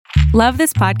Love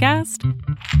this podcast?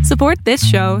 Support this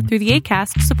show through the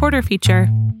Acast supporter feature.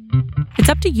 It's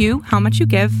up to you how much you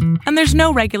give, and there's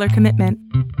no regular commitment.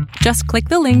 Just click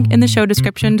the link in the show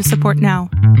description to support now.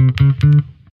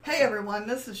 Hey everyone,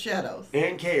 this is Shadows.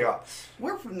 And Chaos.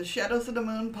 We're from the Shadows of the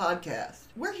Moon podcast.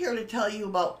 We're here to tell you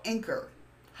about Anchor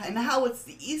and how it's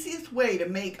the easiest way to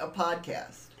make a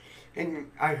podcast. And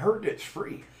I heard it's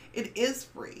free. It is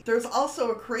free. There's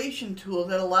also a creation tool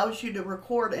that allows you to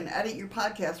record and edit your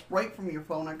podcast right from your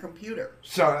phone or computer.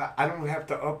 So I don't have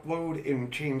to upload and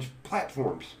change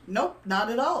platforms. Nope, not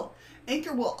at all.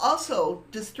 Anchor will also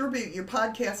distribute your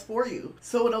podcast for you,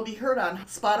 so it'll be heard on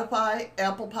Spotify,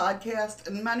 Apple Podcasts,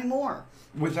 and many more.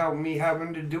 Without me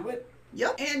having to do it?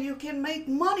 Yep, and you can make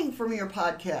money from your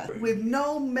podcast with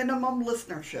no minimum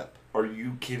listenership. Are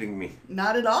you kidding me?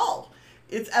 Not at all.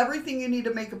 It's everything you need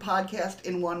to make a podcast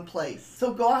in one place.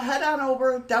 So go ahead on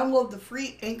over, download the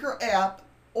free Anchor app,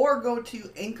 or go to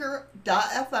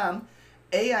anchor.fm,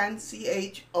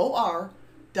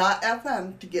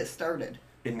 ANCHOR.FM to get started.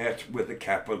 And that's with a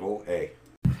capital A.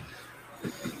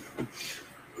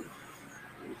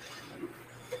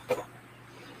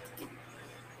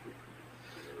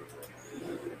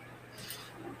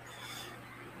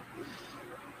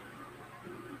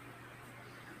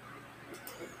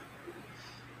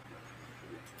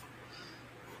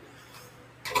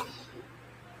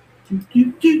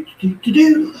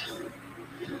 Do.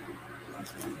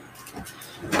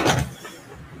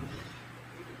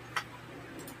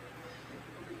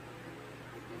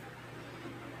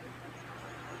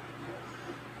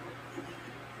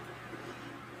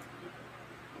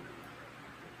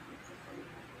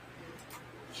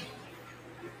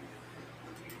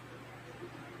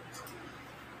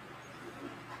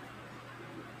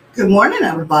 Good morning,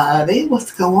 everybody.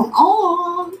 What's going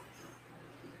on?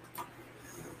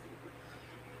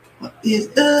 What is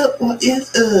up? What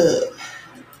is up?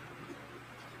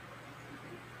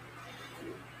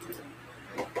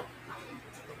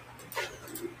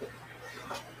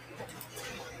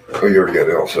 Oh, you already got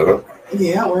it all set up?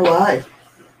 Yeah, we're live.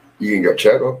 You ain't got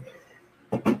chat up?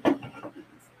 I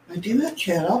do have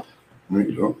chat up. No,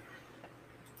 you don't.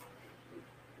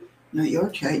 Not your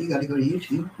chat. You got to go to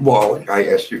YouTube. Well, I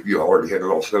asked you if you already had it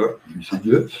all set up. You said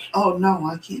yes. Oh, no,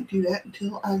 I can't do that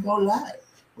until I go live.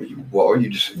 Well, you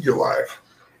just said you're live.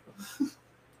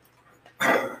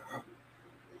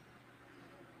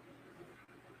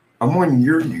 I'm on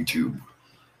your YouTube.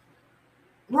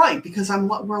 Right, because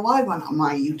we're live on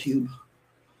my YouTube.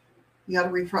 You got to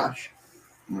refresh.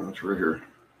 No, it's right here.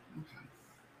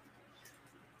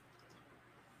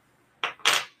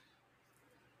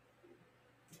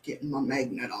 Getting my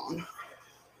magnet on.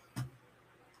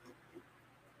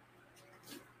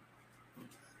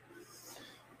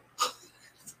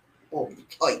 Oh,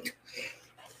 tight.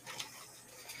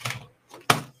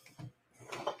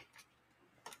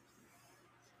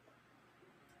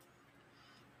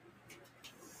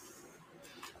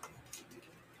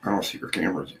 I don't see your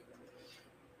cameras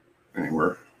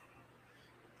anywhere.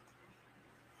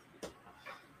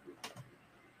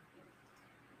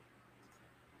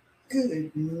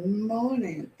 Good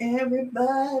morning,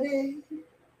 everybody.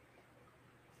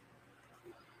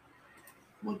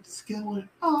 What's going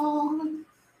on?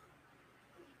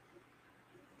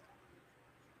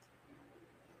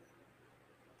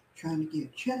 Trying to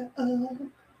get chat up.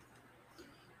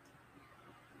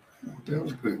 What the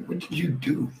hell's good? What did you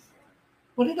do?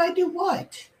 What did I do?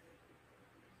 What?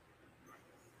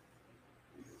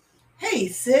 Hey,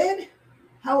 Sid.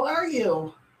 How are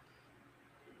you?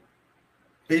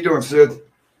 How you doing, Sid?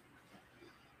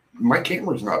 My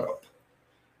camera's not up.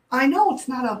 I know it's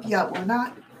not up yet. We're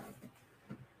not.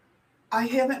 I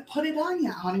haven't put it on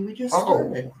yet, honey. We just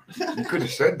started. You could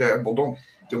have said that. Well,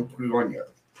 don't put it on yet.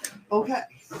 Okay.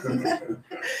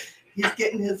 He's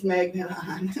getting his magnet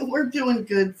on. We're doing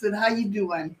good, Sid. How you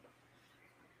doing?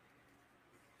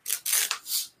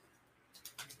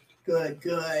 Good.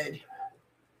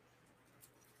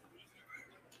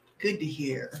 Good to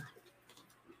hear.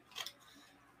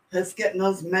 Let's get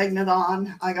those magnet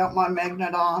on. I got my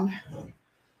magnet on.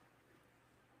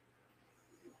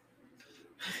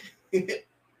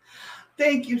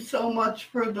 Thank you so much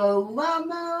for the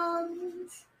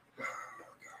lemons.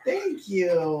 Thank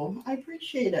you. I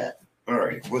appreciate it. All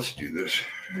right, let's do this.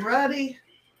 Ready?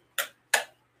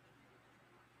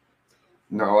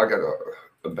 No, I got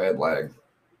a bad lag.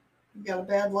 You got a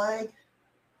bad lag?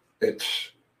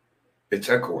 It's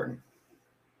echoing.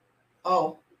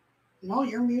 Oh, no,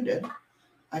 you're muted.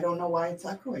 I don't know why it's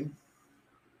echoing.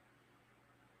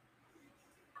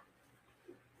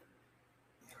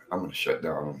 I'm going to shut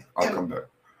down. I'll come back.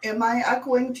 Am I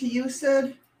echoing to you,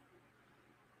 Sid?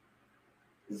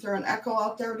 Is there an echo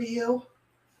out there to you?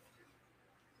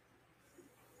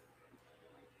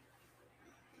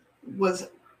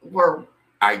 Were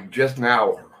I just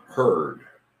now heard.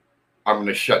 I'm going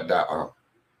to shut that up.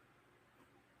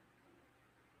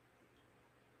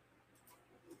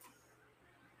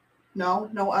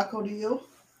 No echo to you?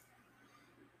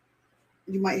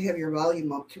 You might have your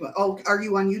volume up too much. Oh, are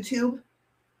you on YouTube?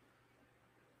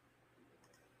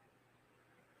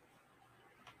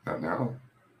 Not now.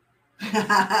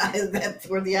 That's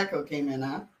where the echo came in,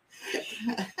 huh?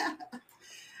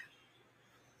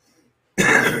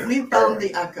 We found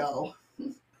the echo.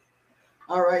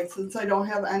 All right, since I don't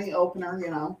have any opener,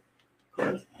 of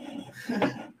course,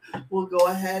 we'll go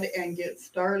ahead and get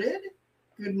started.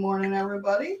 Good morning,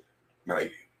 everybody.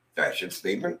 My fashion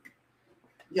statement.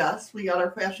 Yes, we got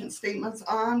our fashion statements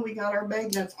on. We got our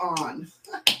magnets on.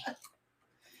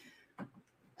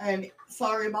 And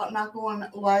sorry about not going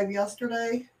live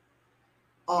yesterday.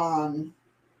 I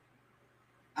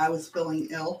was feeling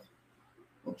ill.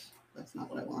 Oops, that's not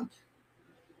what I want.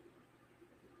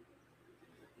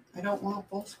 I don't want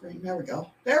full screen. There we go.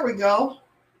 There we go.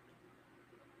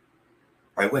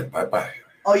 I went bye-bye.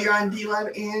 Oh, you're on D-Live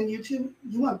and YouTube?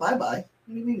 You went bye-bye. What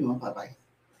do you mean you went bye-bye?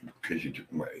 Because you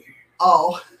took my...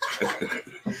 Oh.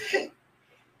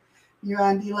 You're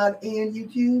on D-Live and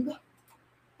YouTube?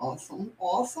 Awesome.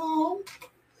 Awesome.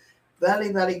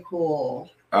 Very, very cool.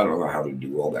 I don't know how to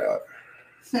do all that.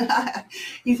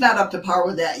 He's not up to par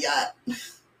with that yet.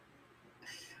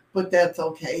 But that's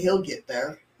okay. He'll get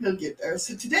there. He'll get there.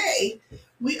 So today,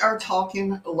 we are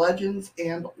talking legends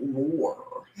and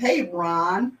lore. Hey,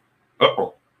 Ron.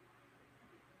 Uh-oh.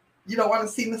 You don't want to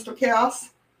see Mr. Chaos?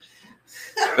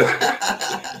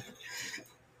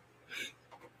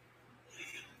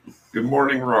 Good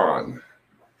morning, Ron.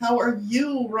 How are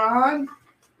you, Ron?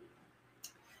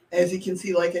 As you can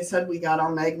see, like I said, we got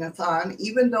our magnets on.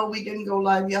 Even though we didn't go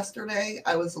live yesterday,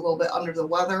 I was a little bit under the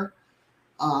weather.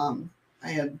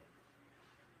 I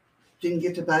didn't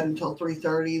get to bed until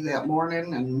 3:30 that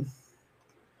morning, and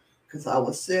because I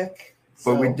was sick.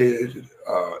 But we did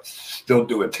still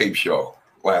do a tape show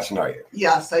last night.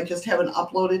 Yes, I just haven't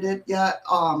uploaded it yet.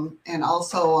 And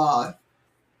also,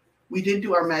 we did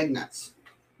do our magnets.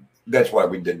 That's why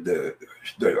we did the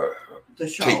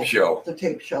show, tape show. The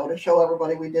tape show to show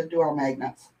everybody we did do our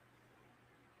magnets.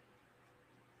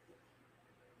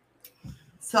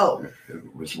 So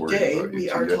today we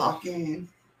are talking.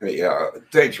 Yeah,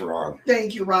 thanks, Ron.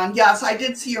 Thank you, Ron. Yes, I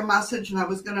did see your message, and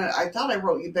I thought I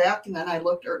wrote you back, and then I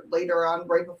looked later on,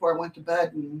 right before I went to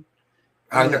bed. And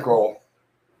hi, Nicole.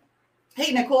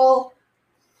 Hey, Nicole.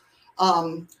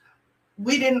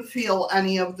 We didn't feel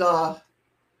any of the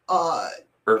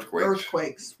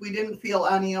earthquakes. We didn't feel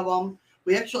any of them.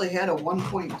 We actually had a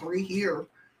 1.3 here,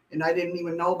 and I didn't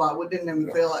even know about it. We didn't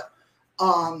even feel it.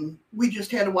 We just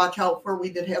had to watch out for.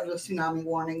 We did have the tsunami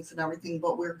warnings and everything,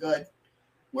 but we're good.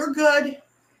 We're good.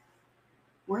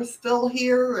 We're still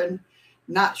here and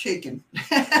not shaking.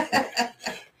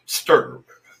 Stirred,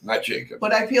 not shaking.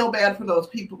 But I feel bad for those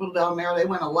people down there. They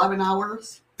went 11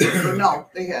 hours. No,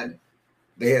 they had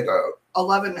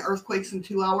 11 earthquakes in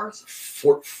 2 hours.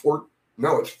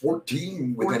 No, it's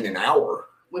 14 within an hour.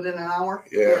 Within an hour?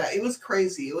 Yeah, it was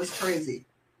crazy. It was crazy.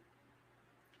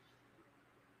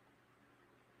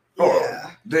 Oh,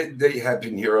 yeah. They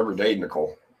happen here every day,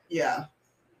 Nicole. Yeah.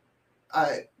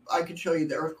 I could show you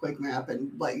the earthquake map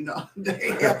and let you know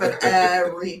they happen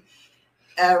every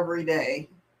day,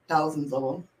 thousands of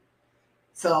them.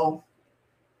 So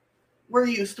we're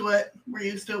used to it.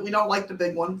 We don't like the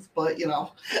big ones, but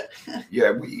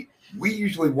Yeah, we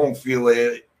usually won't feel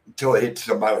it until it hits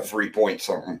about a 3 point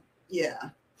something. Yeah.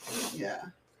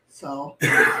 So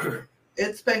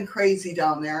it's been crazy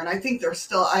down there, and I think they're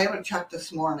still. I haven't checked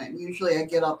this morning. Usually I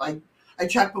get up, I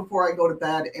check before I go to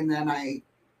bed, and then I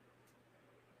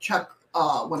check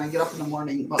when I get up in the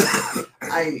morning, but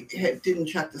I didn't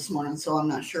check this morning, so I'm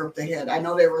not sure if they had. I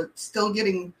know they were still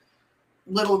getting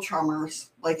little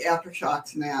tremors, like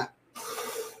aftershocks and that.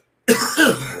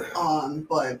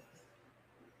 But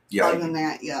yeah, other than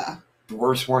that, yeah. The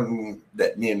worst one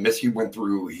that me and Missy went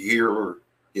through here,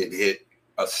 it hit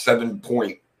a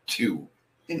 7.2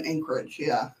 in Anchorage,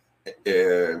 yeah.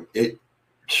 And it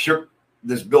shook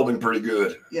this building pretty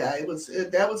good. Yeah,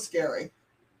 that was scary.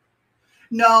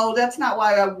 No, that's not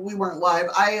why we weren't live.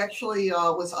 I actually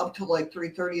was up till like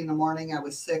 3:30 in the morning. I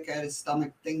was sick. I had a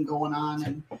stomach thing going on,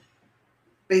 and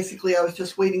basically I was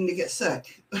just waiting to get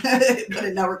sick. But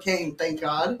it never came, thank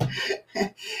God.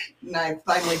 And I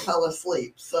finally fell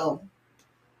asleep. So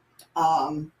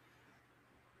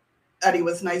Eddie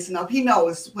was nice enough. He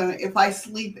knows if I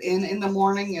sleep in the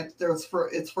morning, it's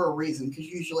for a reason, because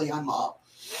usually I'm up.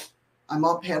 I'm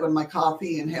up having my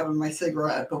coffee and having my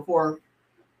cigarette before.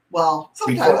 Well,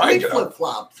 sometimes Before I we get up.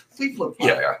 flip-flopped. We flip-flop.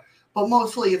 Yeah. But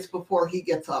mostly it's before he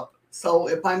gets up. So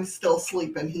if I'm still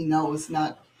sleeping, he knows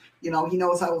not, he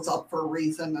knows I was up for a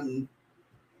reason and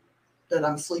that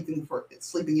I'm sleeping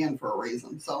in for a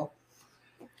reason. So.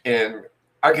 And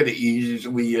I could have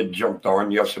easily jumped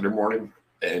on yesterday morning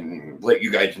and let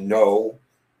you guys know,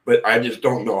 but I just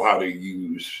don't know how to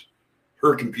use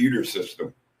her computer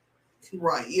system.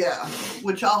 Right, yeah,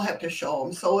 which I'll have to show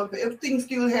him. So if things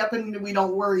do happen, we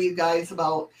don't worry you guys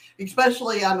about,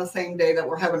 especially on the same day that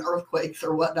we're having earthquakes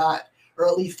or whatnot, or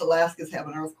at least Alaska's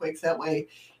having earthquakes. That way,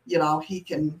 he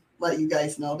can let you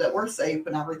guys know that we're safe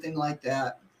and everything like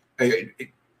that. I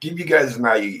give you guys an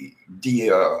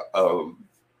idea of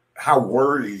how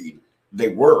worried they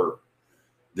were.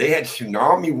 They had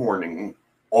tsunami warning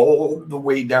all the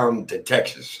way down to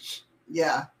Texas.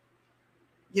 Yeah.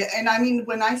 Yeah, and I mean,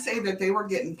 when I say that they were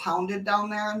getting pounded down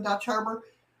there in Dutch Harbor,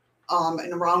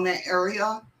 and around that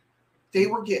area, they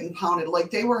were getting pounded.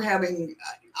 Like they were having,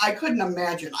 I couldn't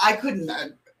imagine.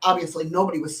 Obviously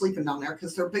nobody was sleeping down there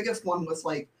because their biggest one was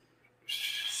like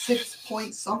 6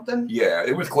 point something. Yeah,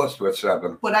 it was close to a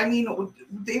 7. But I mean,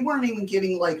 they weren't even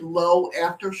getting like low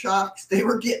aftershocks.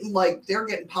 They're getting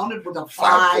pounded with a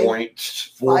 5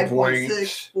 points, 4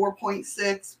 points,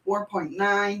 4.6,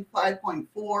 4.9,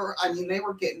 5.4. I mean, they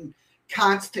were getting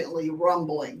constantly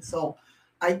rumbling. So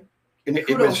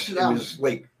it was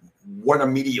like one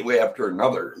immediately after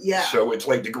another. Yeah. So it's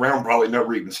like the ground probably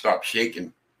never even stopped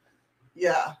shaking.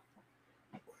 Yeah.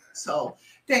 So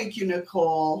thank you,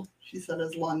 Nicole. She said,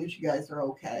 as long as you guys are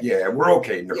okay. Yeah, we're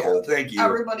okay, Nicole. Yeah. Thank you.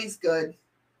 Everybody's good.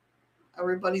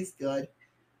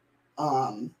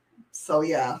 So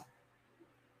yeah.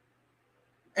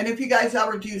 And if you guys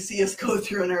ever do see us go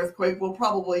through an earthquake,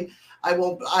 I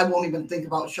won't even think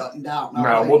about shutting down.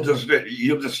 No,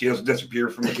 you'll just see us disappear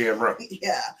from the camera.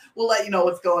 Yeah, we'll let you know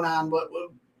what's going on, but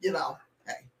hey.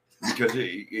 Because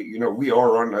we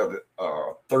are on the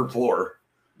 3rd floor.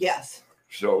 Yes.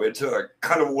 So it's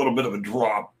kind of a little bit of a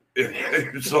drop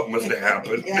if something was to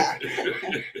happen. Yeah.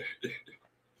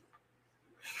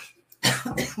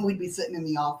 We'd be sitting in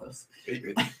the office.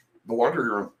 The laundry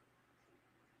room.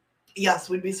 Yes,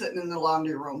 we'd be sitting in the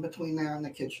laundry room between there and the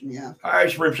kitchen, yeah. Hi,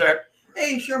 Shrimp Shack.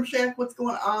 Hey, Shrimp Shack, what's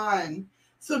going on?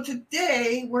 So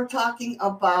today we're talking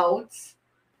about...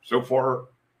 So far,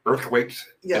 earthquakes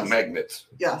and magnets.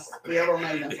 Yes, we have our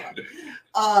magnets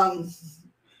on.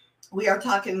 We are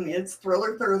talking, it's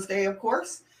Thriller Thursday, of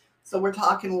course. So we're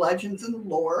talking legends and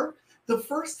lore. The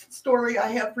first story I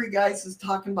have for you guys is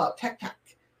talking about Tech,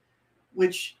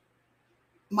 which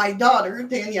my daughter,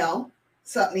 Danielle,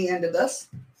 sent me this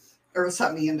story.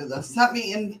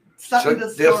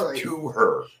 To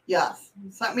her. Yes,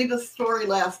 sent me the story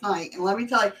last night. And let me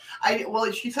tell you,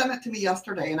 she sent it to me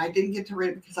yesterday, and I didn't get to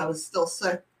read it because I was still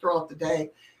sick throughout the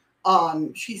day.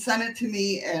 She sent it to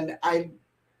me, and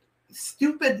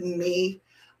stupid me,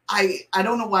 I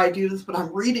don't know why I do this, but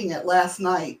I'm reading it last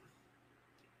night.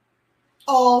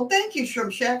 Oh, thank you,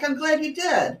 Shrimp Shack. I'm glad you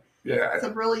did. Yeah. I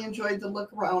really enjoyed the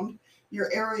look around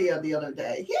your area the other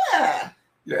day. Yeah.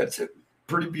 Yeah, it's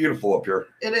pretty beautiful up here.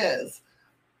 It is.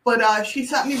 But she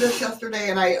sent me this yesterday,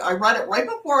 and I read it right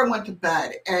before I went to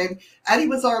bed. And Eddie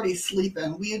was already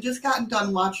sleeping. We had just gotten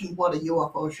done watching, a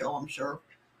UFO show, I'm sure.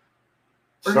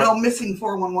 Missing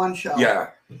 411 show.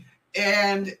 Yeah.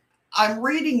 And I'm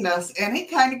reading this, and it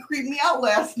kind of creeped me out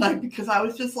last night because I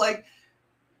was just like,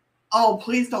 oh,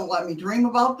 please don't let me dream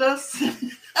about this.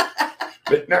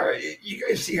 But now, you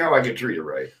guys see how I get treated,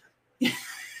 right?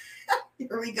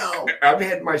 Here we go. I've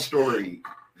had my story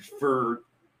for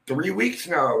 3 weeks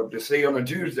now to say on a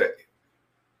Tuesday.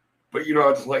 But,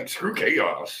 it's like, screw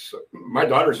chaos. My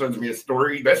daughter sends me a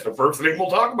story. That's the first thing we'll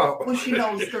talk about. Well, she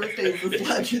knows Thursdays is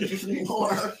legends and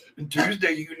lore. And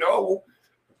Tuesday,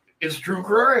 is true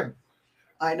crime.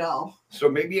 I know. So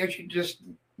maybe I should just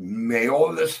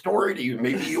mail this story to you.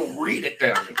 Maybe you'll read it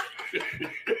then.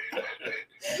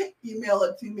 Email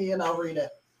it to me and I'll read it.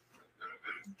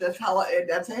 That's how it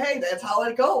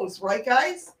goes, right,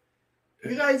 guys?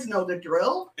 You guys know the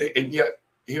drill. And yet,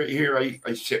 here I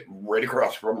sit right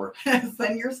across from her.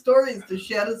 Send your stories to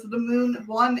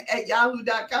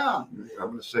shadowsofthemoon1@yahoo.com. I'm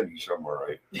going to send you somewhere,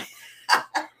 right?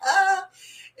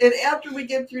 And after we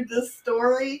get through this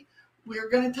story, we're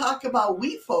going to talk about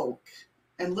wee folk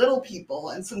and little people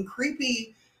and some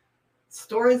creepy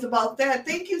stories about that.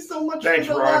 Thank you so much for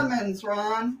the lemons,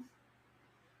 Ron.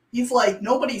 He's like,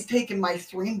 nobody's taking my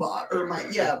stream boss, or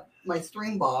my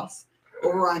stream boss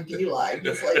over on D-Live.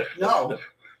 He's like, no.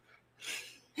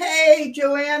 Hey,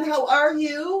 Joanne, how are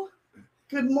you?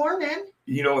 Good morning.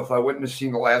 If I wouldn't have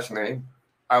seen the last name,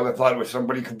 I would have thought it was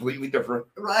somebody completely different.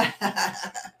 Right.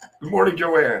 Good morning,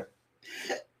 Joanne.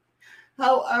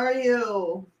 How are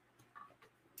you?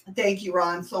 Thank you,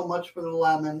 Ron, so much for the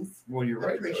lemons. Well, you're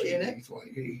right. Appreciate it.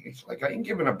 It's like I ain't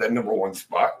giving up that number one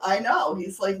spot. I know.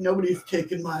 He's like, nobody's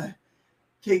taking my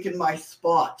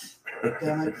spot.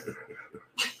 Damn it.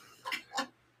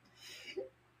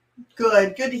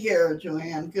 Good to hear,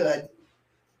 Joanne. Good.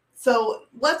 So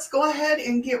let's go ahead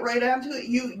and get right onto it.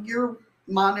 You're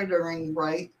monitoring,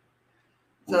 right?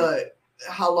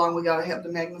 How long we gotta have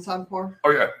the magnets on for? Oh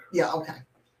yeah. Yeah. Okay.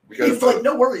 He's like,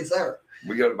 no worries there.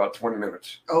 We got about 20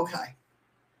 minutes. Okay.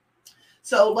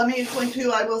 So let me explain to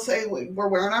you. I will say we're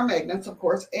wearing our magnets, of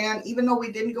course, and even though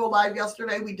we didn't go live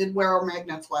yesterday, we did wear our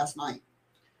magnets last night,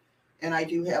 and I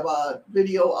do have a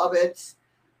video of it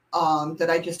that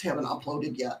I just haven't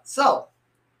uploaded yet. So,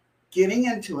 getting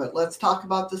into it, let's talk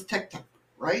about this TikTok,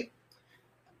 right?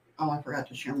 Oh, I forgot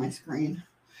to share my screen.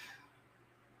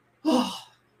 Oh.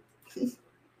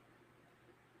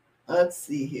 Let's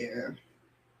see here.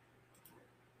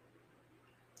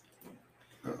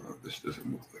 This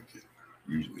doesn't look like it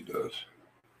usually does.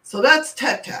 So that's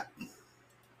TikTok.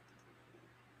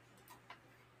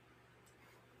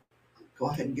 Go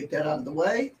ahead and get that out of the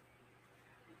way.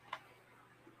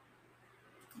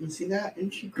 You see that?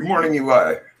 Isn't she creepy? Good morning,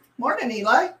 Eli. Morning,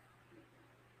 Eli.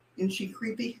 Isn't she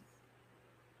creepy?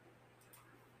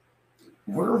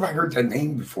 Where have I heard that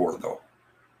name before, though?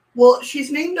 Well,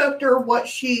 she's named after what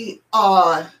she,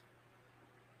 because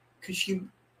she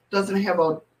doesn't have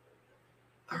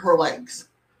her legs.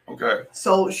 Okay.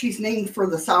 So she's named for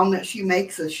the sound that she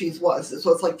makes as she's was.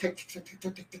 So it's like tick, tick, tick, tick,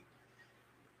 tick, tick, tick,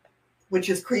 which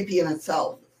is creepy in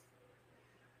itself.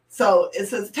 So it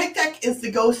says Tic-Tac is the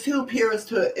ghost who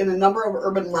appears in a number of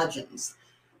urban legends.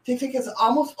 Tic-Tac is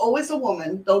almost always a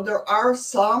woman, though there are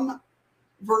some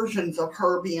versions of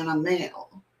her being a male.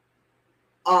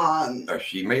 A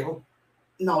she-male?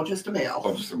 No, just a male.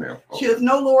 Oh, just a male. Okay. She has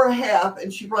no lower half,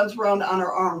 and she runs around on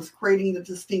her arms, creating the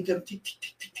distinctive tick, tick,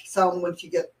 tick, tick, tick sound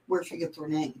where she gets her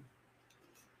name.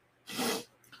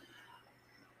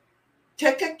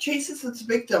 Tic-Tac chases its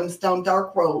victims down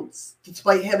dark roads,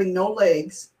 despite having no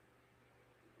legs.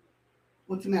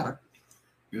 What's the matter?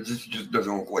 This just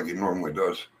doesn't look like it normally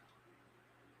does.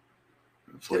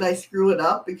 Did I screw it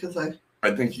up? Because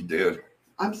I think you did.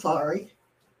 I'm sorry.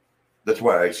 That's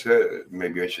why I said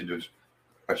maybe I should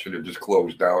have just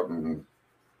closed out and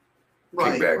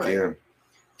came back in.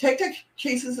 Tic-Tac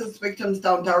chases its victims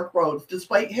down dark roads.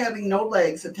 Despite having no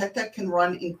legs, a Tic-Tac can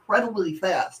run incredibly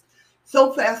fast.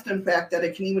 So fast, in fact, that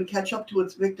it can even catch up to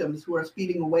its victims who are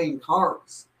speeding away in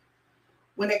cars.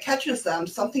 When it catches them,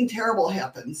 something terrible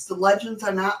happens. The legends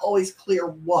are not always clear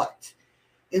what.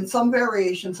 In some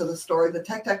variations of the story, the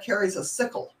Tic-Tac carries a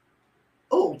sickle.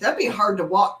 Oh, that'd be hard to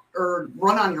walk or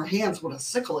run on your hands with a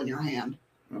sickle in your hand.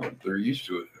 Well, they're used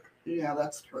to it. Yeah,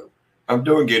 that's true. I'm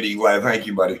doing good, Eli. Thank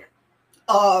you, buddy.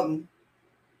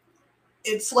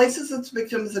 It slices its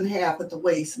victims in half at the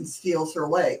waist and steals her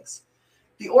legs.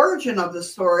 The origin of the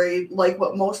story, like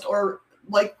with most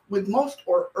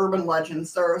urban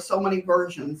legends, there are so many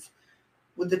versions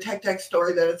with the Tic-Tac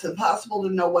story that it's impossible to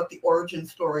know what the origin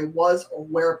story was or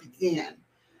where it began.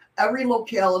 Every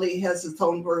locality has its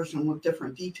own version with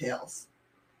different details.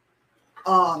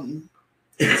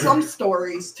 In some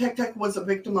stories, Tic-Tac was a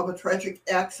victim of a tragic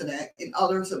accident. In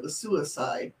others, it was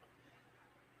suicide.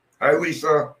 Hi,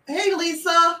 Lisa. Hey,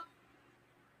 Lisa.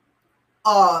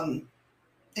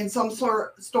 In some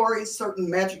stories, certain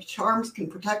magic charms can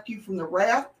protect you from the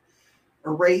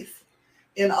wraith.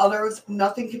 In others,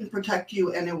 nothing can protect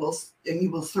you, and you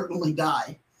will certainly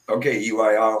die. Okay,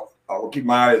 Eli, I'll keep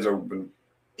my eyes open.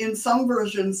 In some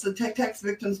versions, the Tic-Tac's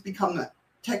victims become the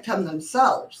Tic-Tac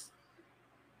themselves.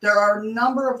 There are a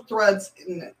number of threads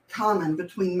in common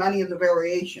between many of the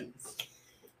variations.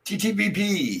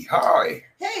 TTBP, hi.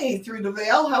 Hey, Through the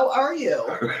Veil, how are you?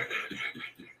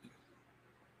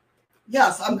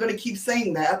 Yes, I'm going to keep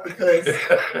saying that because...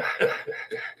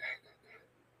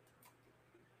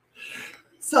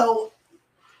 So,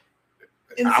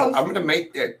 I'm going to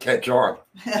make that catch on.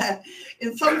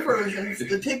 In some versions,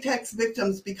 the Tic-Tac's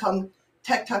victims become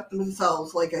Tic-Tac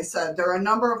themselves. Like I said, there are a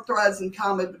number of threads in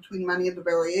common between many of the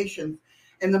variations,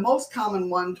 and the most common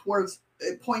one points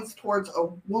towards a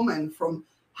woman from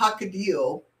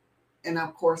Hokkaido, and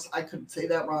of course I couldn't say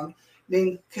that wrong,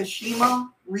 named Kashima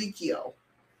Rikyo.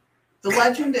 The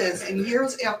legend is, in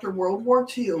years after World War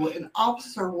II, an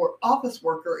office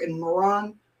worker in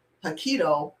Moran,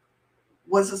 Hokkaido,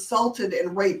 was assaulted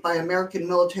and raped by American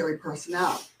military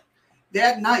personnel.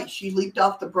 That night, she leaped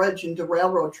off the bridge into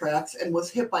railroad tracks and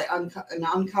was hit by an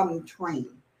oncoming train.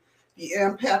 The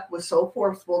impact was so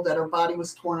forceful that her body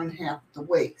was torn in half at the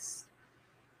waist.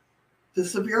 The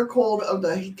severe cold of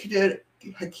the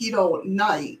Hokkaido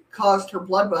night caused her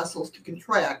blood vessels to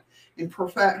contract and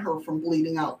prevent her from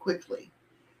bleeding out quickly.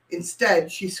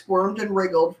 Instead, she squirmed and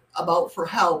wriggled about for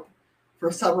help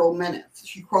for several minutes.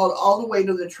 She crawled all the way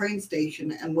to the train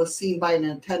station and was seen by an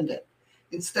attendant.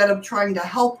 Instead of trying to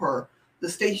help her, the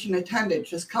station attendant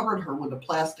just covered her with a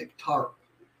plastic tarp.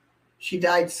 She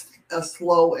died a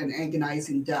slow and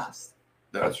agonizing death.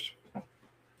 That's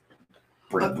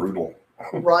pretty brutal.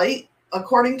 Right?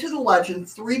 According to the legend,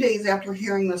 3 days after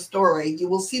hearing the story, you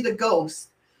will see the ghost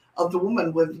of the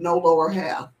woman with no lower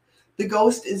half. The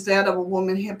ghost is that of a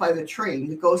woman hit by the train.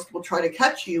 The ghost will try to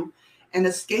catch you, and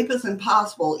escape is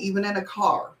impossible, even in a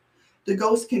car. The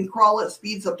ghost can crawl at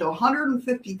speeds up to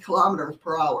 150 kilometers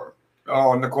per hour.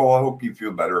 Oh, Nicole, I hope you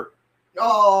feel better.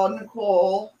 Oh,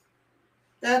 Nicole,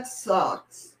 that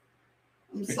sucks.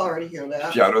 I'm sorry to hear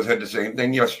that. Shadows had the same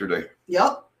thing yesterday.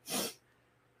 Yep.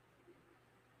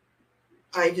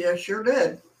 I sure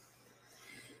did.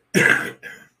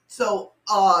 So,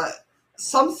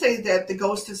 some say that the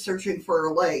ghost is searching for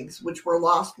her legs, which were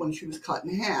lost when she was cut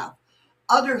in half.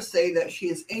 Others say that she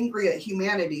is angry at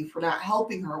humanity for not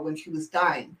helping her when she was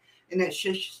dying, and that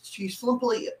she's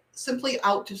simply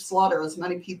out to slaughter as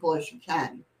many people as she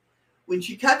can. When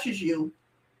she catches you,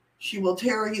 she will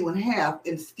tear you in half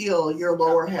and steal your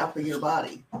lower half of your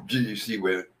body. Did you see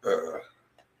with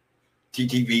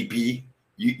TTVP?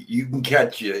 You can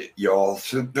catch y'all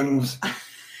symptoms.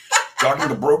 Talking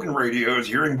to broken radios,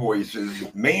 hearing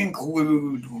voices, may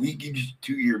include leakage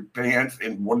to your pants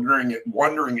and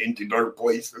wandering into dark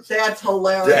places. That's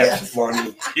hilarious. That's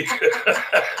funny.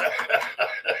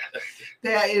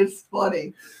 That is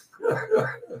funny.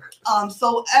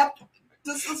 So after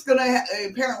this is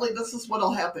apparently this is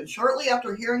what'll happen. Shortly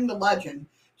after hearing the legend,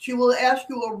 she will ask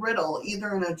you a riddle,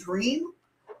 either in a dream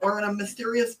or in a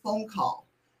mysterious phone call.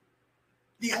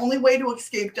 The only way to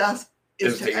escape death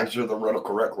is to answer the riddle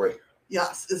correctly.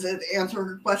 Yes, is it answer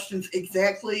her questions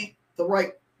exactly the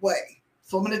right way.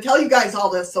 So I'm going to tell you guys all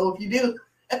this. So if you do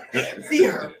see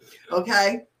her,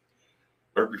 okay?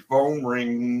 Or if your phone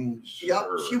rings. Yep.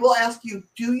 She will ask you,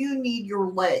 do you need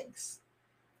your legs?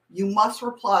 You must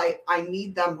reply, I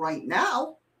need them right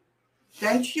now.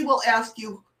 Then she will ask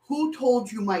you, who told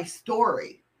you my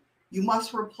story? You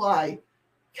must reply,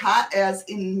 Kat as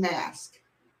in mask.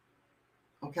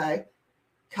 Okay?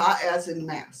 Kat as in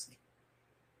mask.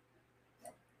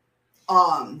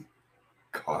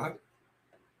 Caught?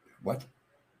 What?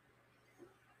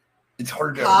 It's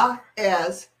hard to. Ka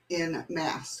as in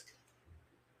mask.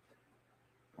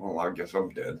 Well, I guess I'm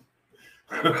dead.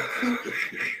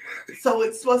 So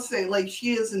it's supposed to say, like,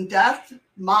 she is in death,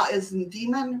 Ma is in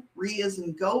demon, Re is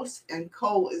in ghost, and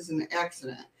Ko is in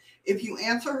accident. If you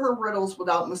answer her riddles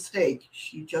without mistake,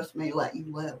 she just may let you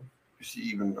live. See,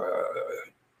 even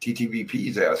TTVP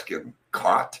is asking,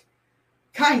 caught?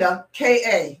 Kinda.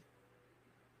 Ka.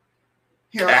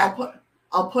 Here, Cat.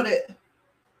 I'll put it.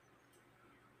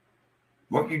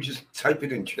 Why don't you just type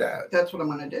it in chat? That's what I'm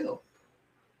gonna do.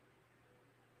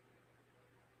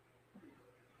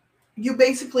 You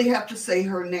basically have to say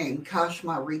her name,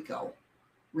 Kashma Rico.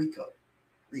 Rico.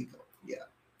 Yeah.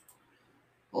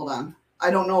 Hold on. I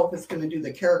don't know if it's gonna do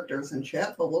the characters in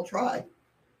chat, but we'll try.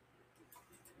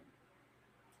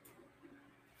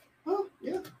 Oh,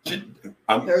 yeah.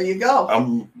 There you go.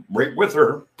 I'm right with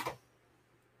her.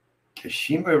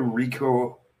 Kashima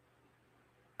Rico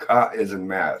Ka is in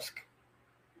mask.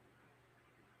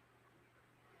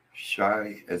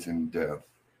 Shy as in death.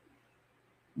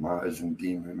 Ma is in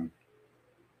demon.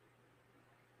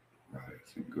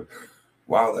 Right.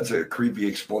 Wow, that's a creepy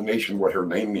explanation what her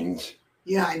name means.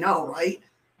 Yeah, I know, right?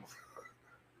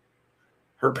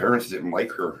 Her parents didn't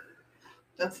like her.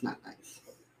 That's not nice.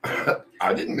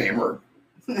 I didn't name her.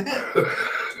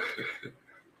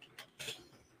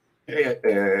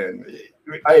 And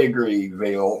I agree,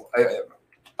 Vale.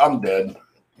 I'm dead.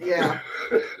 Yeah,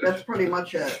 that's pretty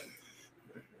much it.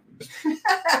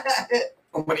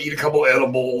 I'm going to eat a couple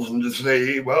edibles and just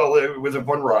say, well, it was a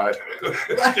fun ride.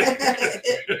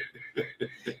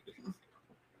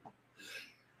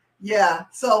 Yeah,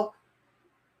 so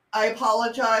I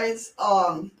apologize.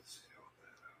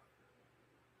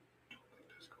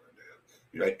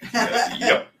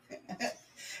 Yep.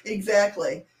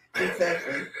 Exactly.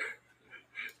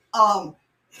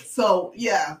 So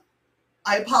yeah,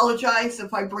 I apologize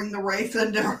if I bring the wraith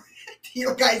into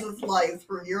your guys' lives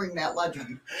for hearing that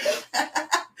legend.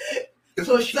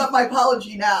 So accept my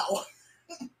apology now.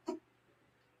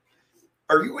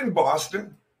 Are you in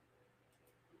Boston?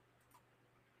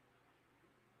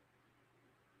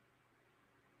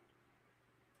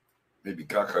 Maybe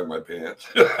cock on my pants.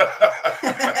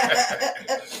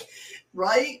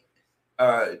 Right?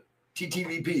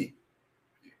 TTVP.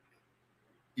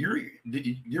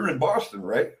 You're in Boston,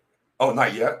 right? Oh,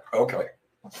 not yet? Okay.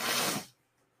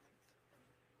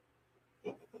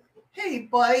 Hey,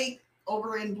 Bite,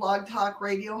 over in Blog Talk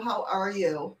Radio, how are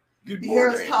you? Good You hear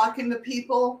morning. us talking to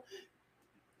people?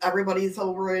 Everybody's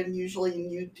over in usually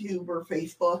in YouTube or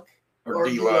Facebook Or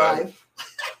D D-Live.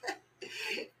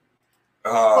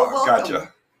 But welcome.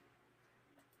 Gotcha.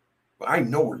 I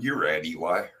know where you're at,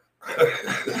 Eli.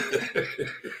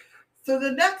 So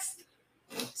the next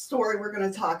story we're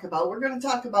going to talk about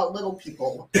little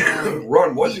people.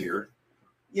 Ron was here.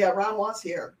 Yeah, Ron was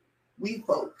here. We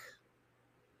folk.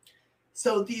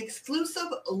 So the exclusive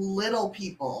little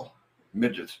people.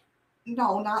 Midgets.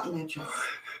 No, not midgets.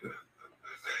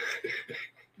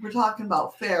 We're talking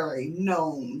about fairy,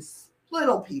 gnomes,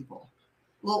 little people,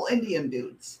 little Indian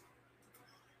dudes.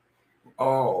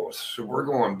 Oh, so we're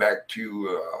going back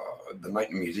to the night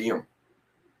in the museum.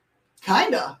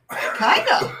 Kinda.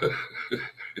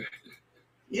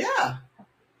 Yeah.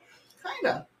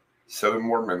 Kinda. 7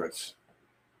 more minutes.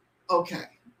 Okay.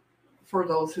 For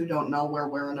those who don't know, we're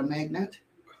wearing a magnet.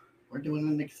 We're doing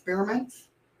an experiment.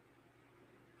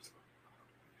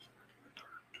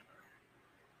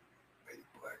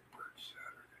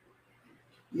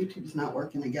 YouTube's not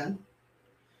working again.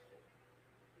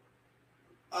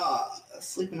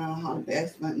 Sleeping on a haunted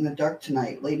basement in the dark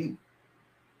tonight. Lady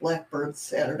Blackbird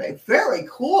Saturday. Very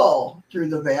cool. Through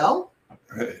the veil.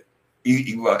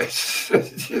 Eli,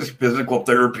 his physical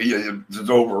therapy is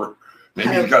over. Maybe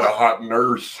he's got a hot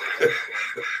nurse.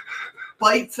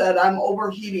 Bite said, I'm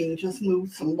overheating. Just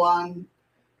mowed some lawns,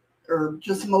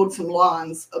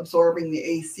 absorbing the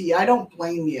AC. I don't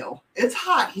blame you. It's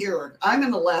hot here. I'm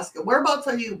in Alaska. Whereabouts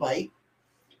are you, Bite?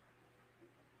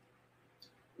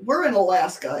 We're in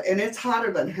Alaska, and it's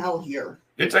hotter than hell here.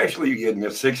 It's actually in the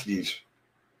 60s.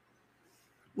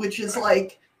 Which is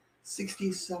like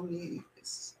 60s,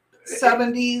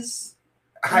 70s.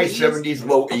 High 70s,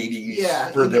 low 80s,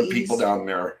 yeah, for the people down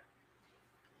there.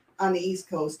 On the East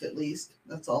Coast, at least.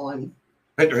 That's all I'm...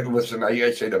 Listen,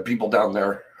 I say the people down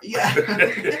there. Yeah.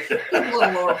 People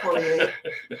in lower 48.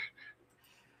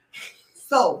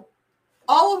 So,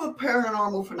 all of the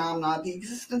paranormal phenomena, the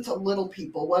existence of little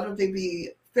people, whether they be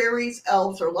fairies,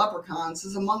 elves, or leprechauns,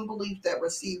 is among beliefs that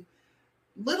receive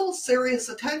little serious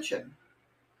attention.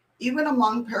 Even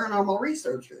among paranormal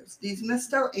researchers, these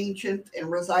myths are ancient and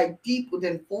reside deep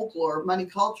within folklore of many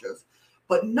cultures,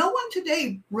 but no one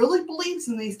today really believes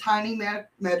in these tiny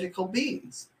magical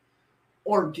beings.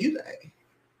 Or do they?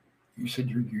 You said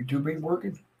your YouTube ain't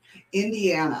working?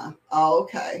 Indiana. Oh,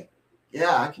 okay.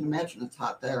 Yeah, I can imagine it's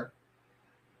hot there.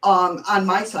 On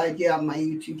my side, yeah, my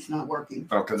YouTube's not working.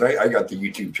 Oh, because I got the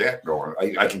YouTube chat going.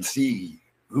 I can see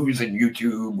who's in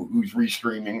YouTube, who's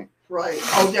restreaming. Right.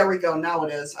 Oh, there we go. Now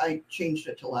it is. I changed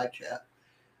it to live chat.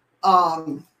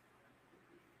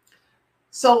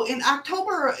 So in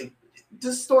October,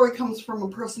 this story comes from a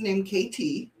person named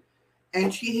KT,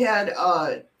 and she had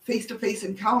a face-to-face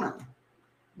encounter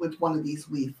with one of these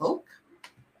wee folk.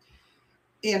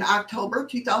 In October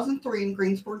 2003 in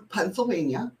Greensburg,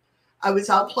 Pennsylvania, I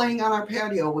was out playing on our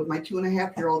patio with my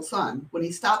 2.5-year-old son when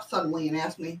he stopped suddenly and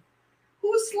asked me,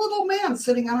 "Who is this little man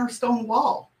sitting on our stone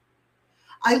wall?"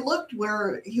 I looked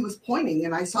where he was pointing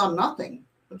and I saw nothing,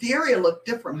 but the area looked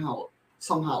different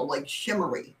somehow, like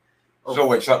shimmery. So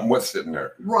like something was sitting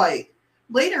there. Right.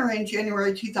 Later in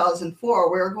January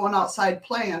 2004, we were going outside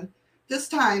playing, this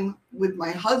time with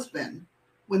my husband,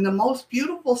 when the most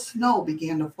beautiful snow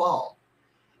began to fall.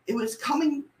 It was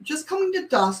just coming to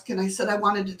dusk, and I said I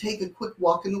wanted to take a quick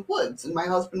walk in the woods, and my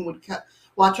husband would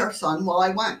watch our son while I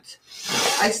went.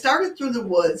 I started through the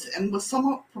woods and was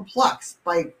somewhat perplexed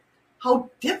by how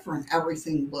different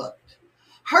everything looked.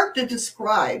 Hard to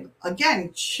describe.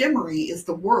 Again, shimmery is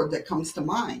the word that comes to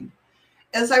mind.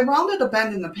 As I rounded a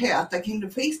bend in the path, I came to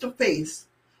face,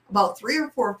 about 3 or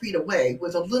 4 feet away,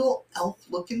 with a little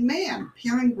elf-looking man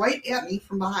peering right at me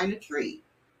from behind a tree.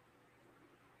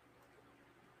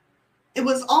 It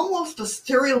was almost a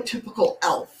stereotypical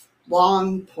elf.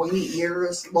 Long, pointy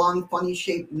ears, long,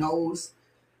 funny-shaped nose,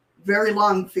 very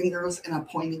long fingers, and a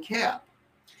pointy cap.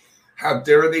 How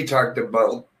dare they talk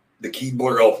about the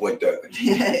Keebler elf like that?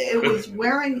 It was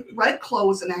wearing red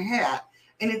clothes and a hat,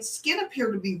 and its skin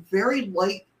appeared to be very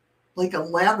light, like a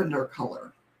lavender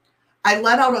color. I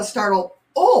let out a startled,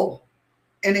 "Oh!"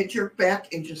 and it jerked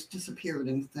back and just disappeared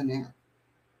in thin air.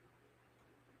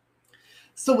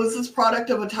 So was this product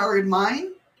of a tired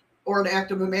mind or an act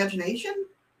of imagination?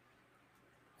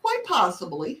 Quite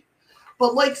possibly.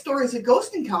 But like stories of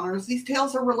ghost encounters, these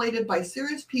tales are related by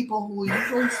serious people who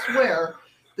usually swear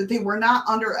that they were not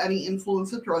under any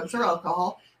influence of drugs or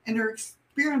alcohol, and their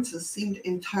experiences seemed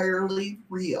entirely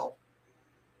real.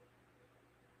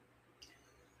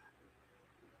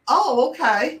 Oh,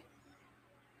 okay.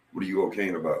 What are you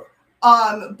okaying about?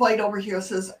 Bite over here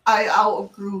says, I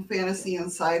outgrew fantasy and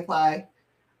sci-fi.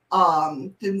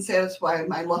 Didn't satisfy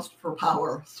my lust for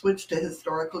power. Switched to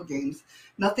historical games.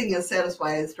 Nothing as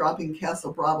satisfying as dropping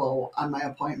Castle Bravo on my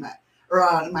appointment or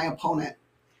on my opponent.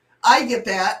 I get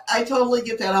that. I totally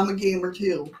get that. I'm a gamer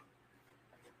too.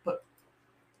 But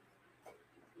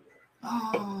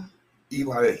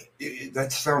Eli,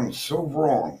 that sounds so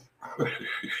wrong.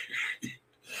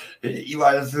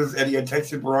 Eli says Eddie had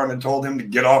texted Ron and told him to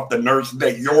get off the nurse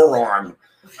that you're on.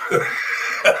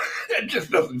 It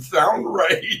just doesn't sound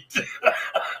right.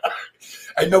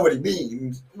 I know what he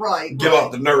means. Right. Get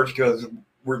off the nurse because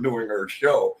we're doing our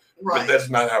show. Right. But that's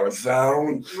not how it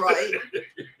sounds. Right.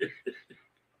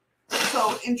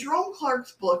 So in Jerome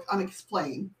Clark's book,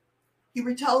 Unexplained, he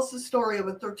retells the story of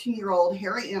a 13-year-old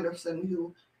Harry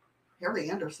Anderson Harry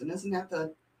Anderson, isn't that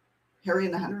the Harry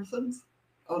and the Hendersons?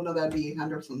 Oh, no, that'd be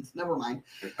Hendersons. Never mind.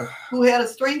 Who had a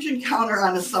strange encounter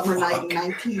on a summer night in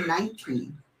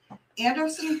 1919.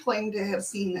 Anderson claimed to have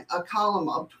seen a column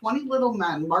of 20 little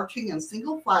men marching in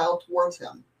single file towards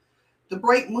him. The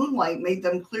bright moonlight made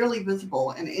them clearly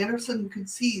visible, and Anderson could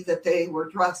see that they were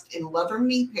dressed in leather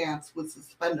knee pants with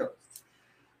suspenders.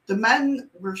 The men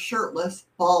were shirtless,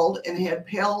 bald, and had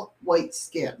pale white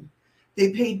skin.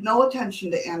 They paid no attention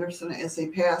to Anderson as they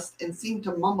passed and seemed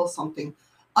to mumble something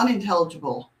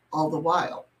unintelligible all the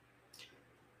while.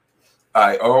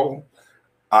 I-O,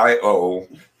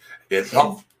 it's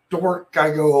off to work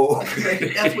I go.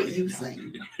 That's what you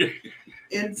sing.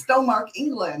 In Stowmarket,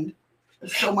 England,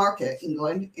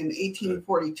 in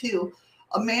 1842,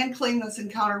 a man claimed this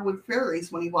encounter with fairies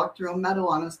when he walked through a meadow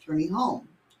on his journey home.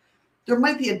 There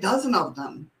might be a dozen of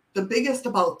them, the biggest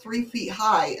about 3 feet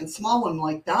high and small one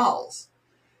like dolls.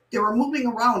 They were moving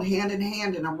around hand in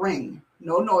hand in a ring.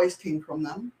 No noise came from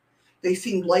them. They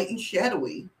seemed light and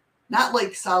shadowy, not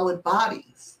like solid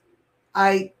bodies.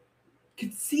 I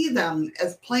could see them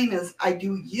as plain as I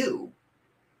do you.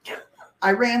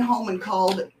 I ran home and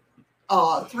called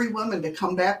 3 women to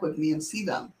come back with me and see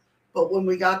them. But when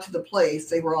we got to the place,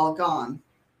 they were all gone.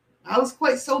 I was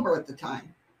quite sober at the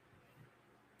time.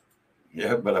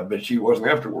 Yeah, but I bet she wasn't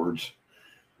afterwards.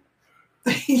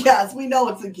 Yes, we know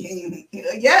it's a game.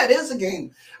 Yeah, it is a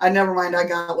game. Never mind. I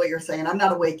got what you're saying. I'm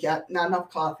not awake yet. Not enough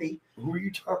coffee. Who are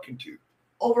you talking to?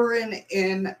 Over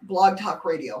in Blog Talk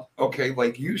Radio. Okay,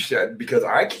 like you said, because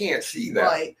I can't see that.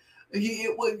 Right. He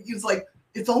was like,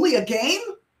 it's only a game?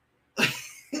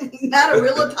 Not a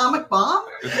real atomic bomb?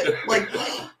 Like,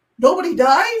 nobody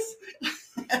dies?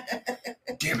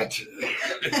 Damn it.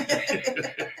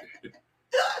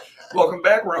 Welcome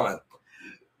back, Ron.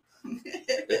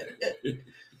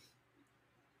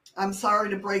 I'm sorry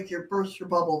to burst your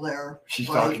bubble there. She's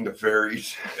talking to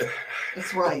fairies.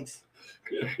 That's right.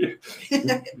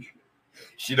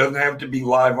 She doesn't have to be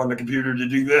live on the computer to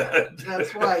do that.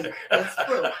 That's right. That's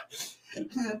true.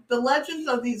 The legends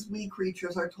of these wee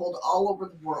creatures are told all over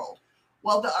the world.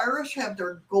 While the Irish have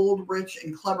their gold-rich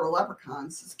and clever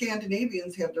leprechauns, the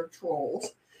Scandinavians have their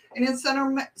trolls, and in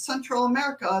Central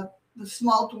America, the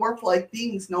small dwarf-like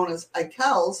beings known as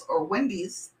Ikels or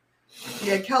Wendies.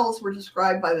 The Ikels were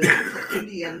described by the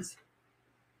Indians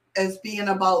as being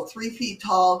about 3 feet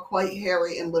tall, quite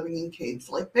hairy, and living in caves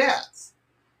like bats.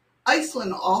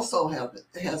 Iceland also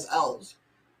has elves,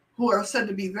 who are said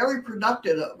to be very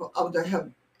productive of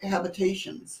their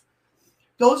habitations.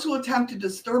 Those who attempt to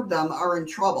disturb them are in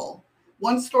trouble.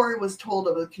 One story was told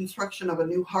of the construction of a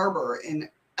new harbor in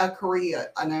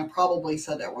Korea, and I probably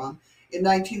said that wrong, in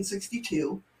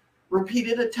 1962.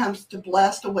 Repeated attempts to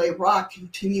blast away rock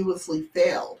continuously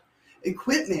failed.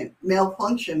 Equipment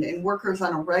malfunctioned, and workers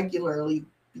on a regularly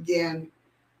began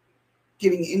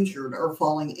getting injured or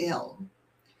falling ill.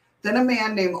 Then a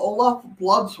man named Olaf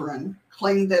Bloodsrun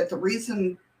claimed that the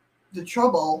reason the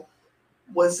trouble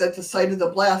was that the site of the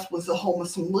blast was the home of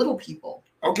some little people.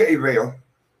 Okay, Vale.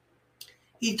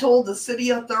 He told the city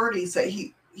authorities that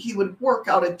he would work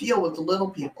out a deal with the little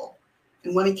people.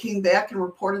 And when he came back and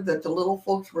reported that the little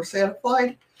folks were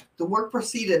satisfied, the work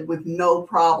proceeded with no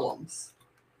problems.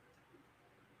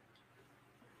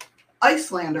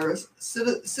 Icelanders,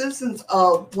 citizens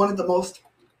of one of the most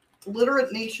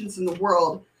literate nations in the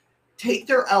world, take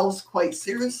their elves quite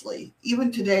seriously.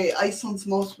 Even today, Iceland's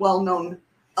most well-known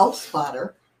elf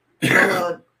spotter,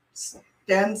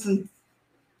 Sten's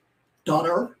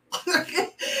daughter,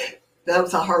 that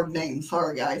was a hard name,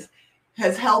 sorry guys,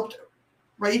 has helped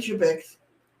Reykjavik.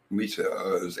 Lisa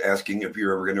is asking if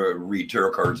you're ever going to read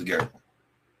tarot cards again.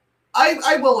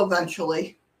 I will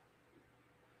eventually.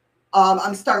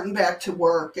 I'm starting back to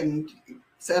work, and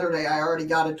Saturday I already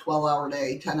got a 12-hour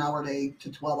day, 10-hour day to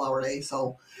 12-hour day,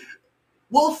 so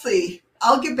we'll see.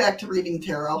 I'll get back to reading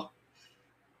tarot.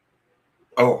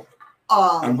 Oh,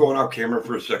 I'm going off camera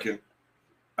for a second.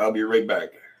 I'll be right back.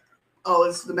 Oh,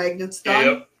 is the magnets done?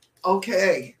 Yep.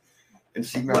 Okay. And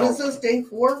see now. What is this, day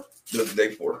 4? This is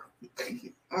day 4.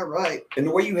 All right. And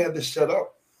the way you have this set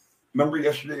up, remember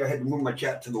yesterday I had to move my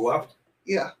chat to the left?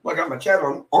 Yeah. Well, I got my chat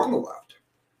on the left.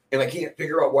 And I can't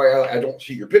figure out why I don't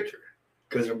see your picture.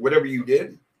 Because whatever you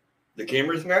did, the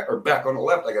cameras and that are back on the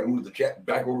left. I got to move the chat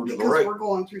back over to the right. Because we're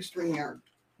going through StreamYard.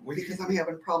 Because I'm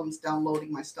having problems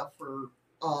downloading my stuff for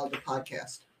the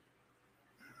podcast.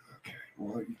 Okay.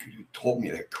 Well, you could have told me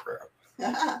that crap.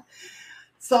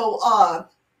 So,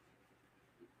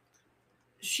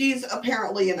 she's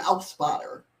apparently an elf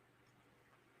spotter.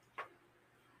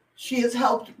 She has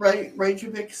helped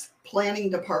Reykjavik's planning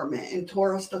department and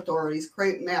tourist authorities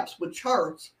create maps with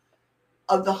charts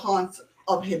of the haunts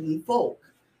of hidden folk.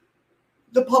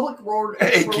 The public road.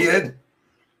 Hey, kid.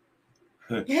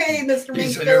 Hey, Mr.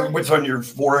 He said, Minster. what's on your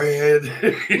forehead?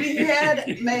 We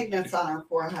had magnets on our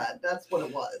forehead. That's what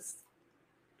it was.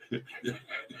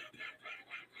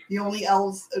 The only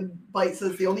elves, Bite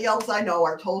says, the only elves I know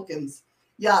are Tolkien's.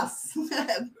 Yes,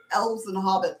 elves and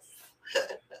hobbits.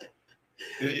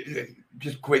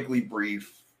 Just quickly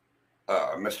brief,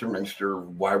 Mr. Minster,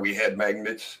 why we had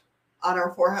magnets On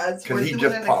our foreheads. Because he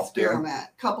just popped in. A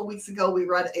couple weeks ago, we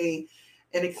read an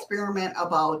experiment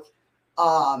about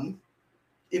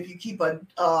if you keep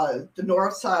the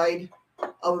north side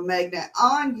of a magnet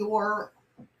on your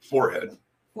forehead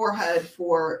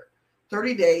for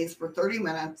 30 days for 30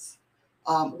 minutes.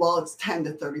 Well, it's 10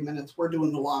 to 30 minutes. We're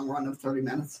doing the long run of 30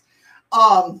 minutes.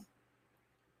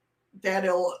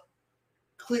 That'll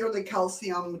clear the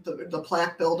calcium, the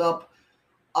plaque buildup.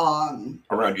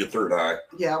 Around your third eye.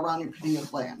 Yeah, around your pineal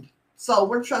gland. So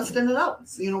we're trusting it out.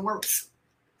 So,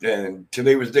 And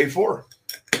today was day 4.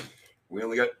 We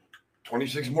only got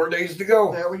 26 more days to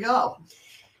go. There we go.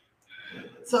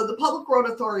 So the public road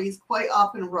authorities quite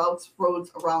often routes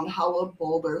roads around hollowed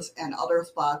boulders and other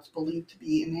spots believed to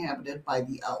be inhabited by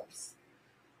the elves.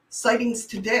 Sightings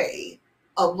today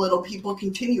of little people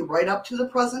continue right up to the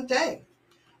present day.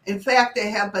 In fact,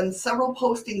 there have been several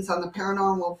postings on the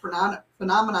Paranormal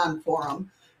Phenomenon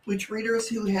Forum, which readers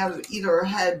who have either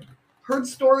had heard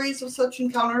stories of such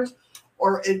encounters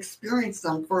or experienced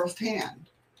them firsthand.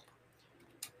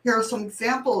 Here are some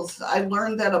examples. I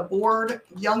learned that a bored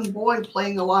young boy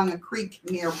playing along a creek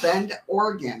near Bend,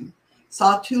 Oregon,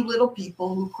 saw 2 little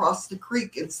people who crossed the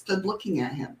creek and stood looking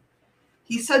at him.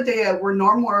 He said they were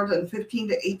no more than 15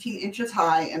 to 18 inches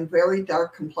high and very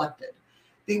dark complected.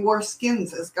 They wore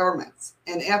skins as garments,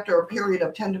 and after a period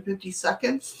of 10 to 50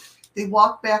 seconds, they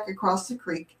walked back across the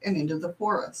creek and into the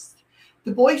forest.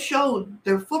 The boy showed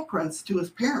their footprints to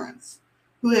his parents,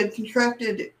 who had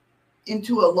contracted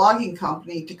into a logging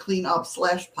company to clean up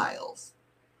slash piles.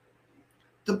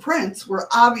 The prints were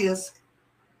obvious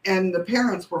and the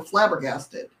parents were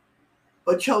flabbergasted,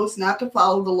 but chose not to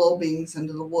follow the little beings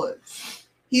into the woods.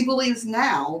 He believes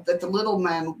now that the little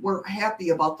men weren't happy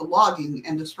about the logging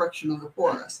and destruction of the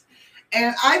forest.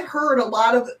 And I've heard a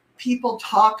lot of people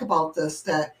talk about this,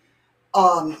 that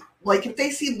like if they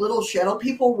see little shadow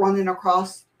people running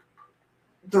across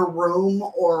their room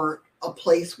or a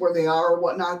place where they are or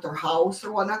whatnot, their house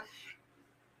or whatnot,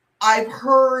 I've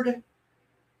heard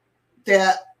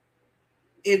that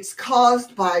it's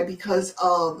caused because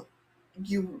of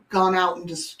you've gone out and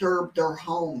disturbed their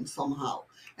home somehow.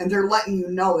 And they're letting you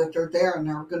know that they're there and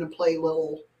they're going to play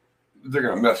little... They're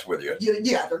going to mess with you.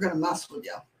 Yeah, they're going to mess with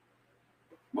you.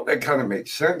 Well, that kind of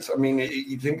makes sense. I mean,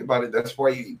 you think about it, that's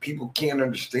why people can't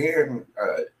understand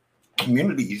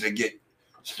communities that get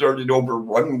started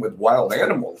overrun with wild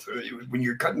animals. When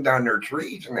you're cutting down their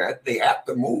trees and that, they have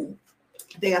to move.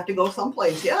 They have to go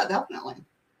someplace. Yeah, definitely.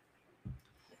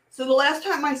 So the last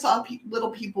time I saw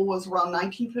little people was around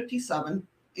 1957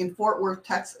 in Fort Worth,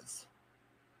 Texas.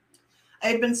 I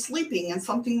had been sleeping and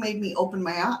something made me open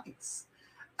my eyes.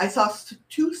 I saw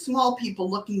 2 small people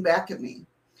looking back at me.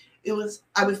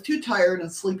 I was too tired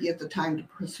and sleepy at the time to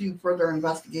pursue further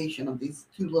investigation of these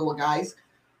 2 little guys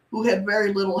who had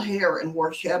very little hair and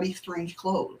wore shabby, strange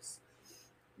clothes.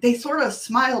 They sort of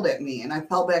smiled at me and I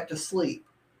fell back to sleep.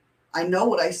 I know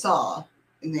what I saw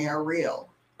and they are real.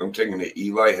 I'm taking it.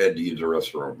 Eli had to use the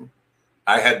restroom.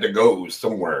 I had to go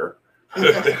somewhere.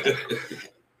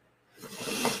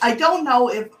 I don't know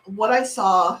if what I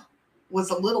saw was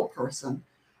a little person,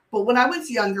 But when I was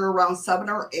younger, around 7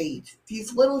 or 8,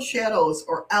 these little shadows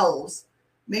or elves,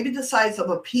 maybe the size of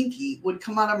a pinky, would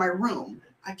come out of my room.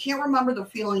 I can't remember the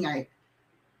feeling I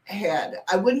had.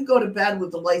 I wouldn't go to bed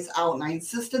with the lights out, and I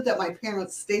insisted that my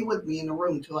parents stay with me in the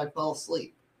room till I fell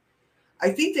asleep.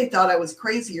 I think they thought I was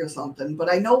crazy or something,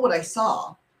 but I know what I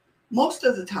saw. Most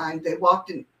of the time, they walked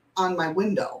in on my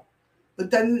window.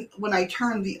 But then when I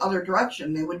turned the other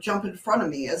direction, they would jump in front of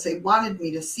me as they wanted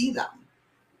me to see them.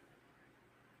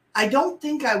 I don't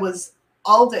think I was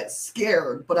all that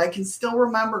scared, but I can still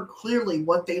remember clearly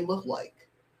what they looked like.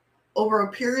 Over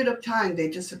a period of time, they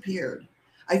disappeared.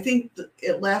 I think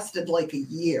it lasted like a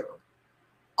year.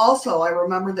 Also, I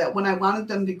remember that when I wanted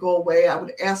them to go away, I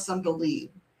would ask them to leave.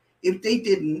 If they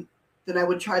didn't, then I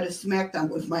would try to smack them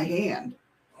with my hand.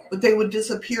 But they would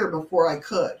disappear before I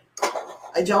could.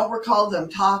 I don't recall them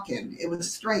talking. It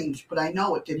was strange, but I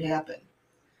know it did happen.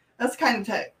 That's kind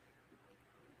of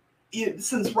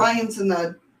since Ryan's in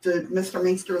the Mr.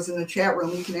 Minster is in the chat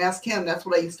room, you can ask him. That's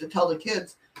what I used to tell the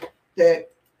kids,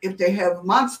 that if they have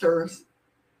monsters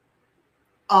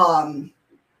under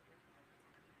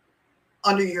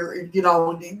your, you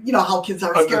know how kids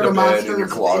are scared of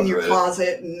monsters in your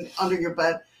closet and under your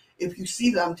bed. If you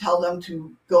see them, tell them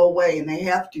to go away, and they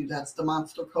have to. That's the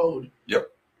monster code. Yep.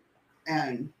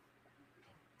 And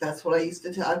that's what I used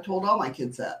to tell. I told all my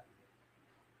kids that.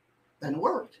 And it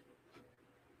worked.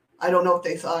 I don't know if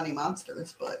they saw any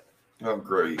monsters, but. Oh,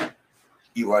 great.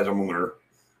 Eliza Mooner.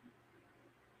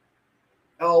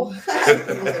 Oh,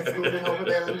 moving over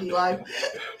there in Eli.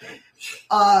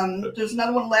 There's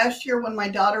another one. Last year when my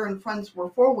daughter and friends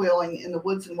were four-wheeling in the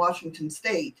woods in Washington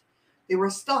State, they were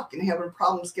stuck and having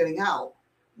problems getting out.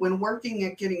 When working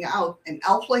at getting out, an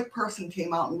elf-like person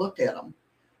came out and looked at them.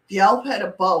 The elf had a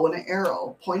bow and an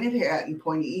arrow, pointed hat, and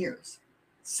pointy ears.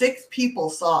 6 people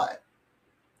saw it.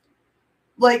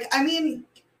 Like, I mean,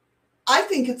 I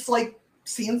think it's like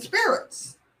seeing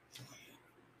spirits.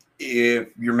 If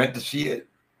you're meant to see it,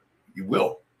 you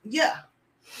will. Yeah.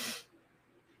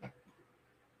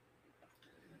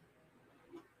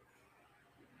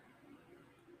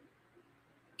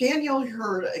 Daniel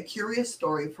heard a curious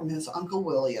story from his Uncle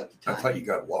Willie at the time. I thought you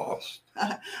got lost.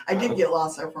 I did get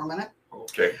lost there for a minute.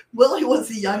 Okay. Willie was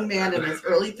a young man in his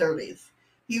early 30s.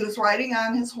 He was riding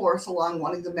on his horse along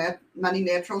one of the many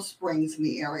natural springs in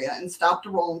the area and stopped to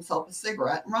roll himself a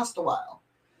cigarette and rest a while.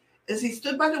 As he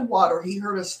stood by the water, he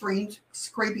heard a strange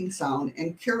scraping sound,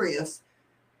 and curious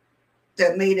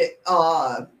that made it,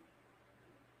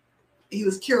 he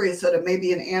was curious that it may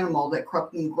be an animal that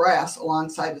crept in grass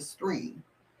alongside the stream.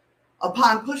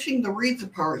 Upon pushing the reeds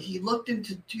apart, he looked at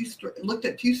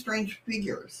two strange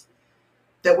figures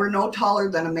that were no taller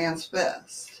than a man's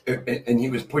fist. And he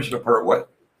was pushing apart what?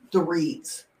 The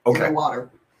reeds in the water.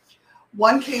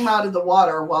 One came out of the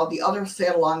water while the other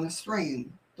sat along the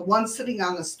stream. The one sitting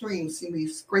on the stream seemed to be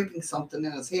scraping something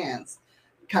in his hands,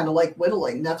 kind of like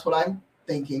whittling. That's what I'm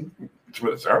thinking. That's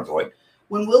what it sounds like.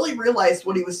 When Willie realized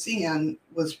what he was seeing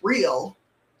was real,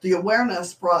 the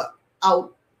awareness brought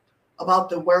out about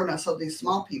the awareness of these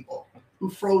small people who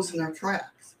froze in their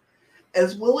tracks.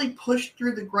 As Willie pushed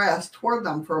through the grass toward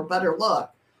them for a better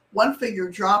look, one figure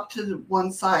dropped to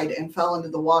one side and fell into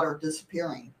the water,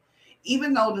 disappearing.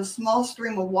 Even though the small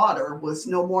stream of water was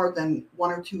no more than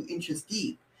 1 or 2 inches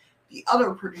deep, the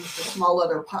other produced a small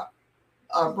leather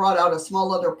brought out a small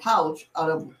leather pouch out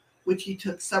of which he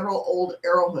took several old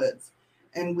arrowheads,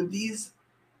 and with these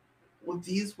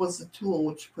was the tool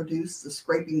which produced the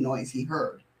scraping noise he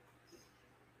heard.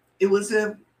 It was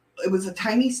a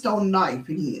tiny stone knife,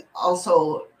 and he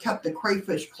also kept the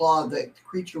crayfish claw that the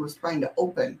creature was trying to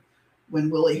open when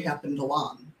Willie happened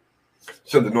along.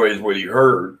 So the noise what he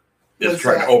heard is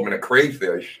trying to open a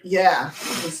crayfish. Yeah,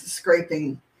 it was the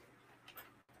scraping.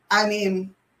 I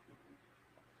mean,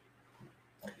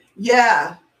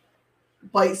 yeah.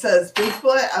 But says,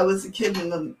 Bigfoot, I was a kid in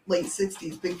the late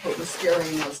 60s. Bigfoot was scary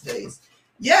in those days.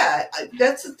 Yeah,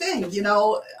 that's the thing. You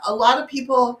know, a lot of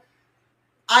people,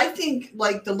 I think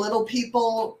like the little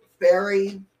people,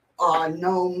 fairy,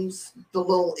 gnomes, the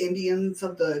little Indians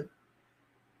of the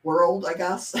world, I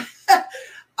guess,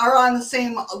 are on the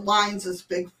same lines as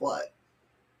Bigfoot.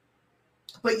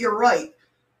 But you're right.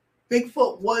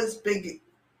 Bigfoot was big,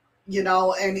 you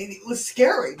know, and it was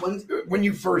scary. When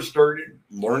you first started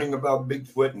learning about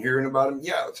Bigfoot and hearing about him,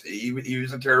 yeah, he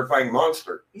was a terrifying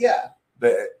monster. Yeah.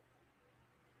 That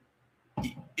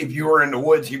if you were in the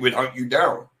woods, he would hunt you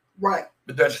down. Right.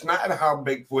 But that's not how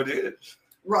Bigfoot is.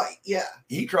 Right, yeah.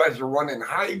 He tries to run and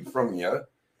hide from you.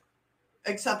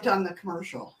 Except on the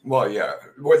commercial. Well, yeah.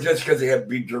 Well, just because they have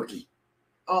beef jerky.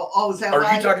 Oh, is that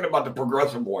right? Are you talking about the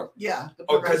progressive one? Yeah.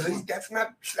 Because that's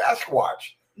not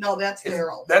Sasquatch. No, that's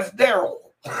Daryl. That's Daryl.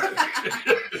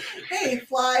 Hey,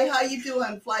 Fly, how you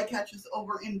doing? Fly catches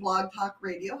over in Blog Talk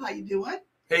Radio. How you doing?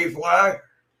 Hey, Fly.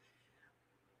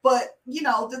 But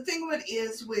the thing with it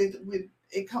is with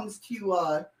it comes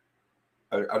to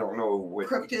I don't know what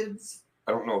cryptids.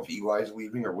 I don't know if Eli's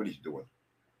leaving or what he's doing.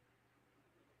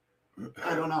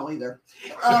 I don't know either.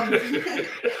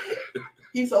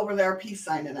 He's over there peace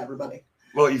signing everybody.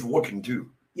 Well, he's looking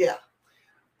too. Yeah.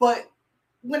 But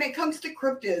when it comes to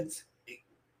cryptids,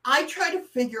 I try to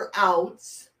figure out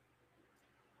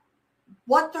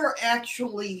what they're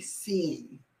actually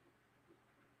seeing.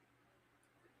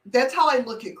 That's how I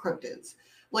look at cryptids.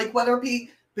 Like whether it be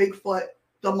Bigfoot,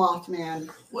 the Mothman,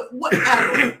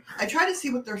 whatever. I try to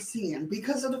see what they're seeing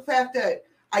because of the fact that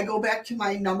I go back to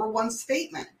my number one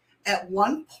statement. At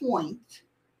one point,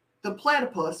 the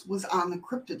platypus was on the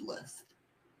cryptid list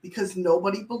because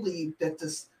nobody believed that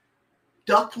this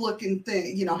duck-looking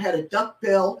thing, had a duck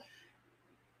bill,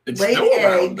 It's laid still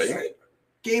around, eggs, ain't it?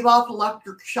 gave off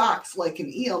electric shocks like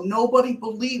an eel. Nobody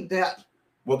believed that.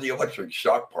 Well, the electric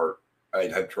shock part,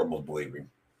 I'd have trouble believing.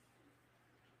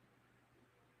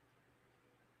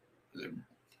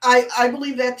 I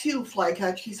believe that too,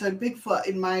 Flycatch. He said Bigfoot,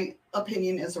 in my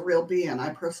opinion, is a real being. I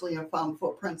personally have found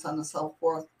footprints on the South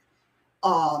Fork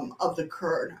of the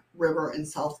Curd River in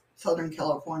Southern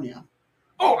California.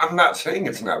 Oh, I'm not saying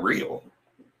it's not real.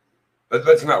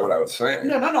 That's not what I was saying.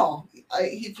 No.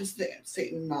 He just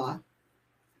stating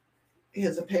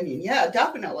his opinion. Yeah,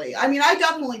 definitely. I mean, I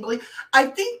definitely believe. I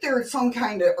think they're some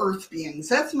kind of earth beings.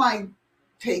 That's my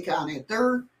take on it.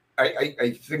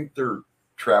 I think they're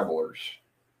travelers.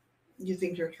 You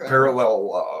think they're travelers?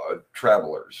 Parallel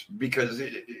travelers. Because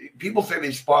people say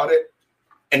they spot it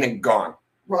and then gone.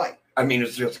 Right. I mean,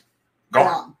 it's just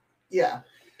gone. Yeah.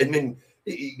 And then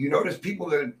you notice people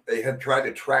that they have tried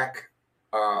to track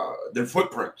their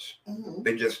footprints. Mm-hmm.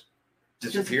 They just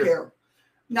disappear.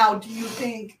 Now, do you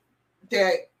think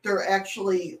that they're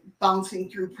actually bouncing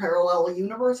through parallel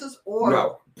universes, or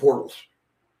No, portals.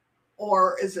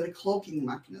 Or is it a cloaking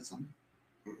mechanism?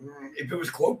 If it was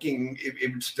cloaking,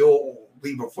 it would still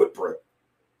leave a footprint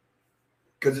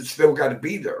because it's still got to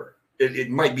be there. It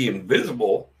might be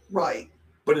invisible, right?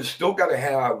 But it's still got to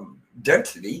have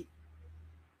density.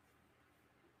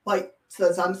 Like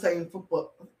says, I'm saying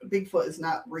Bigfoot is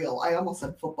not real. I almost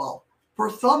said football for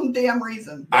some damn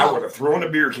reason. I would have thrown a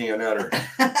beer can at her.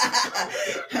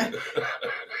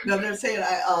 No, they're saying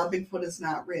Bigfoot is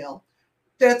not real.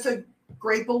 That's a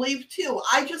great belief too.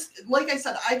 I just, like I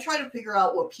said, I try to figure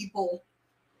out what people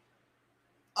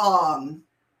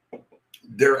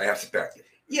their aspect.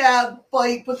 Yeah,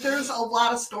 but there's a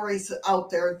lot of stories out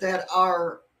there that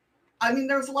are, I mean,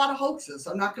 there's a lot of hoaxes.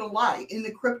 I'm not going to lie. In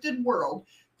the cryptid world,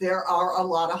 there are a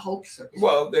lot of hoaxers.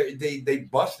 Well, they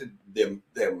busted them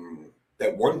that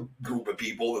one group of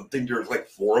people. I think there's like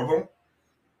 4 of them,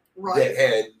 right, that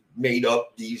had made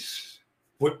up these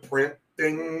footprint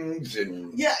things.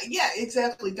 And yeah,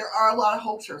 exactly. There are a lot of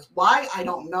hoaxers. Why? I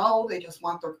don't know. They just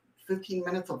want their 15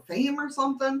 minutes of fame or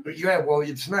something. But yeah, well,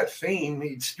 it's not fame,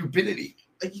 it's stupidity.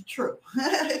 True.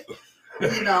 I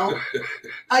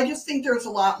just think there's a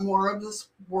lot more of this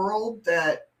world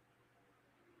that,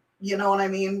 you know what I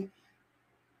mean,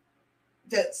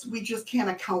 that we just can't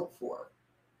account for.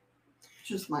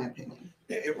 Just my opinion.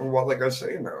 Well, like I was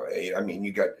saying, though, I mean,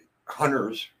 you got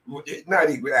hunters,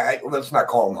 not even, let's not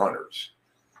call them hunters,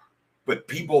 but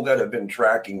people that have been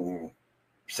tracking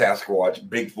Sasquatch,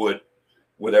 Bigfoot,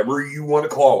 whatever you want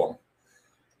to call them,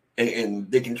 and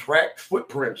they can track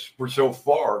footprints for so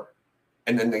far,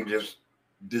 and then they just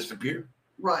disappear.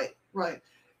 Right.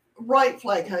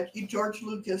 Flag. George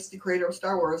Lucas, the creator of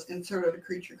Star Wars, inserted a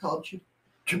creature called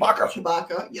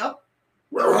Chewbacca. Yep.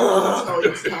 So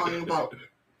he's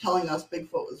telling us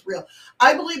Bigfoot was real.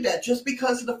 I believe that just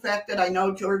because of the fact that I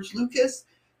know George Lucas.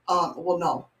 Well,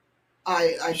 no,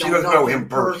 I don't know him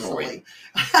personally.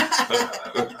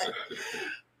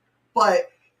 But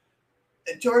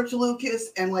George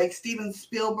Lucas and like Steven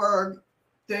Spielberg,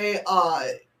 they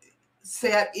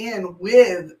sat in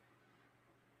with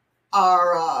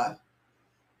our,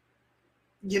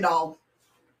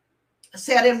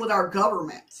 sat in with our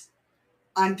government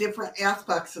on different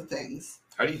aspects of things.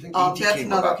 How do you think E.T. That's came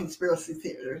another about? Conspiracy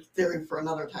theory for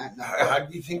another time. How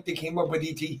do you think they came up with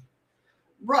E.T.?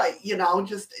 Right,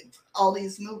 just all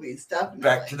these movies, definitely.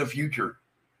 Back to the Future.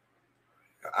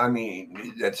 I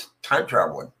mean, that's time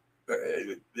traveling.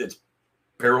 It's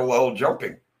parallel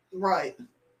jumping. Right.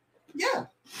 Yeah.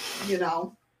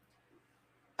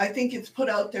 I think it's put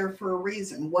out there for a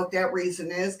reason. What that reason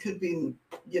is could be,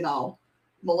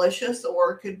 malicious,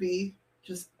 or it could be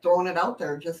just throwing it out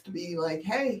there just to be like,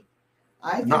 hey,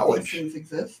 I think knowledge. these things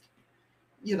exist.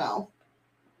 You know.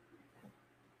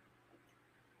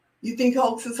 You think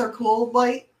hoaxes are cool,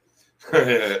 Blight?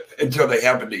 Until they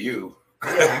happen to you.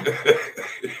 Yeah.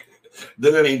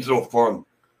 Then it ain't so fun.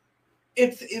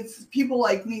 It's people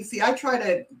like me. See, I try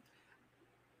to,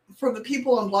 for the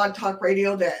people on Blog Talk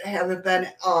Radio that haven't been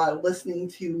listening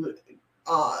to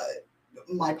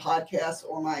my podcast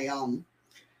or my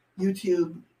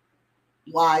YouTube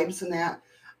lives and that,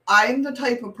 I'm the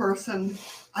type of person,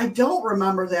 I don't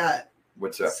remember that.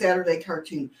 What's that? Saturday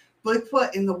cartoon,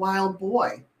 Bigfoot and the Wild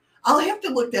Boy. I'll have to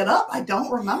look that up. I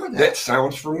don't remember that. That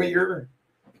sounds familiar.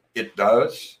 It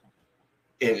does.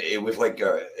 And it was like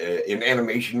an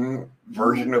animation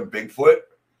version of Bigfoot.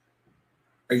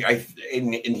 And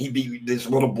this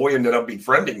little boy ended up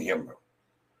befriending him.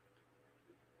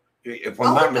 If I'm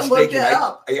I'll not have to look mistaken, that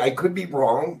up. I could be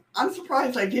wrong. I'm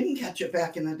surprised I didn't catch it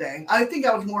back in the day. I think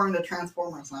I was more into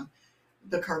Transformers than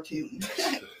the cartoon.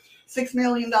 $6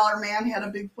 Million Man had a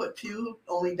Bigfoot too,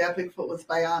 only that Bigfoot was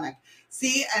bionic.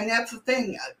 See, and that's the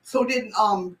thing. So didn't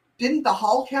the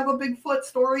Hulk have a Bigfoot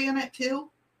story in it too?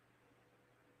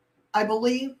 I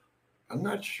believe. I'm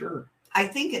not sure. I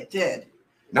think it did.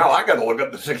 Now I got to look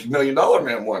up the $6 Million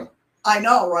Man one. I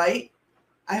know, right?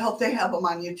 I hope they have them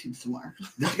on YouTube somewhere.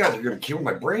 These guys are going to kill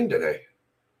my brain today.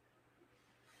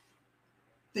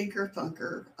 Thinker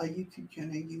Thunker, a YouTube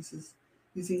channel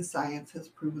using science has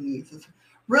proven uses.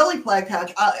 Really, Flag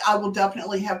Hatch, I will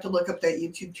definitely have to look up that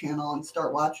YouTube channel and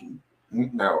start watching.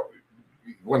 Now,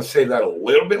 you want to say that a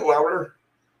little bit louder?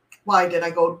 Why did I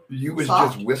go You was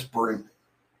soft? just whispering.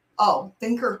 Oh,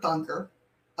 Thinker Thunker,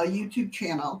 a YouTube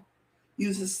channel,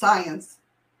 uses science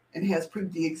and has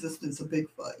proved the existence of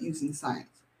Bigfoot using science.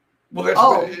 Well,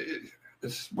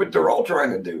 that's what they're all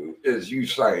trying to do is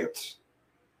use science.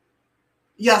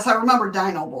 Yes, I remember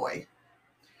Dino Boy.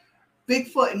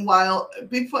 Bigfoot and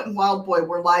Wild Boy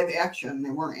were live action. They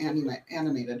weren't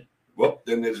animated. Well,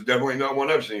 then it's definitely not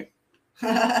one I've seen.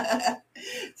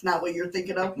 It's not what you're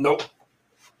thinking of? Nope.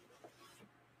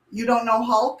 You don't know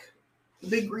Hulk? The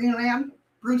big green man?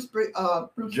 Bruce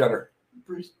Jenner.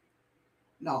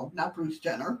 No, not Bruce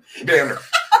Jenner. Banner.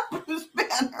 Bruce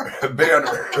Banner.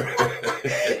 Banner.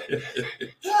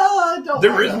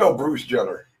 There is no Bruce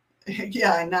Jenner.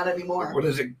 Yeah, not anymore. What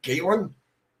is it, Caitlin?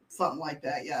 Something like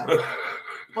that, yeah.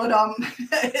 But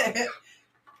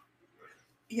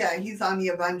yeah, he's on the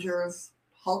Avengers.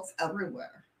 Hulk's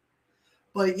everywhere.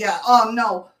 But yeah,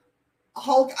 no.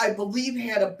 Hulk, I believe,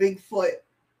 had a Bigfoot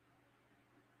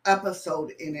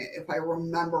episode in it, if I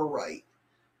remember right.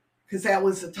 Because that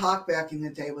was the talk back in the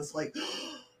day, was like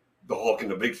the Hulk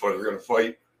and the Bigfoot are gonna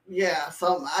fight. Yeah,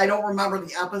 I don't remember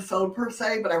the episode per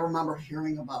se, but I remember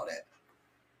hearing about it.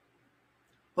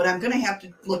 But I'm gonna have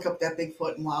to look up that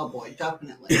Bigfoot and Wild Boy,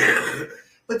 definitely.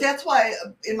 But that's why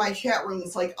in my chat room,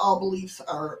 it's like all beliefs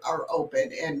are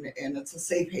open and it's a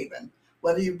safe haven,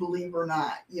 whether you believe or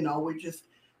not. You know, we just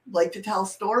like to tell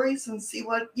stories and see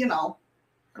what, you know.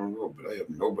 I don't know, but I have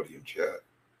nobody in chat.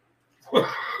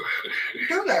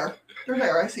 They're there.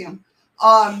 I see them.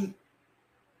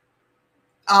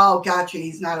 Oh, gotcha.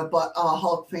 He's not a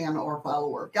Hulk fan or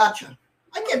follower. Gotcha.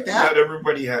 I get that. Not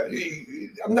everybody has.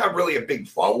 I'm not really a big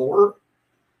follower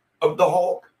of the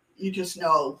Hulk. You just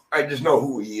know. I just know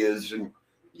who he is, and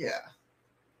yeah.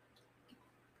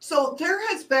 So there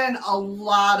has been a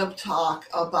lot of talk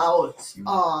about.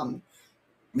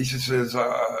 Lisa says,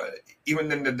 even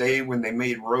in the day when they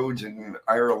made roads in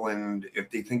Ireland,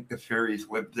 if they think the fairies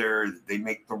live there, they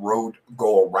make the road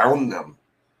go around them.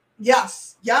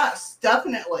 Yes,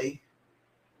 definitely.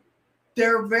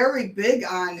 They're very big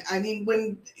on, I mean,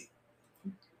 when...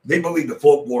 They believe the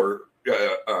folklore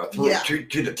to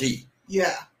the T.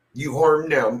 Yeah. You harm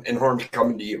them and harm's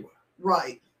coming to you.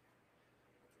 Right.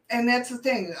 And that's the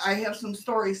thing. I have some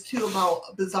stories, too,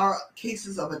 about bizarre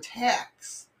cases of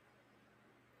attacks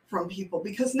from people.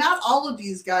 Because not all of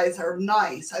these guys are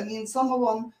nice. I mean, some of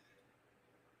them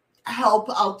help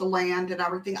out the land and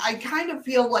everything. I kind of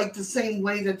feel like the same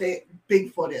way that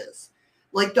Bigfoot is.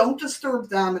 Like, don't disturb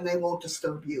them and they won't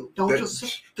disturb you. Don't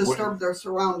just disturb their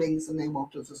surroundings and they won't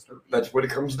disturb you. That's what it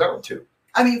comes down to.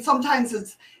 I mean, sometimes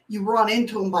it's you run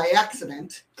into them by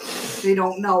accident. They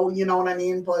don't know, you know what I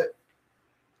mean? But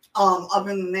other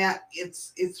than that,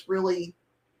 it's really,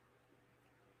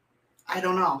 I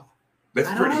don't know. That's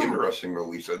pretty interesting,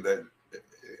 Lisa. That,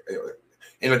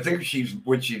 and I think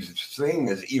what she's saying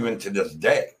is even to this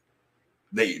day,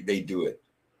 they do it.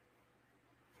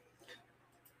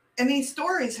 And these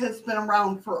stories has been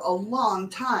around for a long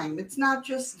time. It's not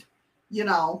just, you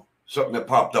know. Something that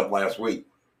popped up last week.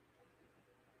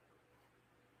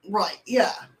 Right,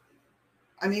 yeah.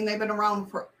 I mean, they've been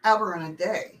around forever and a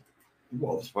day.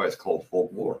 Well, that's why it's called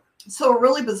folklore. So a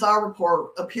really bizarre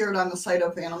report appeared on the site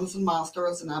of Phantoms and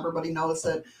Monsters, and everybody knows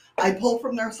it. I pulled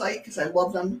from their site because I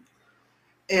love them.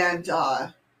 And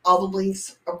all the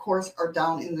links, of course, are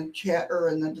down in the chat or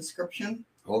in the description.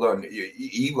 Hold on.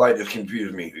 Eli just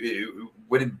confused me.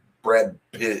 What did Brad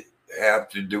Pitt have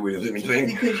to do with anything?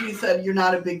 Because you said you're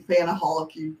not a big fan of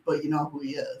Hulk, but you know who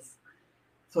he is.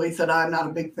 So he said, I'm not a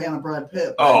big fan of Brad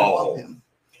Pitt, but I love him.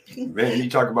 Man, you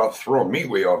talk about throwing me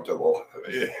way off the wall.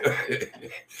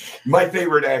 My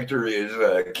favorite actor is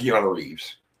Keanu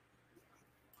Reeves.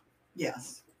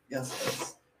 Yes.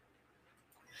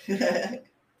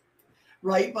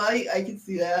 Right, Mike? I can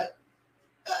see that.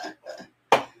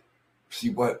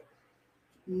 See what?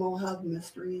 Mohawk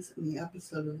Mysteries in the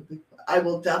episode of the Big. I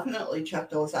will definitely check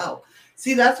those out.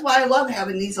 See, that's why I love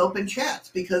having these open chats,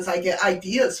 because I get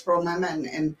ideas from them,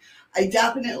 and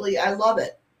I love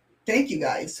it. Thank you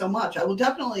guys so much. I will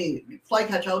definitely,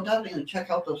 Flycatch, I will definitely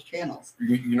check out those channels.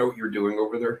 You know what you're doing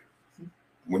over there?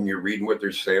 When you're reading what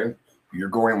they're saying, you're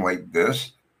going like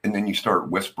this, and then you start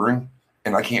whispering,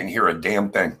 and I can't hear a damn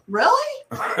thing. Really?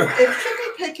 It should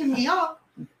be picking me up.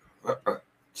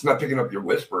 It's not picking up your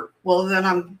whisper. Well, then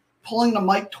I'm pulling the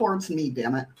mic towards me,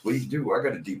 damn it. Please do. I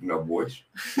got a deep enough voice.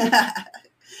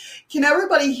 Can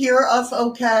everybody hear us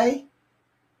okay?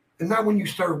 And not when you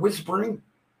start whispering.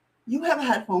 You have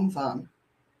headphones on.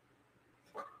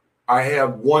 I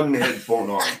have one headphone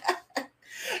on.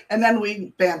 And then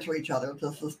we banter each other.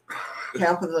 This is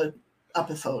half of the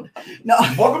episode. No.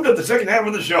 Welcome to the second half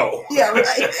of the show. Yeah,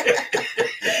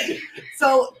 right.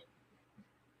 So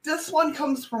this one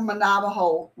comes from a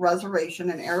Navajo reservation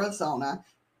in Arizona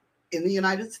in the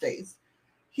United States.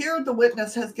 Here, the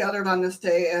witness has gathered on this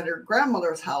day at her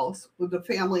grandmother's house with the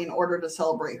family in order to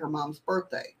celebrate her mom's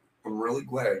birthday. I'm really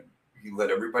glad you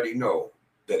let everybody know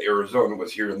that Arizona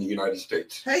was here in the United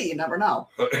States. Hey, you never know.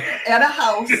 At a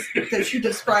house that she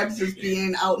describes as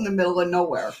being out in the middle of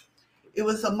nowhere. It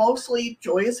was a mostly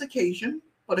joyous occasion,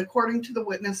 but according to the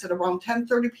witness, at around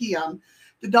 10:30 p.m.,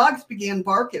 the dogs began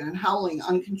barking and howling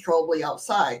uncontrollably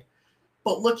outside.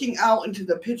 But looking out into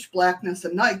the pitch blackness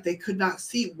of night, they could not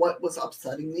see what was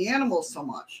upsetting the animals so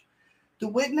much. The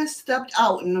witness stepped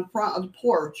out in the front of the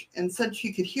porch and said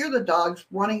she could hear the dogs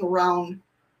running around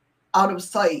out of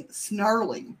sight,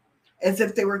 snarling, as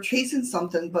if they were chasing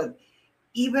something, but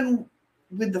even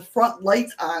with the front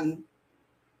lights on.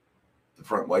 The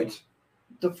front lights?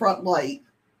 The front light.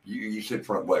 You said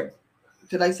front leg.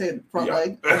 Did I say front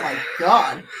leg? Oh my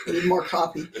God. I need more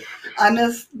coffee. On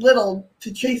this little,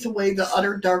 to chase away the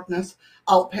utter darkness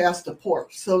out past the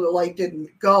porch, so the light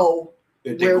didn't go.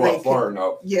 It didn't go far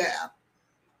enough. Yeah.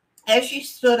 As she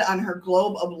stood on her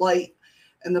globe of light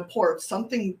in the porch,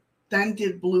 something then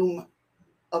did bloom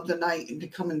of the night and to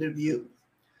come into view.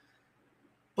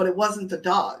 But it wasn't the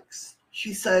dogs.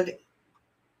 She said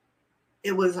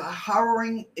it was a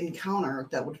harrowing encounter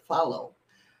that would follow.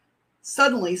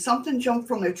 Suddenly, something jumped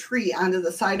from a tree onto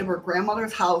the side of her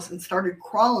grandmother's house and started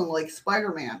crawling like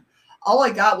Spider-Man. All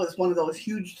I got was one of those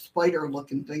huge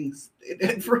spider-looking things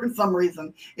for some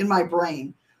reason in my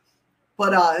brain.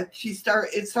 But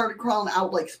it started crawling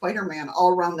out like Spider-Man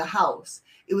all around the house.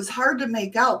 It was hard to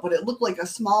make out, but it looked like a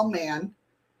small man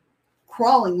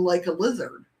crawling like a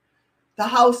lizard. The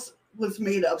house was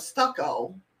made of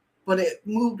stucco, but it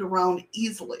moved around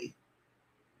easily.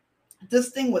 This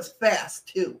thing was fast,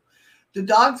 too. The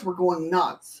dogs were going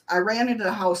nuts. I ran into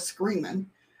the house screaming.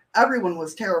 Everyone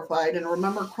was terrified, and I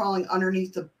remember crawling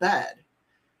underneath the bed.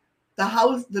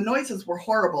 The noises were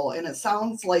horrible, and it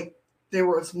sounds like there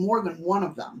was more than one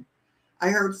of them. I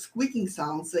heard squeaking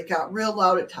sounds that got real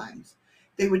loud at times.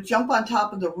 They would jump on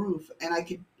top of the roof, and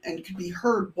could be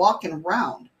heard walking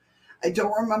around. I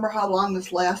don't remember how long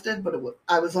this lasted, but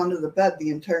I was under the bed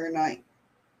the entire night.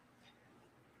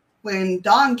 When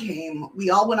dawn came,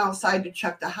 we all went outside to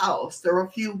check the house. There were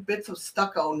a few bits of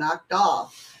stucco knocked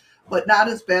off, but not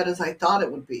as bad as I thought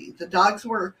it would be. The dogs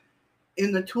were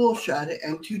in the tool shed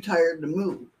and too tired to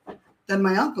move. Then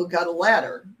my uncle got a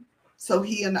ladder, so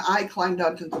he and I climbed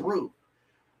onto the roof.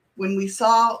 When we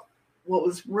saw what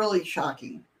was really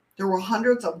shocking, there were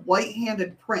hundreds of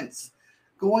white-handed prints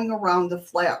going around the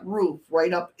flat roof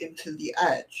right up into the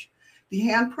edge. The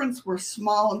handprints were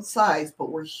small in size,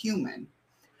 but were human.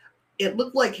 It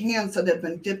looked like hands that had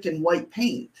been dipped in white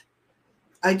paint.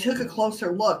 I took a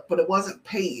closer look, but it wasn't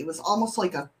paint. It was almost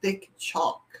like a thick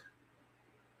chalk.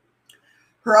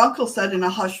 Her uncle said in a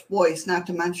hushed voice not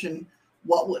to mention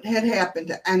what had happened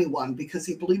to anyone because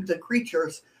he believed the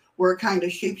creatures were a kind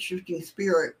of shape-shifting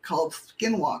spirit called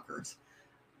skinwalkers.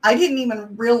 I didn't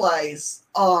even realize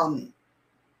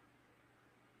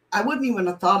I wouldn't even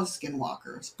have thought of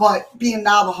skinwalkers. But being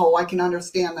Navajo, I can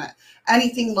understand that.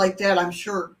 Anything like that, I'm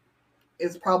sure,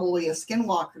 is probably a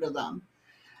skinwalker to them.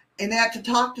 And that to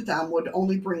talk to them would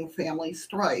only bring family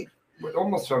strife. It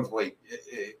almost sounds like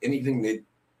anything that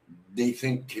they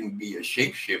think can be a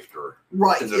shapeshifter.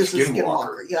 Right, is a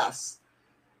skinwalker, yes.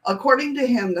 According to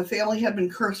him, the family had been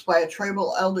cursed by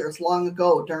tribal elders long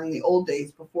ago during the old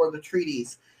days before the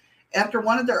treaties, after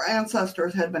one of their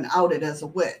ancestors had been outed as a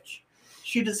witch.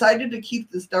 She decided to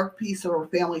keep this dark piece of her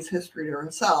family's history to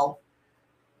herself,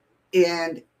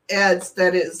 and adds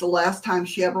that it is the last time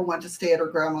she ever went to stay at her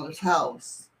grandmother's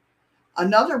house.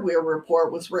 Another weird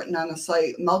report was written on the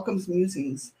site Malcolm's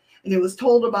Musings, and it was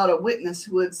told about a witness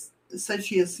who had said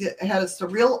she has had a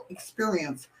surreal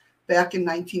experience back in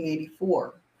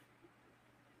 1984.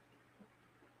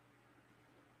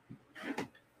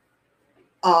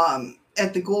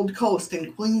 At the Gold Coast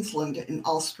in Queensland in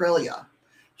Australia.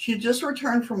 She had just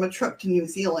returned from a trip to New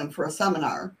Zealand for a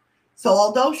seminar. So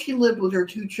although she lived with her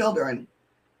 2 children,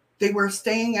 they were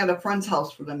staying at a friend's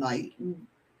house for the night,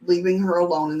 leaving her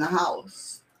alone in the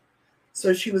house.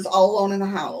 So she was all alone in the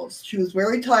house. She was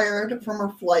very tired from her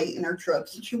flight and her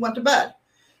trips, and she went to bed.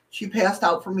 She passed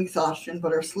out from exhaustion,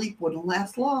 but her sleep wouldn't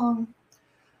last long.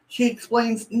 She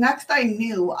explains, next I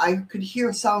knew I could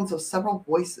hear sounds of several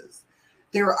voices.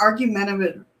 They were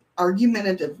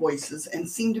argumentative voices and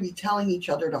seemed to be telling each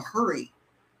other to hurry.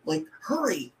 Like,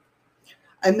 hurry.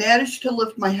 I managed to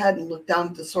lift my head and look down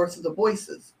at the source of the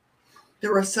voices.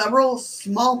 There were several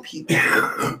small people.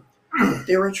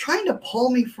 They were trying to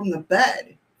pull me from the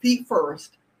bed, feet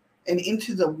first, and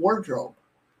into the wardrobe.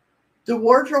 The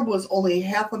wardrobe was only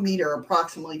half a meter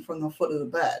approximately from the foot of the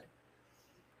bed.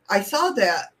 I saw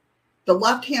that the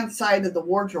left-hand side of the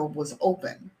wardrobe was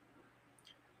open.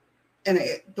 And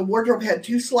the wardrobe had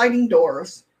 2 sliding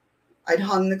doors. I'd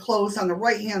hung the clothes on the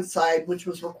right-hand side, which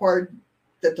was required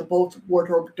that the both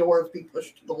wardrobe doors be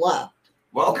pushed to the left.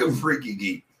 Welcome, Freaky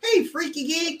Geek. Hey, Freaky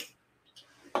Geek.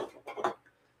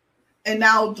 And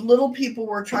now the little people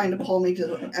were trying to pull me to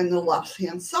the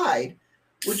left-hand side,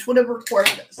 which would have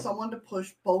required someone to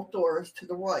push both doors to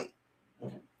the right.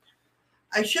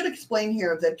 I should explain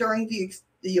here that during the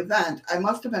event, I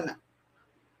must have been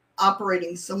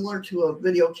operating similar to a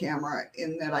video camera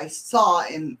in that I saw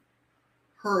and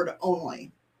heard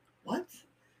only. What?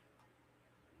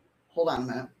 Hold on a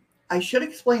minute. I should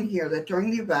explain here that during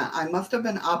the event, I must have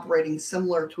been operating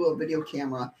similar to a video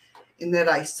camera in that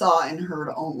I saw and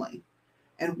heard only.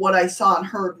 And what I saw and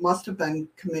heard must have been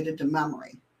committed to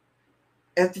memory.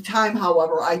 At the time,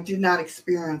 however, I did not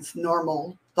experience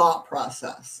normal thought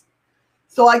process.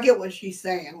 So I get what she's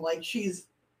saying. Like,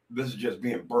 this is just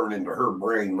being burned into her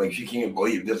brain. Like, she can't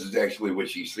believe this is actually what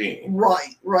she's seeing.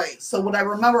 Right. So what I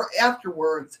remember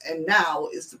afterwards and now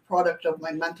is the product of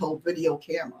my mental video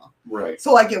camera. Right.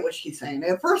 So I get what she's saying.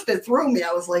 At first it threw me.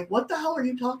 I was like, what the hell are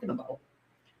you talking about?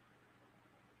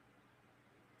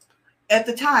 At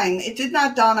the time, it did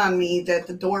not dawn on me that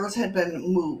the doors had been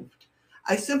moved.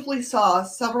 I simply saw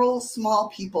several small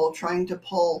people trying to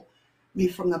pull me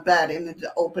from the bed and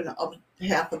to open up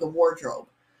half of the wardrobe.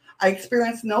 I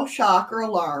experienced no shock or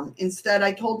alarm. Instead,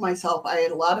 I told myself I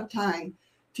had a lot of time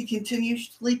to continue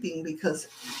sleeping because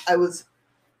I was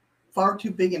far too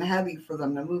big and heavy for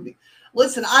them to move me.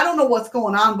 Listen, I don't know what's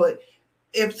going on, but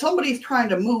if somebody's trying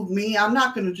to move me, I'm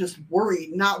not going to just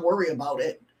not worry about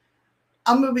it.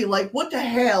 I'm going to be like, what the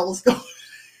hell is going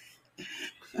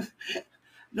on?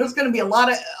 There's going to be a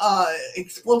lot of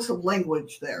explosive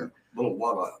language there.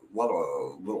 Lot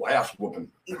of little ass whooping.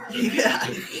 Yeah.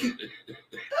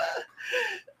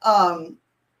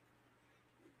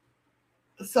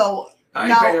 So hi,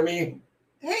 now, Pammy.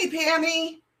 Hey,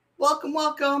 Pammy.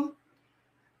 Welcome.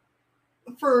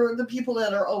 For the people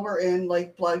that are over in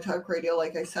like Blog Talk Radio,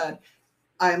 like I said,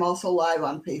 I am also live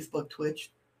on Facebook,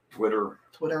 Twitch, Twitter,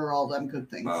 all them good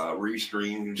things.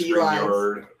 Restream,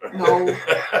 StreamYard. StreamYard. No.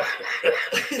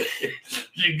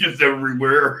 You're just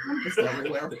everywhere. I'm just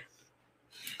everywhere.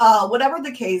 Whatever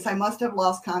the case, I must have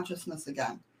lost consciousness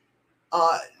again.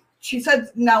 She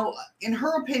said, now, in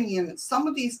her opinion, some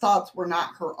of these thoughts were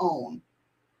not her own,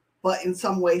 but in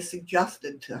some way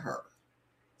suggested to her.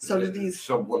 So did these...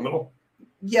 Subliminal?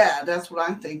 Yeah, that's what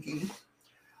I'm thinking.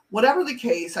 Whatever the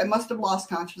case, I must have lost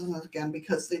consciousness again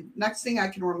because the next thing I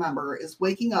can remember is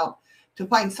waking up to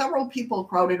find several people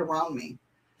crowded around me.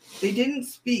 They didn't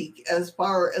speak as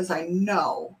far as I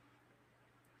know.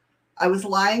 I was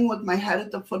lying with my head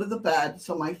at the foot of the bed,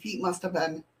 so my feet must have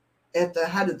been at the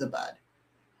head of the bed.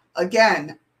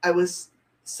 Again, I was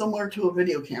similar to a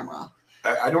video camera.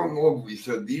 I don't know if we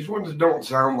said these ones don't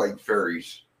sound like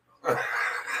fairies.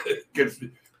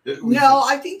 No,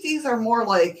 I think these are more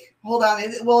like, hold on,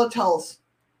 it tells,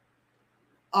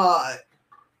 I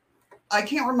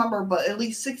can't remember, but at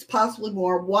least 6, possibly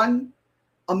more. One,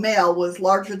 a male, was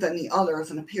larger than the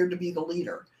others and appeared to be the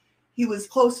leader. He was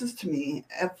closest to me.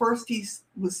 At first, he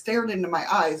was stared into my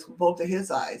eyes with both of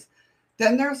his eyes.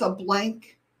 Then there's a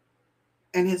blank,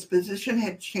 and his position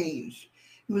had changed.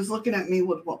 He was looking at me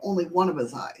with only one of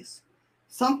his eyes.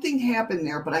 Something happened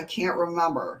there, but I can't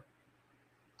remember.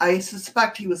 I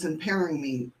suspect he was impairing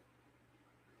me.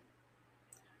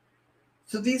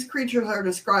 So these creatures are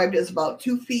described as about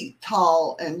 2 feet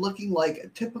tall and looking like a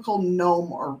typical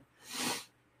gnome or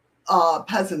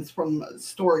peasants from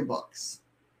storybooks.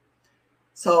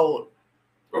 So,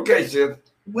 okay, Sid.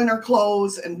 Winter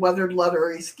clothes and weathered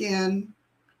leathery skin.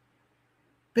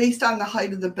 Based on the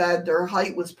height of the bed, their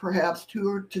height was perhaps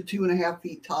 2 to 2.5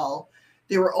 feet tall.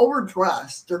 They were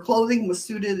overdressed. Their clothing was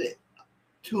suited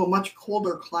to a much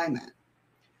colder climate.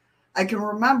 I can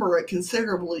remember it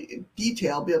considerably in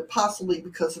detail, but possibly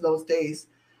because of those days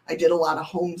I did a lot of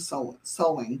home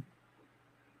sewing.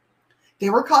 They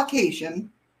were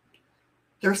Caucasian.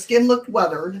 Their skin looked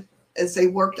weathered as they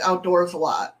worked outdoors a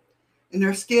lot, and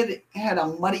their skin had a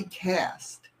muddy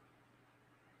cast.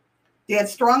 They had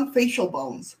strong facial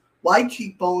bones, wide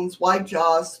cheekbones, wide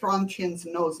jaws, strong chins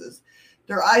and noses.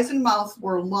 Their eyes and mouths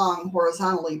were long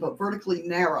horizontally but vertically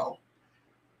narrow,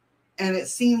 and it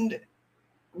seemed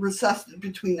recessed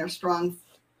between their strong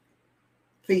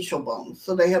facial bones.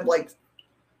 So they had like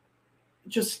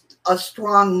just a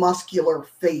strong muscular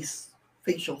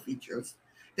facial features.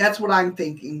 That's what I'm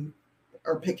thinking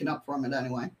or picking up from it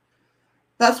anyway.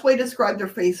 Best way to describe their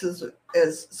faces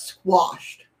as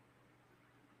squashed,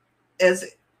 as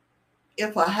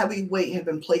if a heavy weight had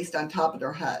been placed on top of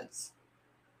their heads,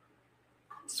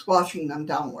 squashing them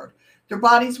downward. Their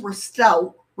bodies were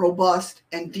stout, robust,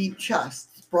 and deep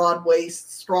chests, broad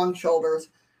waists, strong shoulders.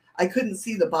 I couldn't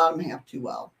see the bottom half too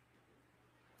well.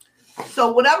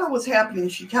 So whatever was happening,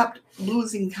 she kept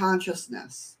losing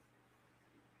consciousness.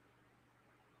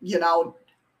 You know,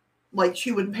 like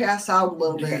she would pass out a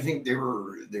little bit. Do you think they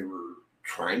were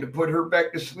trying to put her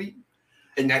back to sleep?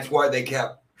 And that's why they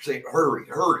kept saying, hurry,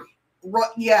 hurry.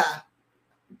 Yeah,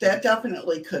 that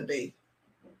definitely could be.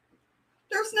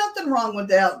 There's nothing wrong with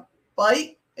that.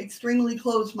 Bite, extremely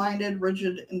closed-minded,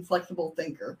 rigid, inflexible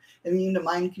thinker, immune to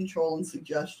mind control and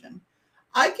suggestion.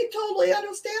 I can totally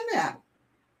understand that.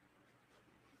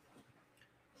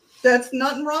 That's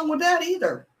nothing wrong with that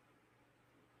either.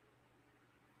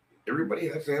 Everybody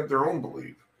has to have their own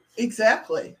belief.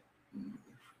 Exactly.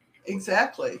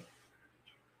 Exactly.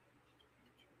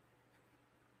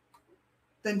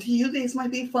 Then to you, these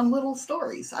might be fun little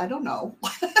stories. I don't know.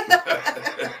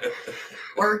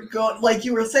 Or go, like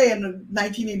you were saying, in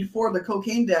 1984, the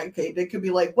cocaine decade, it could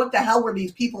be like, what the hell were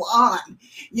these people on?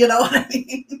 You know what I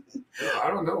mean? I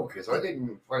don't know, because I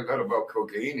didn't find out about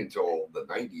cocaine until the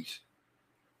 90s.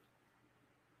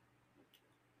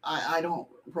 I don't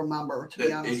remember, to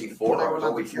be honest. 84, I was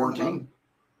only 14.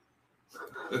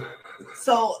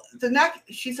 So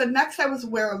she said, next I was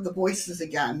aware of the voices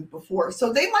again before.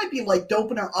 So they might be like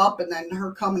doping her up and then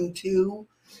her coming to.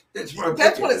 That's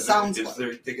what it sounds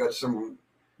like. They got some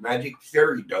magic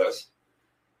fairy dust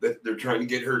that they're trying to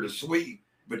get her to sleep,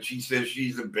 but she says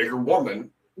she's a bigger woman.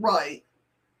 Right.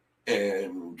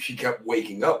 And she kept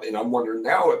waking up. And I'm wondering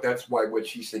now if that's why what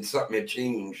she said, something had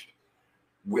changed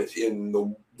within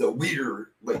the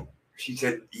leader. Like she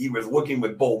said, he was looking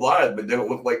with both eyes, but then it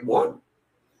looked like one.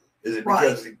 Is it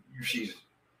because she's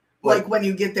like when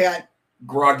you get that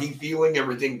groggy feeling,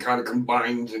 everything kind of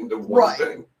combines into one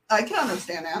thing? I can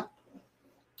understand that.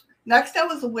 Next, I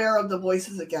was aware of the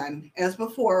voices again, as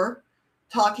before,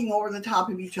 talking over the top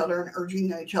of each other and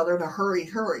urging each other to hurry,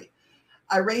 hurry.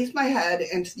 I raised my head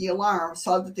and to the alarm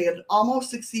saw that they had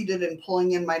almost succeeded in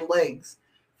pulling in my legs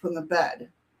from the bed.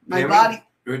 My body.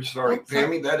 Sorry,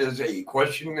 Pammy, that is a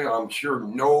question that I'm sure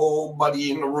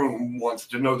nobody in the room wants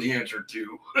to know the answer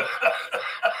to.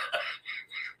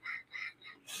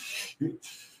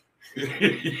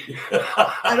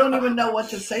 I don't even know what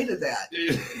to say to that.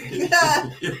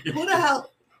 Who the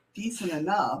hell? Decent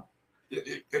enough.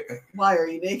 Why are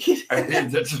you naked? I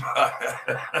think that's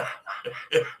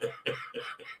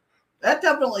that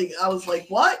definitely, I was like,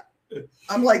 what?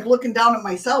 I'm like looking down at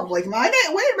myself, like, wait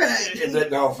a minute. And then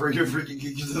now for you freaking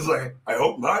geeks, it's like, I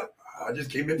hope not. I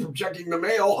just came in from checking the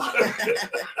mail.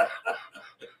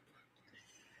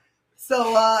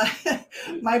 So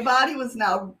my body was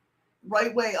now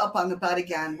right way up on the bed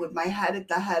again, with my head at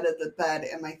the head of the bed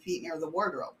and my feet near the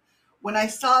wardrobe. When I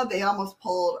saw they almost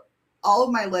pulled all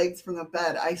of my legs from the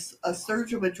bed, a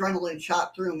surge of adrenaline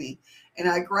shot through me, and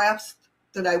I grasped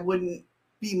that I wouldn't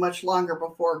be much longer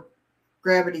before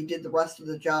gravity did the rest of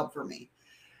the job for me.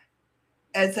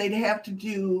 As they'd have to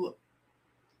do,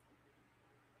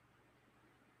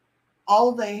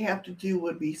 all they have to do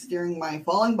would be steering my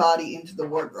falling body into the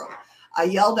wardrobe. I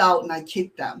yelled out and I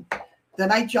kicked them.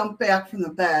 Then I jumped back from the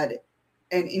bed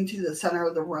and into the center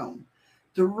of the room.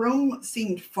 The room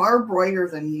seemed far brighter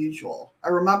than usual. I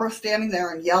remember standing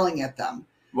there and yelling at them.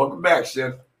 Welcome back,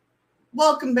 Sid.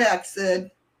 Welcome back,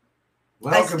 Sid.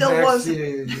 Welcome back,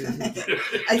 Sid.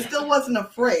 I still wasn't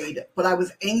afraid, but I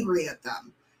was angry at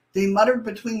them. They muttered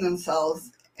between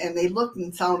themselves, and they looked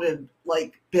and sounded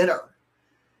like bitter.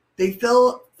 They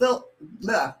filed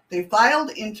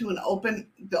into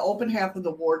the open half of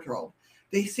the wardrobe.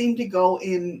 They seemed to go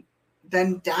in,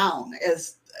 then down,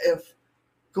 as if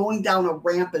going down a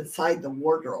ramp inside the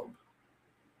wardrobe.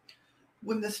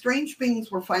 When the strange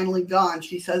beings were finally gone,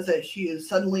 she says that she is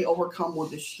suddenly overcome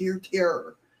with a sheer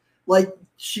terror. Like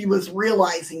she was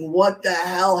realizing what the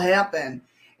hell happened.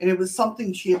 And it was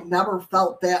something she had never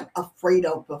felt that afraid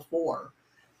of before.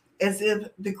 As if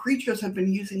the creatures had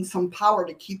been using some power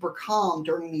to keep her calm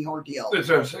during the ordeal. That's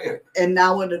what I'm saying. And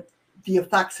now the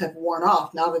effects have worn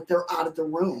off now that they're out of the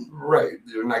room. Right.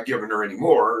 They're not giving her any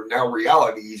more. Now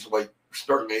reality's like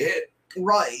starting to hit.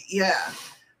 Right, yeah.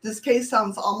 This case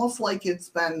sounds almost like it's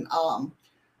been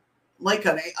like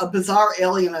a bizarre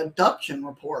alien abduction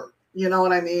report. You know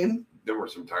what I mean? There were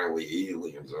some tiny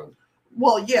aliens on.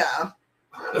 Well, yeah.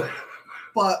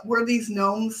 But were these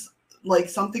gnomes like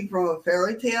something from a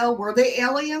fairy tale? Were they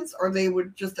aliens, or they were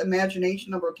just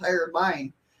imagination of a tired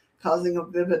mind causing a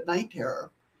vivid night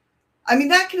terror? I mean,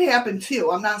 that could happen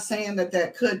too. I'm not saying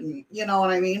that couldn't, you know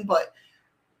what I mean? But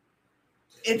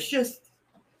it's just...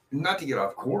 Not to get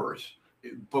off course,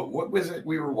 but what was it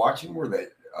we were watching where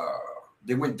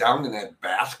they went down in that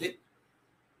basket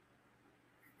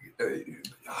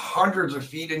hundreds of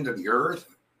feet into the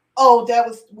earth? Oh,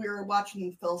 we were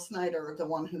watching Phil Snyder, the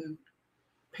one who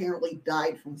apparently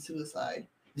died from suicide.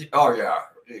 Oh,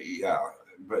 yeah,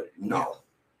 but no.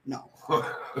 No.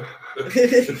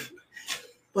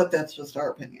 But that's just our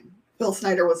opinion. Phil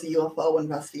Snyder was a UFO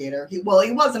investigator. He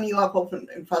wasn't a UFO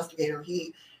investigator.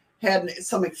 He had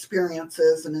some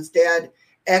experiences, and his dad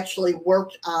actually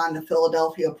worked on the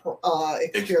Philadelphia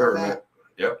experiment.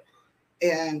 Yep.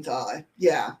 And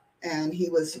and he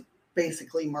was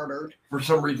basically murdered. For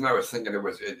some reason, I was thinking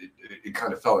it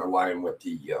kind of fell in line with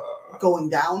the going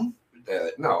down.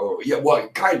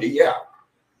 Kind of, yeah.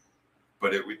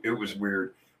 But it was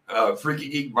weird. Freaky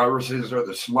Geek viruses are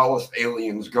the smallest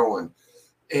aliens going,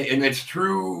 and it's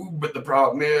true. But the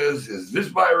problem is this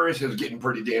virus is getting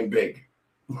pretty damn big.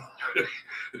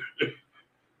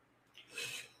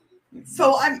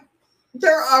 So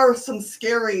there are some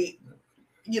scary,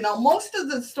 most of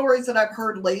the stories that I've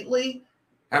heard lately.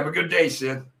 Have a good day,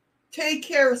 Sid. Take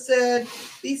care, Sid.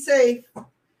 Be safe.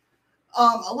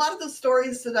 A lot of the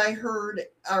stories that I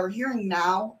are hearing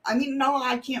now. I mean, no,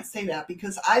 I can't say that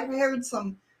because I've heard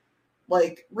some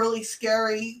like really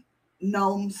scary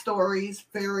gnome stories,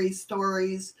 fairy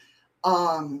stories.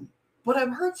 But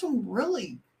I've heard some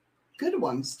really good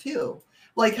ones too,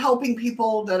 like helping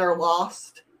people that are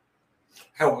lost,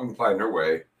 help them find their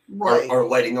way, right? Or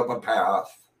lighting up a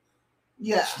path,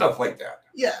 stuff like that.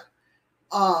 Yeah.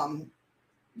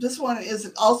 This one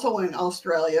is also in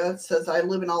Australia. It says, I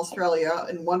live in Australia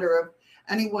and wonder if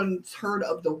anyone's heard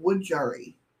of the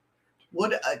Woodjari.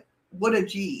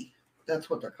 Woodajee. That's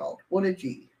what they're called.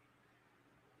 Woodajee.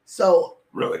 So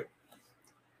really,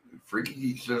 Freaky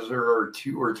Geek says there are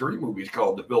 2 or 3 movies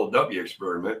called The Philadelphia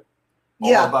Experiment.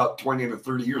 All about 20 to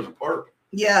 30 years apart.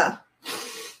 Yeah.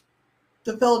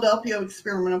 The Philadelphia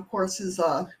Experiment, of course, is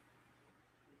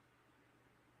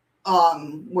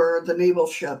where the naval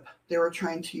ship, they were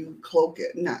trying to cloak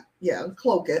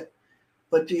it,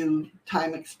 but do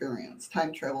time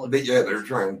travel. They're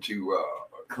trying to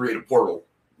create a portal.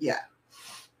 Yeah.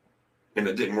 And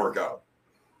it didn't work out.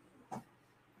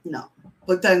 No.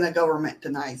 But then the government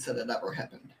denies that it ever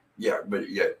happened. Yeah, but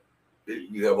yet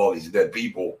you have all these dead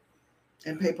people.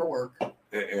 And paperwork.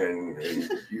 And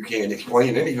you can't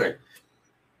explain anything.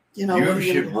 You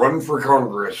should run for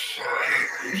Congress.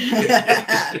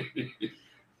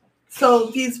 So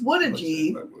these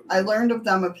Woodajee, I learned of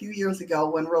them a few years ago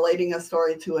when relating a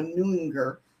story to a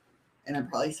Nuinger. And I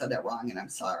probably said that wrong, and I'm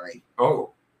sorry.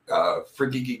 Oh,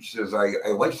 Freaky Geek says, I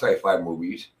like sci-fi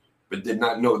movies, but did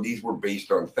not know these were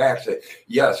based on facts.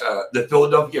 Yes, the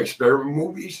Philadelphia Experiment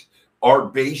movies are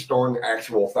based on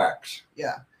actual facts.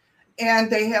 Yeah.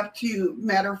 And they have to,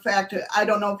 matter of fact, I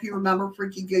don't know if you remember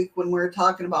Freaky Geek when we were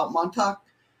talking about Montauk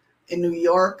in New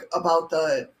York about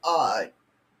the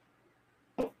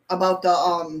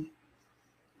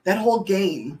that whole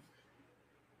game,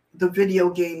 the video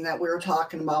game that we were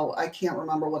talking about, I can't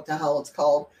remember what the hell it's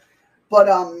called, but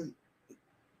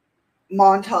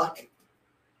Montauk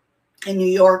in New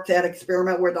York, that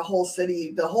experiment where the whole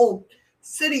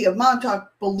city of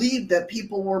Montauk believed that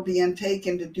people were being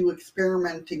taken to do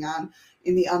experimenting on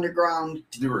in the underground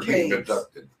They were caves. being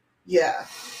abducted. Yeah,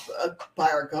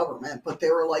 by our government, but they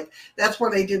were like, that's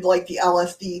where they did like the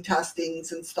LSD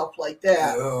testings and stuff like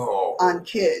that on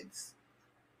kids.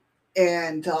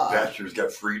 And bastards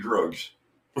got free drugs,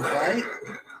 right?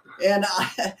 And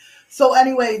so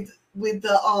anyway, with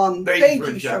the thank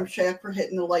you, Shrimp Shack, for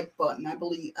hitting the like button. I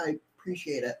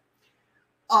appreciate it.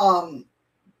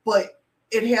 But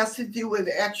it has to do with,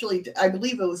 actually, I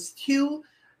believe it was 2.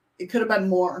 It could have been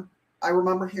more. I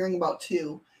remember hearing about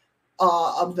 2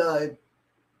 of the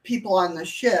people on the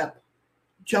ship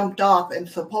jumped off and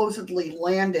supposedly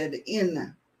landed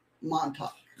in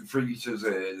Montauk. Freaky says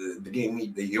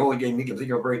the only game he can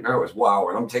think of right now is WoW,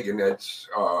 and I'm taking that's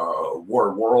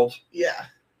War World. Yeah.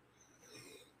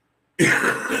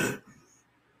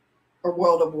 Or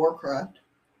World of Warcraft.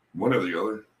 One or the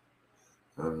other.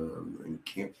 I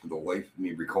can't for the life of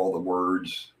me recall the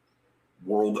words.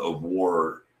 World of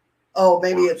War. Oh,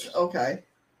 maybe words. It's okay.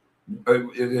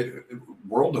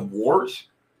 World of Wars?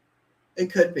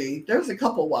 It could be. There's a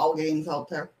couple WoW games out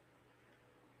there.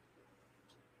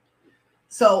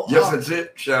 So yes, that's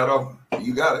it, Shadow.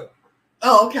 You got it.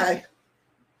 Oh, okay.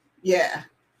 Yeah.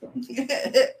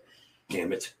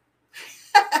 Damn it.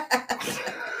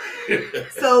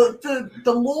 So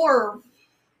the lore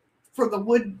for the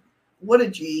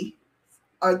Woodajee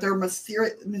are they're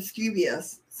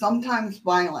mischievous, sometimes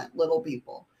violent little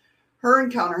people. Her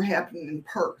encounter happened in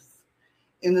Perth,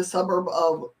 in the suburb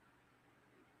of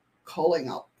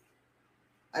Collinghup.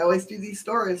 I always do these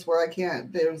stories where I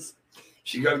can't.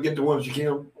 She got to get the ones you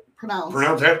can't pronounce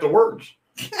half the words.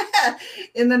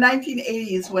 In the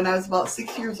 1980s, when I was about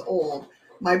 6 years old,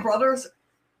 my brother's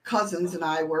cousins and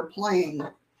I were playing.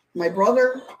 My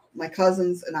brother, my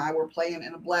cousins, and I were playing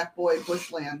in a black boy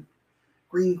bushland,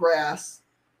 green grass,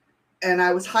 and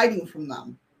I was hiding from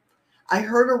them. I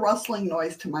heard a rustling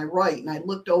noise to my right, and I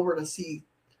looked over to see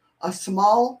a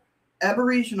small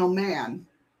Aboriginal man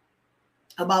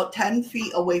about 10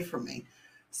 feet away from me.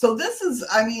 So this is,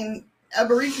 I mean,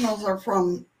 Aboriginals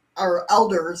are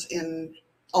elders in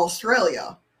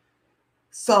Australia.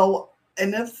 So,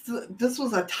 and if this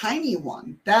was a tiny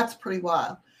one, that's pretty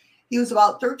wild. He was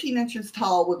about 13 inches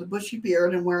tall with a bushy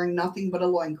beard and wearing nothing but a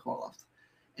loincloth.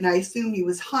 And I assumed he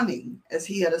was hunting, as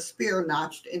he had a spear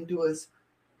notched into his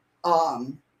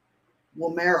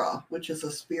Womera, which is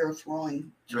a spear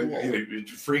throwing tool.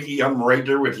 Freaky, I'm right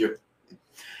there with you.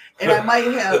 And I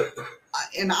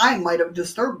might have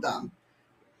disturbed them.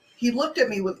 He looked at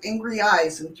me with angry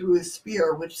eyes and threw his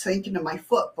spear, which sank into my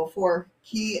foot before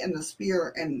he and the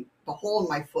spear and the hole in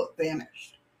my foot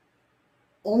vanished.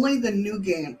 Only the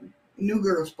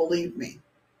Noogars believed me.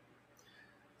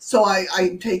 So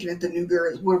I'm taking it the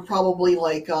Noogars were probably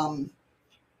like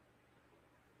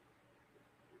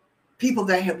people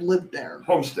that have lived there.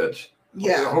 Homesteads.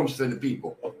 Yeah. Homesteaded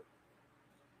people.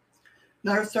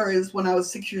 Another story is when I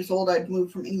was 6 years old, I'd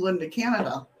moved from England to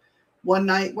Canada. One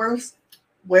night, where is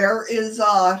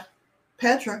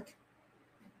Patrick?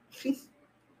 He's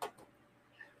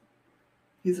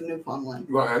in Newfoundland.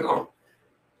 Well, I know.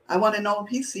 I want to know if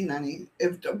he's seen any,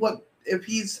 if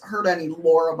he's heard any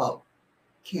lore about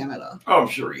Canada. Oh, I'm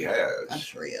sure he has. I'm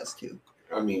sure he has too.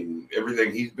 I mean,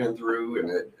 everything he's been through,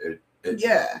 and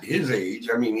at his age,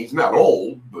 I mean, he's not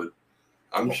old, but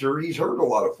I'm sure he's heard a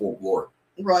lot of folklore.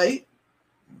 Right.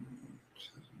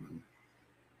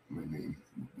 My name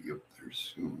will be up there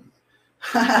soon.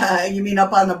 You mean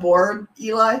up on the board,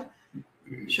 Eli?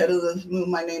 Shadow of the Moon,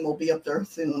 my name will be up there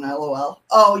soon, LOL.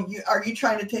 Oh, are you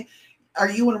trying to take... Are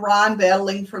you and Ron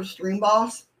battling for Stream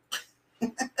Boss?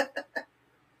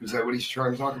 Is that what he's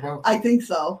trying to talk about? I think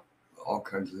so. All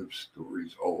kinds of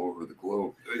stories all over the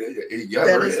globe. Yeah,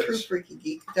 that is true, Freaky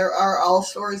Geek. There are all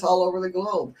stories all over the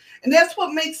globe. And that's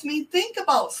what makes me think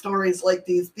about stories like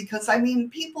these, because, I mean,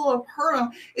 people have heard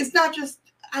them. It's not just,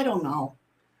 I don't know.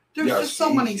 There's just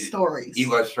so many stories.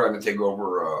 Eli's trying to take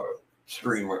over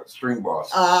Stream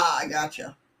Boss. I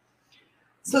gotcha.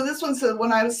 So this one said,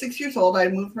 when I was 6 years old, I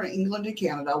moved from England to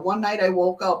Canada. One night I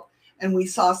woke up and we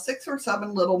saw 6 or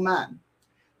 7 little men.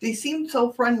 They seemed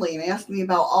so friendly and asked me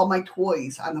about all my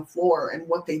toys on the floor and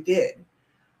what they did.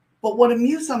 But what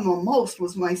amused them the most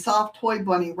was my soft toy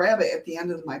bunny rabbit at the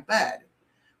end of my bed.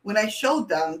 When I showed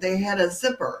them, they had a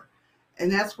zipper.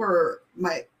 And that's where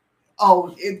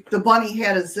the bunny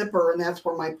had a zipper, and that's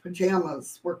where my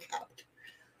pajamas were kept.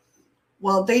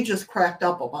 Well, they just cracked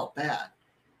up about that.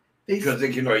 Because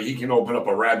he can open up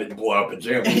a rabbit and pull out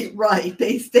pajamas. Right.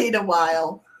 They stayed a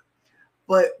while.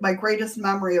 But my greatest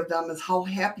memory of them is how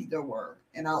happy they were.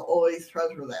 And I'll always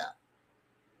treasure that.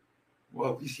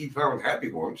 Well, at least he found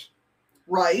happy ones.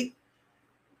 Right.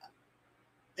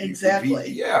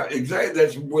 Exactly. Yeah, exactly.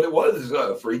 That's what it was,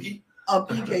 Freaky. A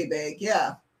PJ bag,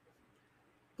 yeah.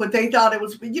 But they thought it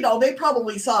was, they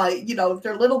probably saw, if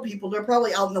they're little people, they're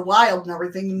probably out in the wild and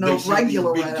everything. No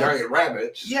regular big giant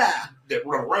rabbits. Yeah. That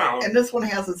run around. And this one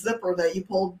has a zipper that you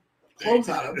pull clothes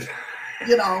out of.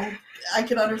 I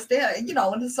can understand it.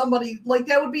 And somebody, like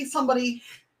that would be somebody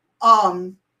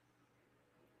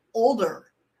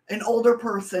older, an older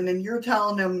person, and you're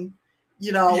telling them,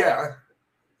 yeah,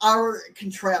 our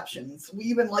contraptions. We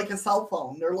even like a cell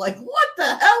phone. They're like, what the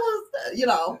hell is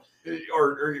that?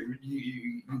 Or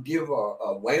you give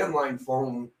a landline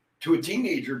phone to a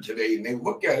teenager today, and they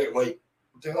look at it like,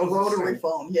 what the hell is a rotary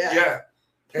phone. Yeah. Yeah.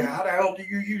 And how the hell do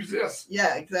you use this?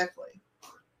 Yeah, exactly.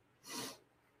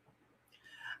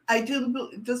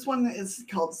 This one is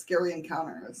called Scary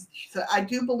Encounters. She said, I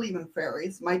do believe in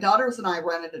fairies. My daughters and I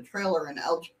rented a trailer in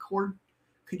El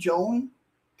Cajon,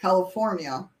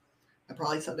 California. I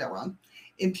probably said that wrong.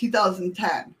 In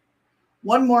 2010.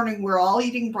 One morning, we were all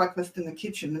eating breakfast in the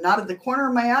kitchen, and out of the corner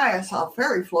of my eye, I saw a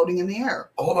fairy floating in the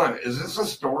air. Hold on. Is this a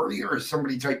story, or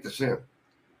somebody typed this in?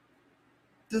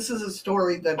 This is a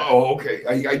story that... Oh, okay.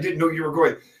 I didn't know you were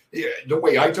going... Yeah, the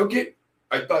way I took it,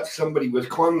 I thought somebody was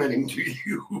commenting to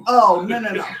you. Oh,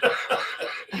 no.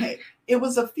 Hey, it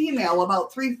was a female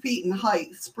about 3 feet in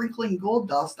height, sprinkling gold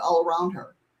dust all around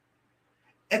her.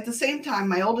 At the same time,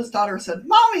 my oldest daughter said,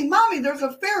 Mommy, there's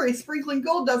a fairy sprinkling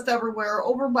gold dust everywhere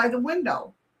over by the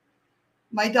window.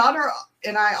 My daughter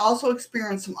and I also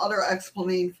experienced some other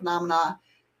explained phenomena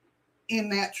in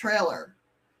that trailer.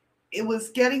 It was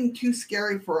getting too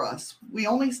scary for us. We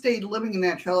only stayed living in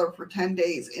that trailer for 10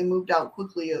 days and moved out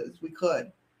quickly as we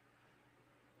could.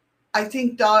 I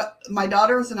think my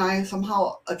daughters and I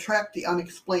somehow attract the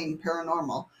unexplained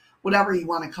paranormal, whatever you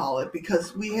want to call it,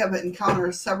 because we have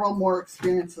encountered several more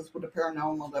experiences with the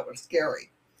paranormal that were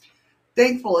scary.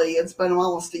 Thankfully, it's been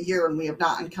almost a year and we have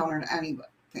not encountered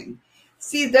anything.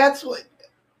 See, that's what,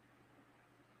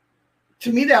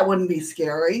 to me, that wouldn't be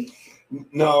scary.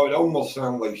 No, it almost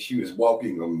sounded like she was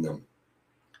welcoming them.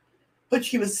 But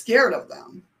she was scared of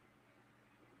them.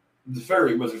 The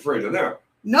fairy was afraid of them.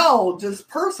 No, this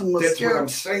person was That's scared. That's what I'm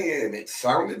saying. It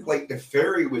sounded like the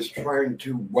fairy was trying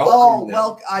to welcome them.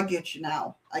 Well, I get you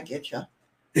now. I get you.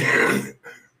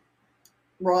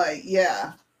 Right,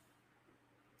 yeah.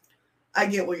 I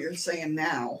get what you're saying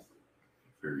now.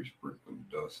 Fairy sprinkling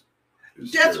dust.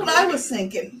 That's what I was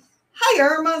thinking. Hi,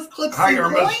 Irma's Clips Hi, and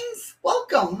Irma. Coins.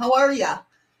 Welcome. How are ya?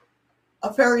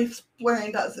 A fairy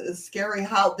spraying dust is scary.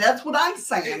 How? That's what I'm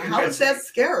saying. How is that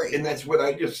scary? And that's what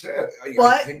I just said.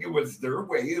 I think it was their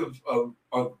way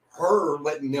of her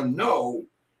letting them know,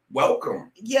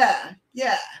 welcome. Yeah.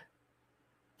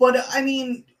 But I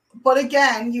mean,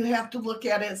 again, you have to look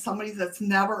at it as somebody that's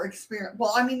never experienced.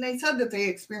 Well, I mean, they said that they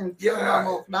experienced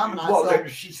paranormal phenomena. Well,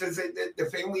 she says that the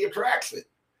family attracts it.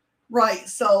 Right.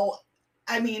 So,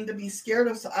 I mean, to be scared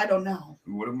of, I don't know.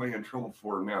 What am I in trouble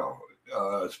for now?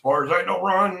 As far as I know,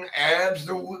 Ron,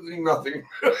 absolutely nothing.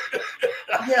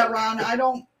 Yeah, Ron, I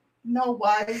don't know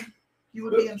why you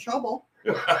would be in trouble.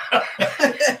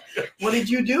 What did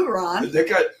you do, Ron?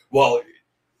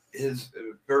 His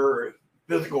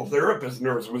physical therapist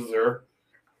nurse was there.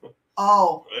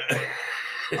 Oh.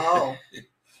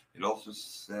 It also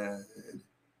said,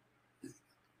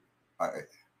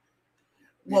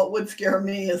 what would scare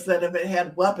me is that if it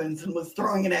had weapons and was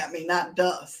throwing it at me, not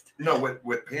dust. No,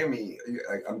 with Pammy,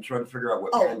 I'm trying to figure out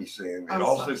what Pammy's saying. It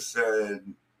also said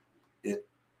it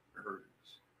hurts.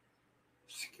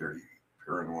 Scary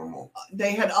paranormal.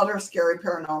 They had other scary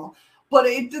paranormal. But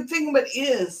the thing of it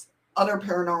is other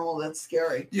paranormal that's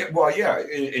scary. Yeah, well, yeah.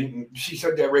 And she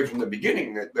said that right from the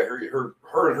beginning, that her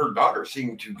and her daughter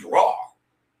seemed to draw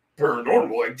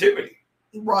paranormal activity.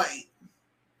 Right.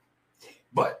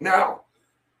 But now,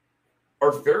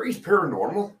 are fairies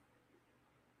paranormal?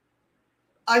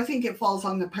 I think it falls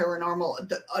on the paranormal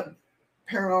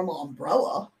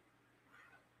umbrella.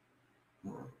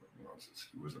 He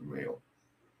was a male.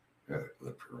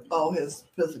 His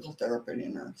physical therapy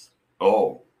nurse.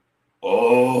 Oh,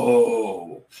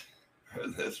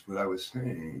 that's what I was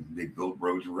saying. They build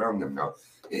roads around them now.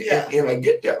 Yeah. And I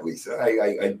get that, Lisa.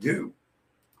 I do.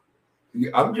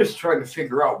 I'm just trying to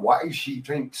figure out why she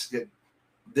thinks that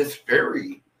this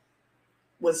fairy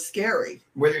was scary.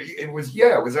 Whether it was,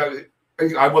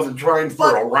 I wasn't trying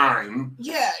for a rhyme.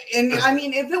 Yeah, and I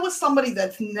mean, if it was somebody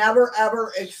that's never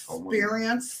ever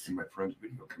experienced, see my friend's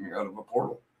video coming out of a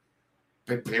portal.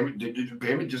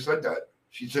 Pammy just said that.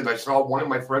 She said, I saw one of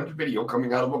my friends' video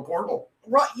coming out of a portal.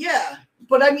 Right, yeah.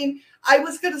 But I mean, I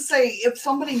was going to say, if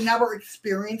somebody never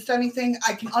experienced anything,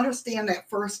 I can understand that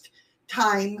first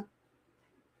time.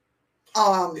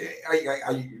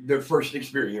 The first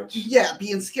experience. Yeah,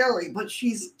 being scary. But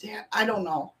I don't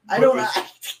know. I don't know.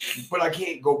 But I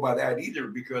can't go by that either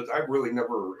because I really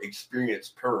never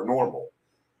experienced paranormal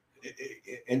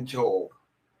until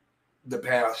the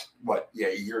past, a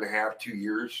year and a half, 2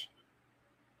 years.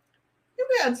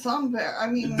 You've had some there. I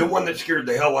mean, the one that scared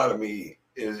the hell out of me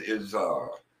is the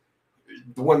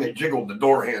one that jiggled the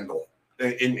door handle.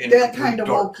 That kind of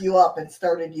woke you up and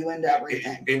started you into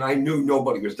everything. And I knew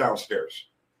nobody was downstairs.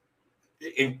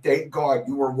 And thank God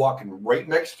you were walking right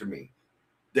next to me,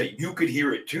 that you could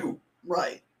hear it too.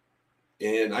 Right.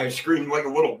 And I screamed like a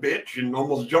little bitch and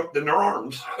almost jumped in their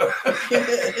arms.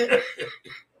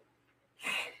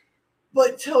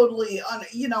 But totally,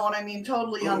 you know what I mean?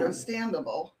 Totally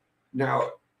understandable.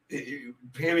 Now,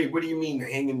 Pammy, what do you mean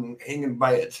hanging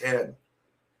by its head?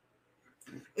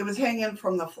 It was hanging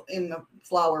in the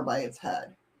flower by its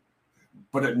head.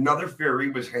 But another fairy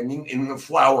was hanging in the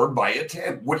flower by its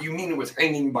head. What do you mean it was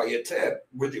hanging by its head?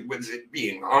 Was it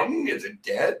being hung? Is it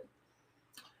dead?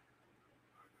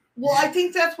 Well, I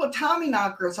think that's what Tommy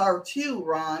knockers are too,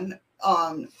 Ron.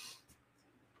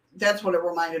 That's what it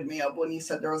reminded me of when you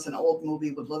said there was an old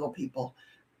movie with little people.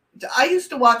 I used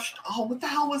to watch, what the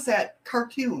hell was that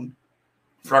cartoon?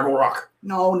 Fraggle Rock.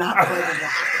 No, not Fraggle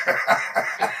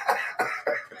Rock.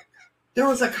 There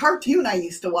was a cartoon I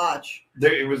used to watch.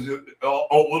 It was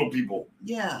all little people.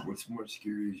 Yeah. What's more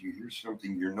scary is you hear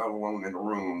something, you're not alone in a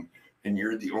room, and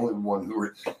you're the only one who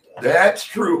are. That's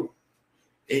true.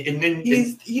 And then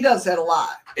he does that a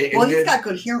lot. Well, he's got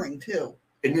good hearing too.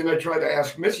 And then I tried to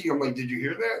ask Missy, I'm like, did you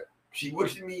hear that? She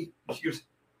looks at me, she goes,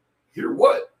 hear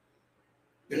what?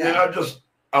 And then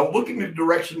I look in the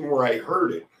direction where I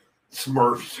heard it.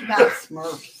 Smurfs. Not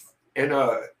Smurfs. And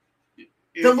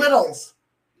the Littles.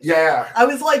 Yeah. I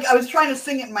was trying to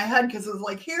sing it in my head because it was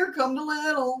like, here come the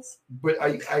Littles. But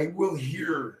I will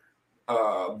hear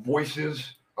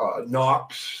voices,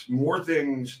 knocks, more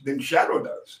things than Shadow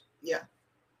does. Yeah.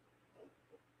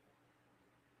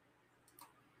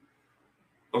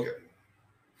 Okay.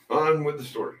 On with the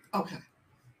story. Okay.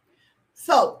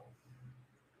 So,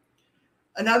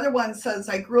 another one says,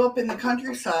 I grew up in the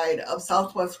countryside of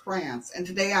southwest France, and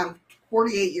today I'm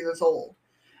 48 years old.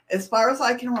 As far as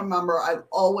I can remember, I've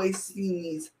always seen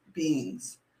these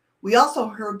beings. We also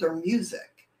heard their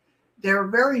music. They're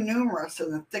very numerous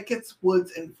in the thickets,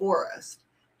 woods, and forests.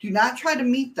 Do not try to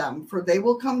meet them, for they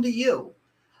will come to you.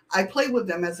 I played with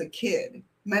them as a kid.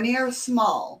 Many are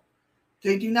small.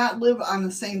 They do not live on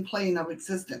the same plane of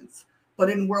existence,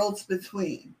 but in worlds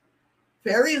between.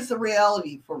 Fairy is the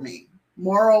reality for me.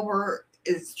 Moreover,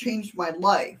 it's changed my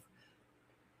life.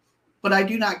 But I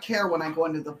do not care when I go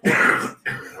into the forest.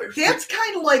 That's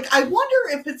kind of like, I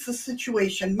wonder if it's a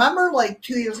situation. Remember, like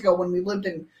 2 years ago when we lived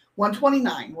in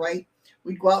 129, right?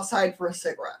 We'd go outside for a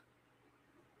cigarette.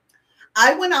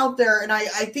 I went out there, and I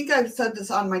think I've said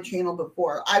this on my channel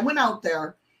before. I went out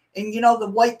there, and you know the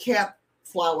white cap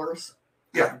flowers?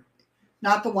 Yeah.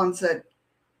 Not the ones that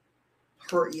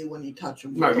hurt you when you touch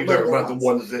them. No, you're talking about the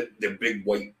ones that, the big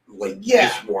white, like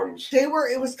this ones.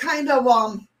 It was kind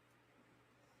of,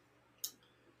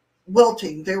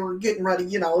 wilting. They were getting ready,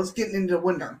 it was getting into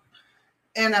winter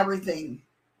and everything.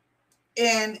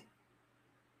 And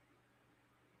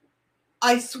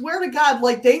I swear to God,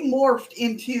 like they morphed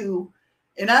into,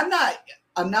 and I'm not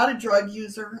a drug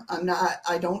user.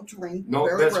 I don't drink. No,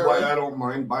 that's rarely. Why I don't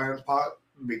mind buying pot,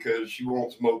 because she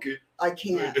won't smoke it. I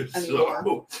can't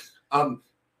anymore.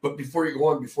 But before you go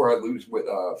on, before I lose what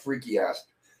Freaky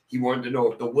asked, he wanted to know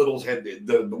if the Littles had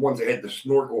the ones that had the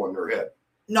snorkel on their head.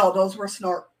 No, those were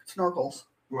snorkels.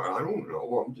 Well, I don't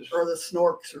know. I'm just, or the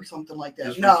snorks or something like that.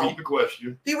 Just no. Repeat the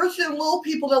question. They were just little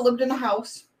people that lived in a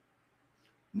house.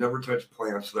 Never touch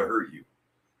plants that hurt you.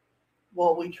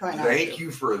 Well, we try not Thank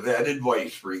you for that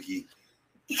advice, Freaky.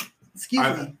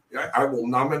 Excuse me. I will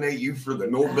nominate you for the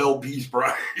Nobel Peace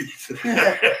Prize.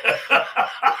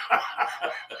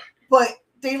 But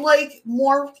they like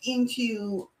morphed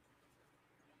into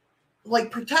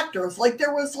like protectors. Like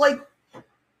there was like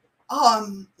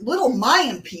little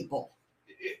Mayan people.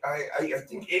 I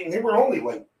think they were only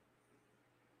like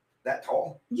that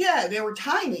tall. Yeah, they were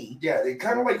tiny. Yeah, they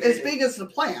kind of like as big as the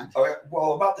plant.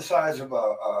 Well, about the size of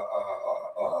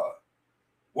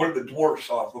one of the dwarfs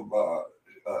off of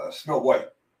Snow White.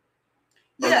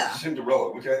 Yeah,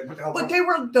 Cinderella. But they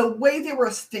were, the way they were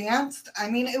stanced. I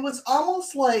mean, it was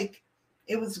almost like,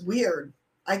 it was weird.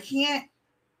 I can't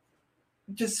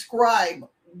describe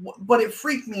but it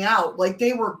freaked me out. Like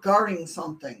they were guarding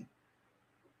something.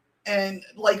 And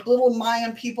like little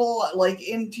Mayan people, like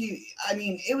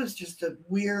it was just a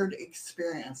weird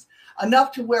experience.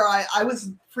 Enough to where I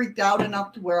was freaked out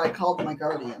enough to where I called my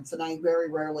guardians, and I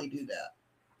very rarely do that.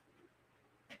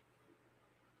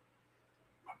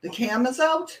 The cam is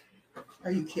out?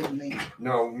 Are you kidding me?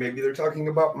 No, maybe they're talking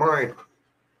about mine.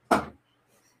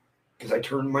 Because I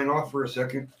turned mine off for a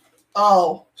second.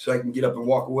 Oh. So I can get up and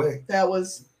walk away. That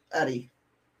was Eddie.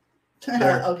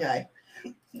 Okay.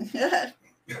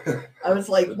 I was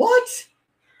like, what?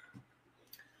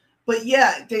 But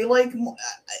yeah, they like,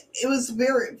 it was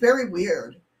very, very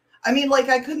weird. I mean, like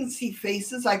I couldn't see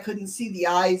faces. I couldn't see the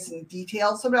eyes and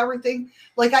details of everything.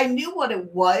 Like I knew what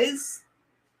it was,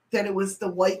 that it was the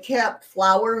white-capped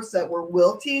flowers that were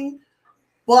wilting.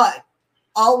 But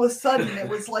all of a sudden it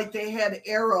was like they had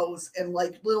arrows and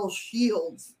like little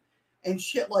shields and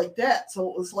shit like that. So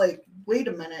it was like, wait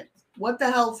a minute, what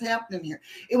the hell's happening here?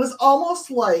 It was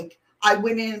almost like I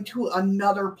went into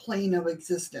another plane of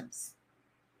existence.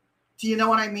 Do you know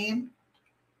what I mean?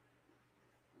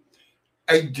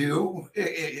 I do.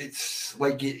 It's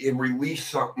like it released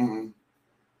something.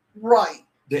 Right.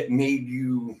 That made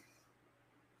you.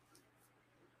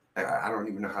 I don't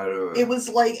even know how to. It was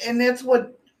like, and that's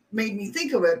what made me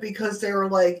think of it, because they were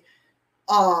like,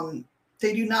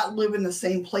 they do not live in the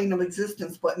same plane of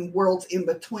existence, but in worlds in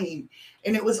between.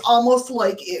 And it was almost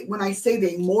like when I say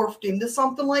they morphed into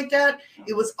something like that,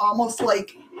 it was almost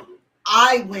like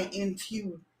I went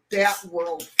into that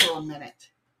world for a minute.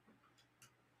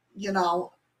 You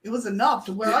know, it was enough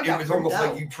to where I got. It was almost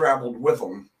like you traveled with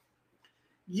them.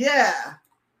 Yeah.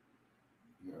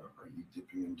 Yeah. Are you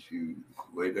dipping into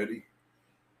Kool-Aid, Eddie?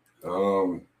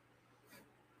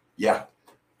 Yeah.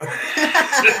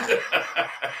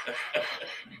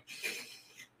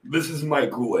 This is my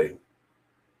Kool-Aid.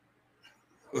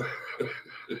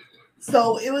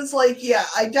 So it was like, yeah,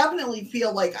 I definitely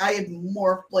feel like I had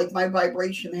morphed, like my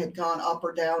vibration had gone up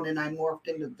or down, and I morphed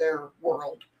into their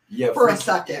world. Yeah, for a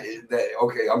second.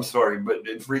 Okay, I'm sorry, but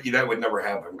Freaky, that would never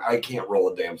happen. I can't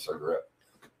roll a damn cigarette.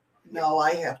 No,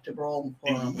 I have to roll them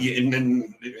for them. Yeah, and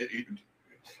then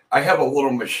I have a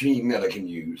little machine that I can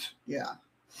use. Yeah.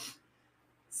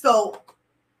 So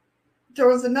there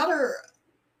was another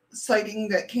sighting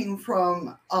that came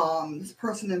from this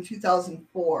person in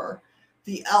 2004,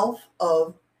 the Elf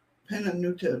of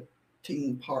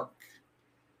Pennanuting Park.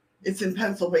 It's in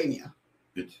Pennsylvania.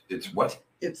 It's what?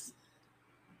 It's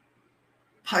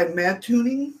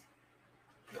Pymatuning.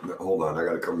 Hold on, I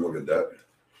gotta come look at that.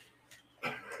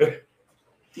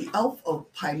 The Elf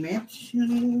of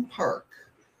Pymatuning Park.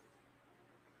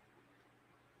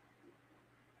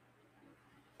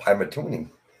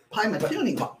 Pymatuning.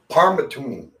 Pymatuning.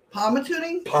 Parmatuning.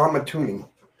 Palmatuning? Palmatuning.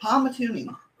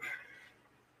 Palmatuning.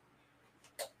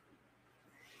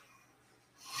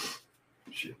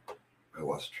 Shit, I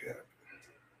lost track.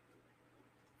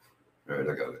 All right,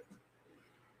 I got it.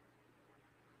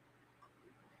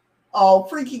 Oh,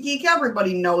 Freaky Geek,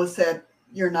 everybody knows that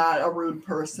you're not a rude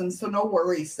person, so no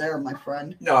worries there, my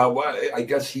friend. No, well, I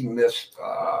guess he missed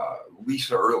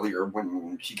Lisa earlier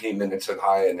when she came in and said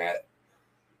hi and that.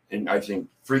 And I think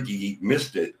Freaky Geek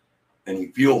missed it, and he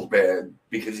feels bad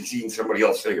because he's seen somebody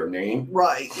else say her name.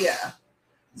 Right, yeah.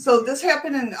 So this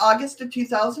happened in August of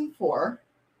 2004.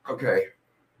 Okay,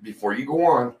 before you go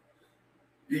on,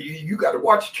 you got to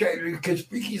watch chat because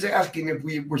Freaky's asking if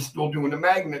we were still doing the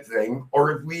magnet thing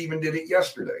or if we even did it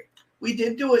yesterday. We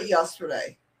did do it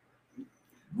yesterday.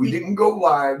 We didn't go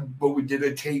live, but we did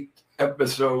a taped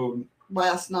episode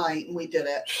last night, and we did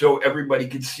it. So everybody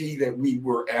could see that we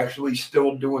were actually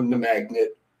still doing the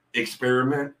magnet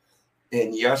experiment.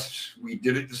 And yes, we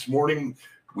did it this morning.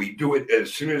 We do it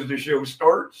as soon as the show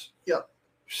starts. Yep.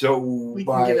 So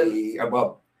by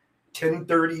about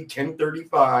 10:30,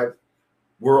 10:35,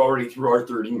 we're already through our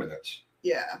 30 minutes.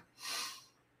 Yeah.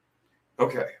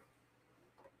 Okay.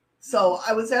 So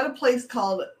I was at a place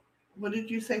called, what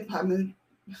did you say? Pymatuning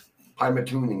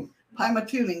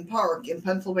Park in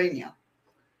Pennsylvania.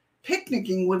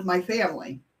 Picnicking with my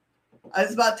family. I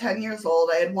was about 10 years old.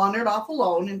 I had wandered off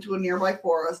alone into a nearby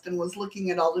forest and was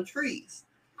looking at all the trees.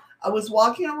 I was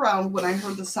walking around when I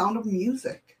heard the sound of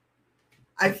music.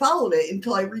 I followed it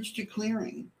until I reached a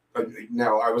clearing.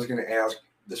 Now, I was going to ask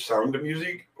the sound of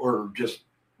music or just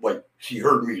like she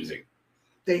heard music?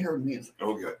 They heard music.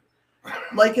 Okay.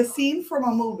 Like a scene from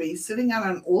a movie, sitting on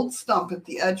an old stump at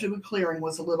the edge of a clearing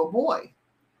was a little boy.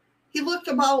 He looked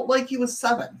about like he was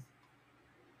 7.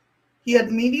 He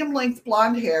had medium-length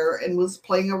blonde hair and was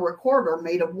playing a recorder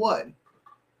made of wood.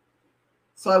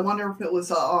 So I wonder if it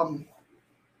was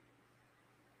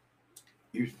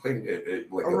You was playing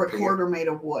like a recorder made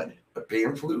of wood. A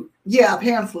pan flute? Yeah, a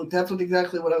pan flute. That's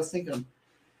exactly what I was thinking.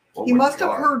 Oh He must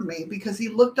have heard me because he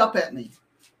looked up at me.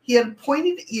 He had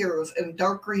pointed ears and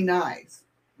dark green eyes.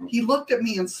 He looked at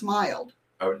me and smiled.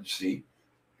 I would see.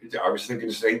 I was thinking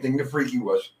the same thing the Freaky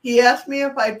was. He asked me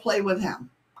if I'd play with him.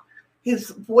 His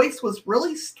voice was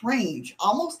really strange,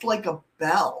 almost like a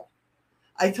bell.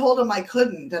 I told him I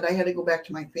couldn't, that I had to go back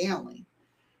to my family.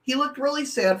 He looked really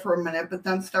sad for a minute, but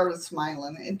then started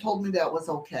smiling and told me that was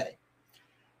okay.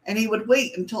 And he would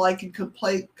wait until I could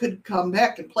come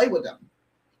back and play with him.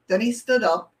 Then he stood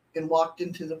up and walked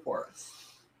into the forest.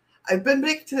 I've been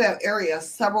back to that area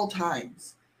several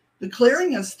times. The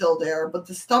clearing is still there, but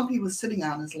the stump he was sitting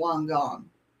on is long gone.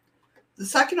 The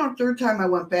second or third time I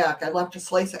went back, I left a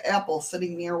slice of apple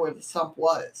sitting near where the stump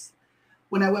was.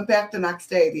 When I went back the next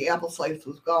day, the apple slice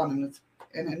was gone,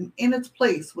 and in its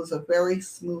place was a very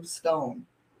smooth stone.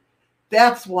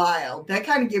 That's wild. That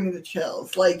kind of gave me the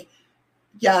chills. Like,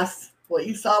 yes, what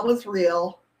you saw was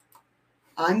real.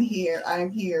 I'm here,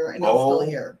 and I'm still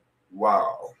here.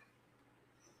 Wow.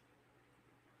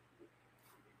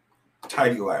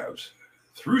 Tidy Labs.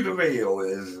 Through the Veil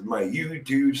is my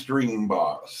YouTube stream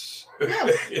boss.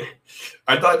 Yes.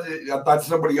 I thought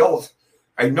somebody else.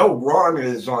 I know Ron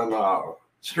is on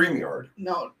StreamYard.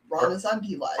 No, Ron is on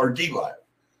D-Live. Or D-Live.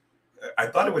 I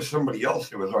thought it was somebody else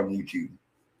that was on YouTube.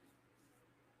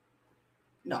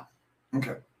 No.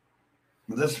 Okay.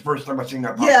 Well, this is the first time I've seen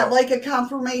that pop Yeah, up. like a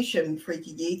confirmation,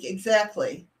 Freaky Geek.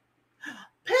 Exactly.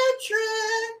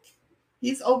 Patrick!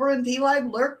 He's over in D-Live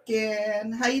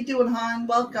lurking. How you doing, hon?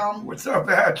 Welcome. What's up,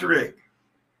 Patrick?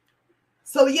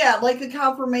 So, yeah, like a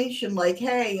confirmation. Like,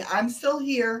 hey, I'm still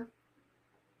here.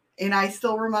 And I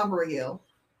still remember you.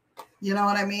 You know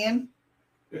what I mean?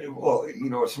 Well,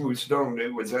 a smooth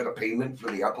stone, was that a payment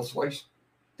for the apple slice?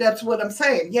 That's what I'm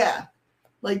saying, yeah.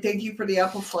 Like, thank you for the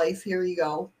apple slice. Here you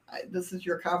go. This is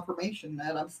your confirmation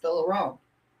that I'm still around.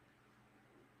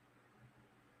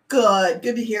 Good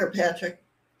to hear, Patrick.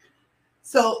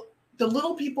 So, the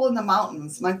little people in the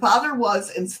mountains. My father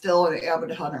was and still an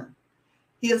avid hunter.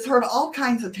 He has heard all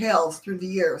kinds of tales through the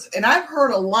years. And I've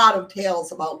heard a lot of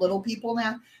tales about little people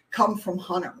now come from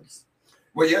hunters.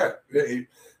 Well, yeah.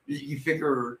 You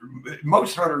figure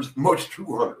most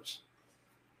true hunters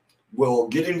will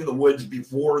get into the woods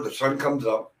before the sun comes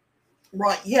up.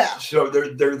 Right, yeah. So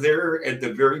they're there at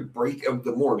the very break of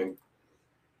the morning.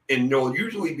 And they'll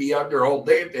usually be out there all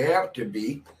day if they have to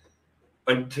be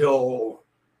until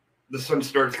the sun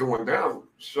starts going down.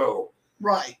 So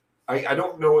right. I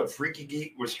don't know if Freaky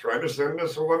Geek was trying to send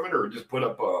us a lemon or just put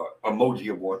up a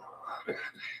emoji of one.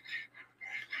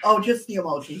 Oh, just the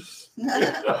emoji.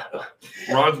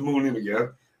 Ron's mooning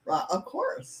again. Right, of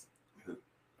course.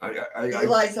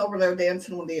 Eli's over there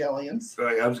dancing with the aliens.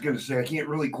 I was going to say, I can't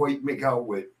really quite make out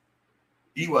what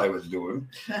Eli was doing.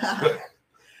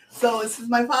 So it says,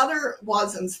 my father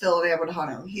was and still an avid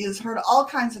hunter. He has heard all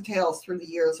kinds of tales through the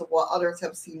years of what others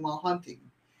have seen while hunting.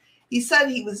 He said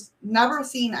he was never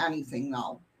seen anything,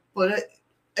 though,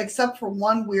 except for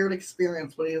one weird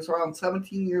experience when he was around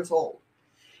 17 years old.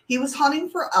 He was hunting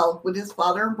for elk with his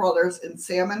father and brothers in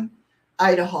Salmon,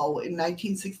 Idaho in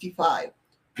 1965.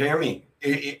 Pammy,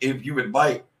 if you would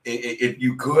like, if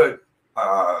you could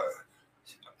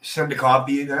send a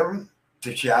copy of them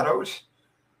to Shadows.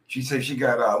 She said she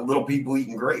got little people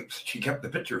eating grapes. She kept the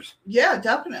pictures. Yeah,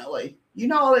 definitely. You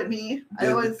know what I mean. I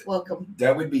always welcome.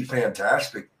 That would be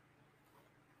fantastic.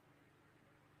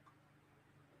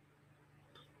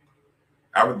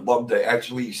 I would love to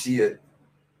actually see it.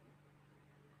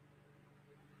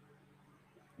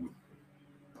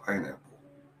 Pineapple.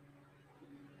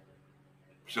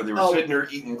 So they were sitting there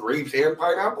eating grapes and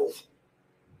pineapples?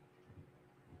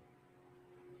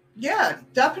 Yeah,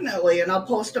 definitely. And I'll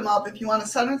post them up. If you want to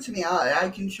send them to me,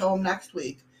 I can show them next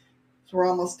week. So we're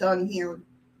almost done here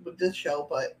with this show,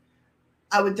 but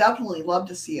I would definitely love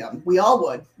to see them. We all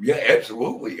would. Yeah,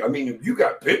 absolutely. I mean, if you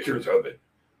got pictures of it.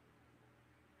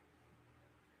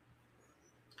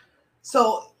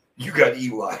 So you got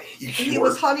Eli. He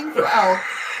was hunting for elk.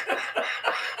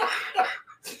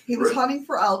 He was hunting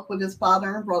for elk with his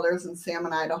father and brothers in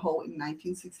Salmon, Idaho in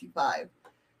 1965.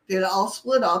 They had all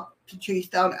split up to chase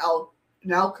down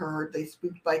an elk herd they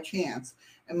spooked by chance,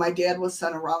 and my dad was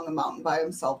sent around the mountain by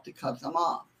himself to cut them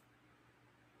off.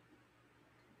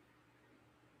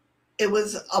 It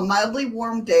was a mildly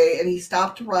warm day, and he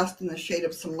stopped to rest in the shade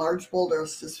of some large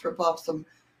boulders to strip off some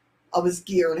of his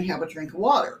gear and have a drink of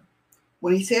water.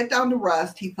 When he sat down to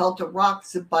rest, he felt a rock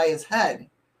zip by his head.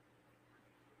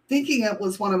 Thinking it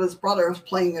was one of his brothers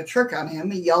playing a trick on him,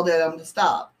 he yelled at him to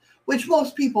stop, which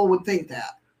most people would think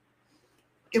that.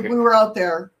 If we were out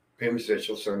there Pam said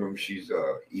she'll send them. She's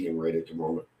eating right at the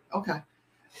moment. Okay.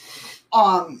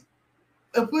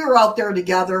 If we were out there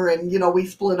together and, we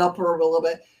split up for a little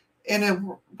bit and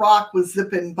a rock was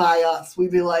zipping by us,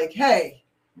 we'd be like, hey.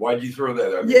 Why'd you throw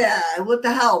that at me? Yeah, what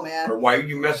the hell, man? Or why are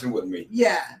you messing with me?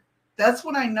 Yeah. That's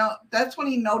when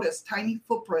he noticed tiny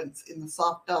footprints in the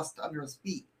soft dust under his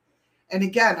feet. And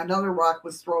again, another rock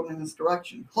was thrown in his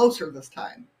direction, closer this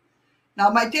time. Now,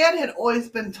 my dad had always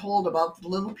been told about the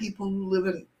little people who live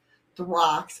in the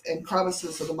rocks and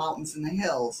crevices of the mountains and the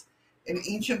hills, an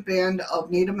ancient band of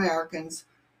Native Americans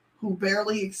who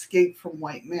barely escaped from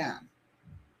white man.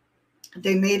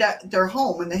 They made their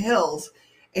home in the hills,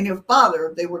 and if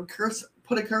bothered, they would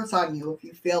put a curse on you if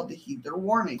you failed to heed their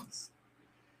warnings.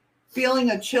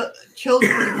 Feeling a chill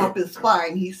creep up his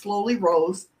spine, he slowly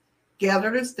rose,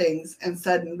 gathered his things, and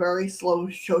said in very slow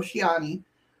Shoshiani,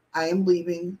 I am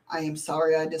leaving. I am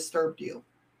sorry I disturbed you.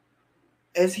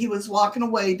 As he was walking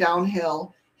away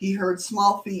downhill, he heard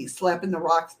small feet slapping the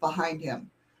rocks behind him.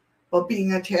 But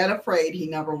being a tad afraid, he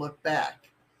never looked back.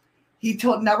 He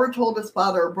never told his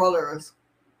father or brothers,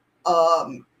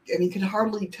 and he could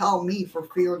hardly tell me for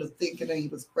fear of thinking that he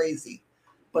was crazy.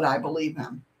 But I believe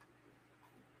him.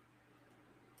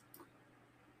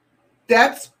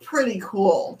 That's pretty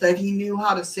cool that he knew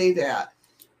how to say that.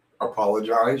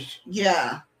 Apologized?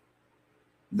 Yeah.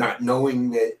 Not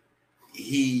knowing that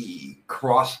he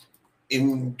crossed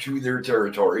into their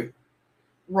territory.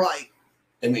 Right.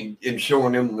 And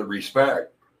showing him the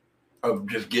respect of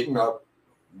just getting up,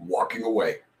 walking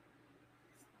away,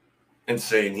 and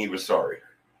saying he was sorry.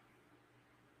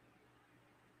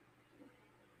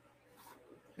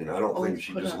 And I don't think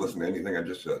she just listened to anything I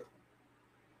just said.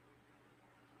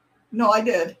 No, I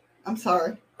did. I'm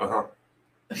sorry. Uh-huh.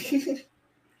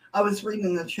 I was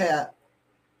reading the chat.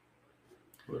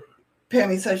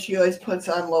 Pammy says she always puts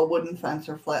on low wooden fence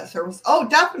or flat surface. Oh,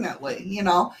 definitely.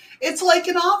 It's like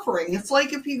an offering. It's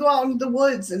like if you go out in the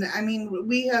woods and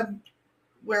we have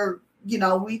where,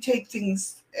 we take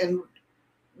things and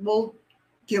we'll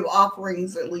give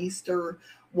offerings at least or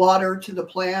water to the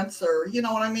plants or, you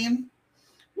know what I mean?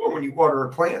 Well, when you water a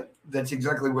plant, that's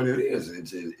exactly what it is.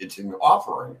 It's an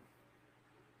offering.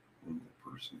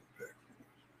 Person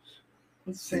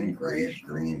thin grayish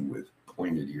green with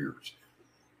pointed ears.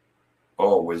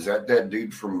 Oh, was that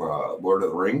dude from Lord of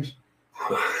the Rings?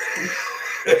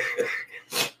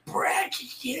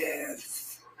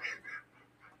 Precious.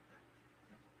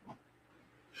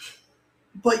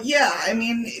 But yeah,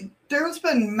 there's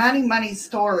been many, many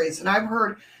stories, and I've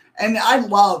heard, and I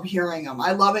love hearing them.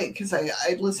 I love it because I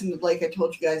listen to, like I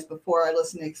told you guys before, I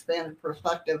listen to Expanded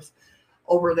Perspectives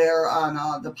over there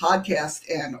on the podcast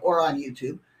or on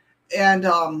YouTube. And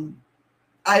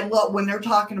I love when they're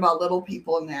talking about little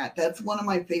people and that. That's one of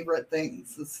my favorite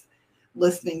things is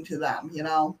listening to them,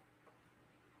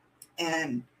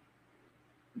 And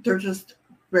they're just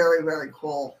very, very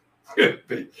cool.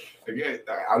 Again,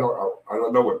 I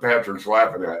don't know what Patrick's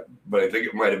laughing at, but I think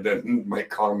it might have been my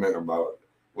comment about,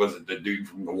 was it the dude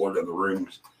from the Lord of the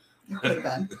Rings? It could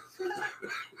have been.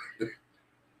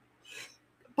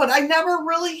 But I never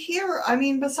really hear,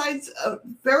 besides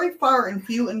very far and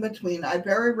few in between, I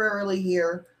very rarely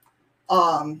hear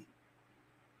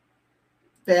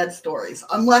bad stories,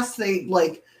 unless they,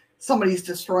 somebody's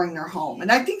destroying their home.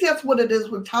 And I think that's what it is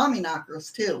with Tommy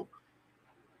knockers, too.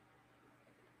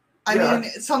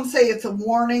 Some say it's a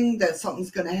warning that something's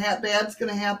going to bad's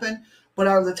going to happen, but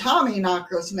are the Tommy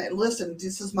knockers, listen,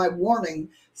 this is my warning,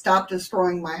 stop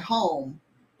destroying my home.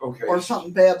 Okay. Or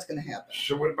something bad's going to happen.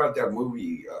 So what about that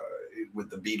movie with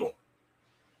the beetle?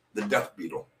 The death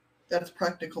beetle. That's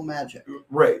practical magic.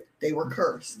 Right. They were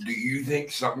cursed. Do you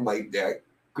think something like that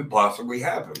could possibly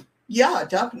happen? Yeah,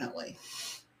 definitely.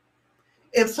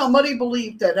 If somebody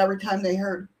believed that every time they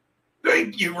heard,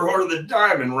 thank you for the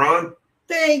diamond, Ron.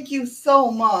 Thank you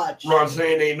so much. Ron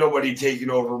saying ain't nobody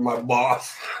taking over my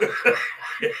boss.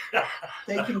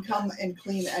 They can come and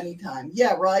clean anytime.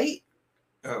 Yeah, right?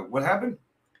 What happened?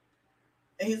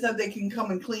 He said they can come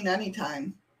and clean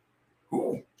anytime.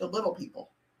 Who? The little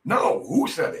people. No, who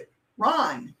said it?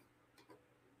 Ron.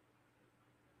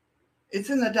 It's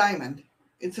in the diamond.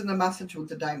 It's in the message with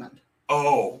the diamond.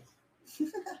 Oh.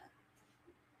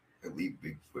 I leave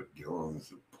Bigfoot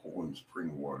gallons of Poland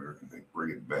spring water and they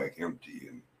bring it back empty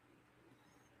and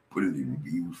put it in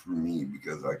view for me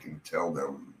because I can tell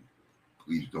them,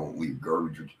 please don't leave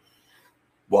garbage.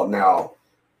 Well, now,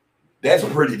 that's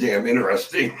pretty damn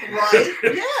interesting. Right?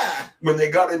 Yeah. When they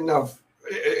got enough,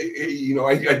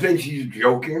 I think she's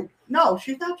joking. No,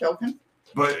 she's not joking.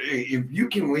 But if you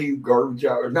can leave garbage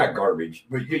out, or not garbage,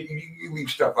 but you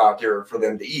leave stuff out there for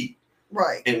them to eat.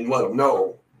 Right. And let them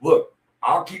know, look,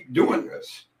 I'll keep doing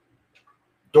this.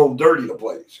 Don't dirty the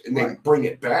place. And they bring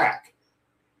it back.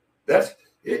 That's,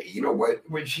 you know what?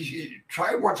 When she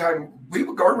try it one time, leave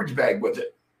a garbage bag with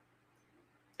it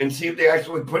and see if they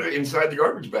actually put it inside the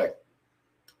garbage bag.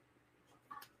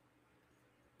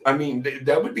 I mean,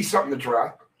 that would be something to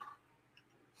try.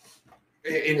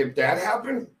 And if that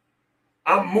happened,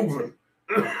 I'm moving.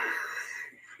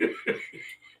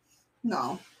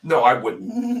 No. No, I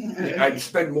wouldn't. I'd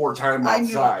spend more time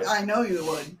outside. I know you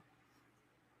would.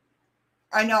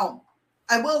 I know.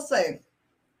 I will say,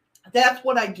 that's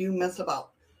what I do miss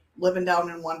about living down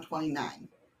in 129.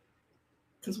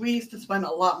 Because we used to spend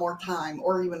a lot more time,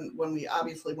 or even when we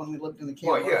lived in the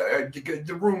camper. Well, yeah,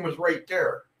 the room was right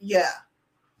there. Yeah.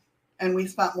 And we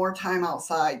spent more time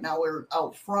outside. Now we're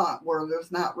out front where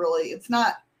there's not really, it's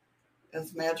not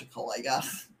as magical, I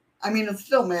guess. I mean, it's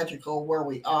still magical where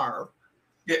we are.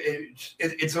 Yeah,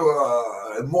 it's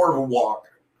more of a walk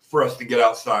for us to get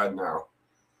outside now.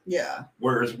 Yeah.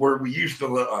 Whereas where we used to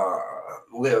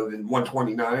live in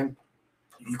 129,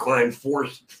 you climbed four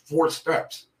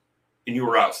steps and you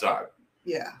were outside.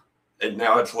 Yeah. And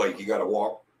now it's like you got to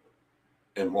walk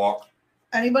and walk.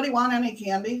 Anybody want any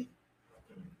candy?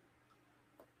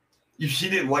 She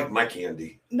didn't like my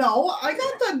candy. No, I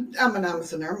got the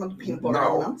M&Ms in there, the peanut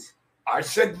butter M&Ms. I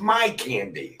said my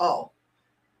candy. Oh.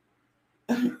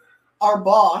 Our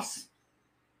boss.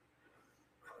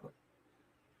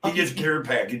 He gets care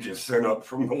packages sent up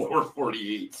from the lower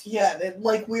 48. Yeah,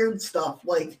 like weird stuff,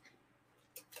 like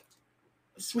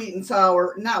sweet and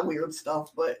sour, not weird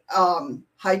stuff, but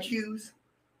high chews,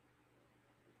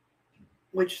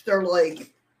 which there's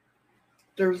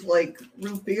like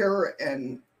root beer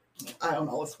and I don't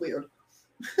know, it's weird.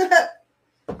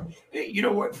 You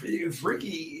know what,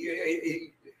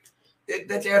 Freaky,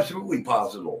 that's absolutely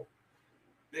possible.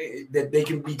 That they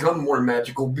can become more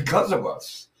magical because of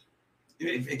us.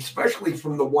 Especially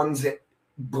from the ones that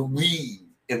believe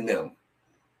in them.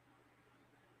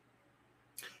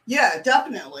 Yeah,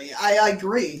 definitely. I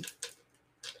agree.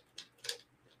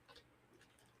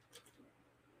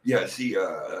 Yeah, see,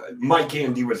 my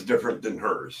candy was different than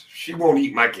hers. She won't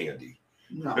eat my candy.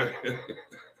 No.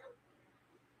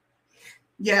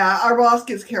 Yeah, our boss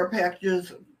gets care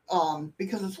packages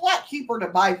because it's a lot cheaper to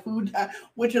buy food,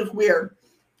 which is weird.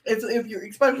 Especially if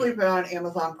you're on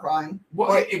Amazon Prime.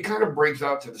 Well, it kind of breaks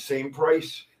out to the same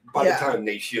price by the time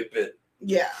they ship it.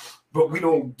 Yeah. But we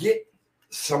don't get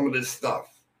some of this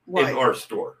stuff in our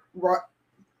store. Right.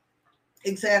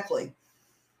 Exactly.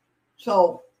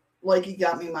 So, like, he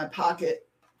got me my pocket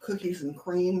cookies and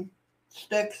cream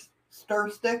sticks, stir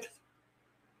sticks.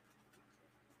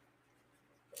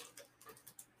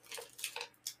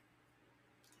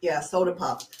 Yeah, soda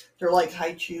pop. They're like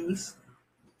high chews.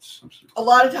 A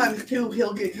lot of times, too,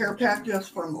 he'll get care packages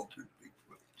from,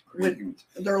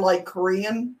 they're like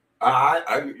Korean.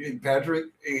 Patrick,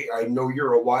 I know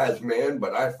you're a wise man,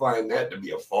 but I find that to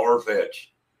be a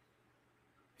far-fetched.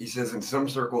 He says in some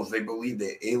circles, they believe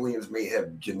that aliens may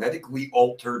have genetically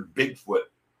altered Bigfoot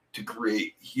to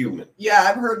create human. Yeah,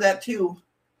 I've heard that, too,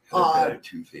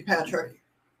 Patrick.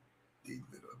 They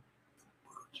lit up the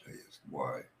birds. I asked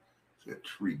why. Is that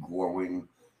tree glowing?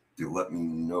 To let me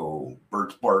know.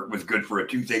 Birch bark was good for a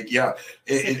toothache. Yeah,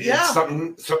 it's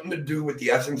something to do with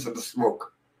the essence of the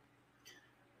smoke.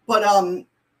 But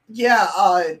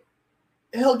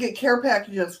he'll get care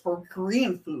packages for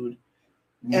Korean food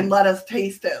and let us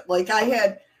taste it. Like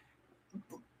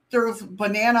there's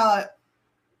banana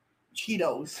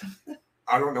Cheetos.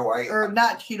 I don't know. Or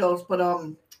not Cheetos, but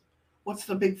what's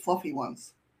the big fluffy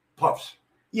ones? Puffs.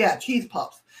 Yeah, cheese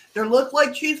puffs. They look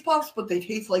like cheese puffs, but they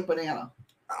taste like banana.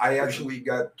 I actually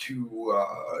got to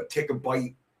take a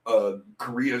bite of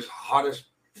Korea's hottest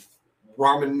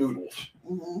ramen noodles.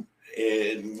 Mm-hmm.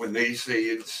 And when they say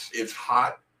it's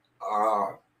hot,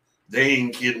 they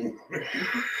ain't kidding.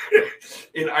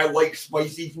 And I like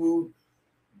spicy food,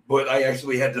 but I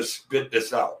actually had to spit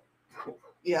this out.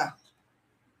 Yeah.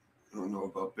 I don't know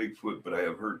about Bigfoot, but I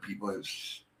have heard people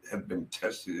have been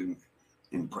tested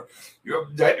in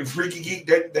that Freaky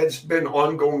Geek, that's been an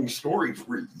ongoing story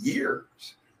for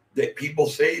years. That people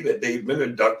say that they've been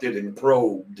abducted and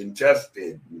probed and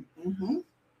tested. Mm-hmm.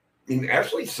 And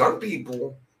actually, some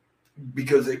people,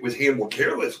 because it was handled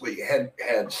carelessly, had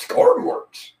scar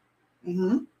marks.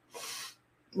 Mm-hmm.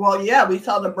 Well, yeah, we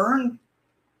saw the burn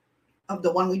of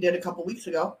the one we did a couple weeks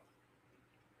ago.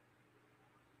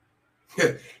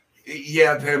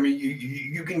 Yeah, Tammy,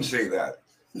 you can say that.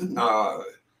 Mm-hmm.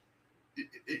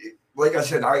 Like I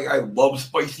said, I love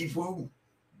spicy food.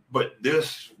 But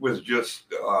this was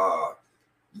just,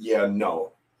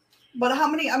 no. But how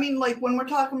many, I mean, like when we're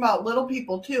talking about little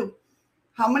people too,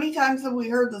 How many times have we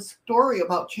heard the story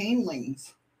about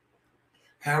chainlings?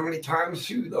 How many times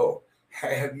too, though,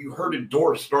 have you heard a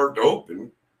door start to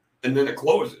open and then it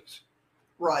closes?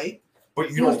 Right. But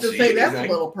you Who's don't to see say that's a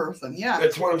anything. little person? Yeah.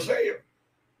 That's what I'm saying.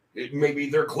 Maybe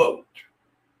they're closed.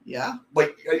 Yeah.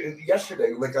 Like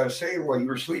yesterday, like I was saying while you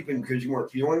were sleeping because you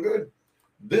weren't feeling good,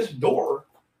 this door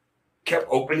kept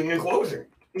opening and closing.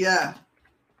 Yeah.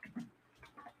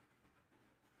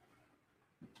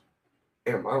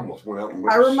 Damn, I almost went out and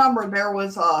I remember there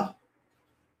was a.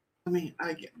 I mean,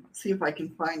 I can see if I can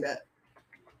find it.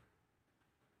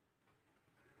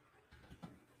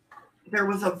 There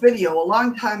was a video a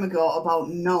long time ago about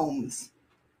gnomes.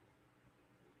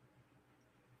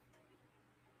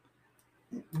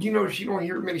 You know, you don't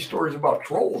hear many stories about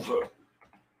trolls, though.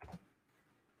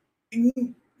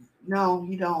 No,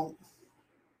 you don't.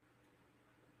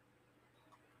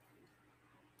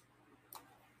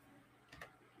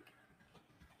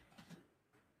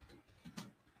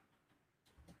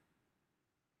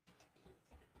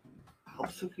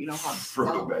 Helps if you know how to Frodo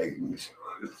spell. Baggins.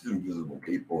 It's invisible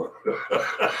people.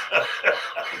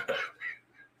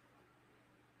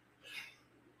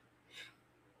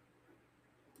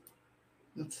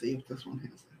 Let's see if this one has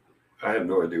it. I have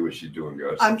no idea what she's doing,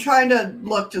 guys. I'm trying to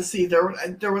look to see. There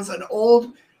was an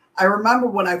old. I remember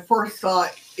when I first saw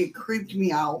it, it creeped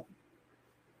me out.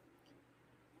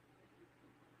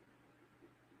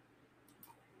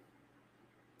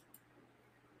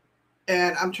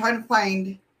 And I'm trying to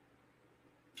find.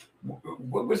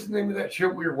 What was the name of that show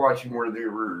we were watching where they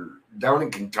were down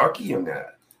in Kentucky and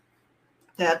that?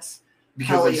 That's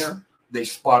Because Hellier. they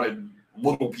spotted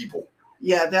little people.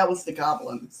 Yeah, that was the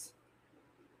goblins.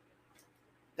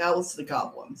 That was the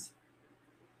goblins.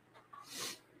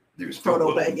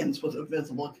 Frodo Baggins was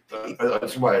invisible.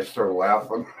 That's why I started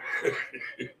laughing.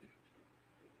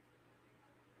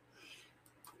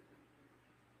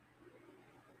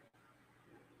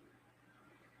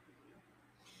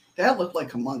 That looked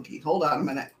like a monkey. Hold on a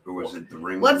minute. Or was it the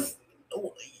ring? Let's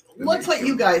let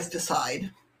you guys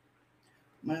decide.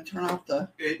 I'm gonna turn off the.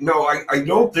 No, I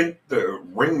don't think the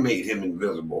ring made him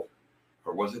invisible.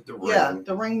 Or was it the ring? Yeah,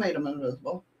 the ring made him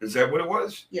invisible. Is that what it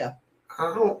was? Yeah.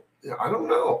 I don't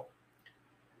know.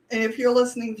 And if you're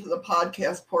listening to the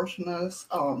podcast portion of this,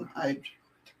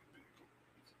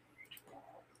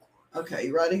 okay,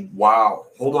 you ready? Wow.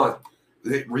 Hold on.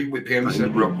 Read what Pam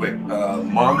said real quick.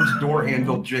 Mom's door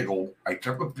handle jiggled. I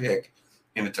took a pic,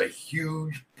 and it's a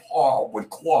huge paw with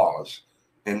claws,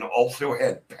 and also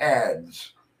had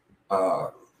pads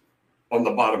on the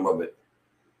bottom of it.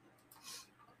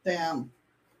 Damn.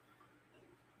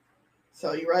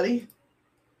 So you ready?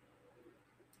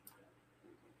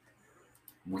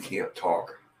 We can't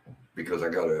talk because I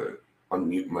gotta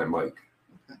unmute my mic.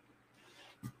 Okay.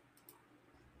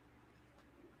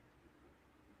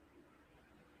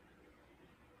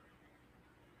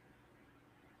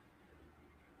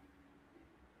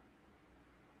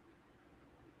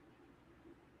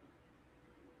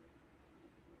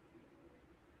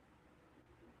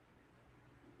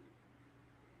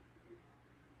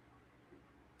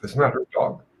 It's not her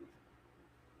dog.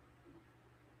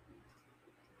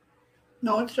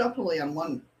 No, it's definitely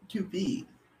on 2 feet.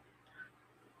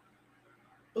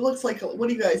 It looks like. What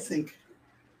do you guys think?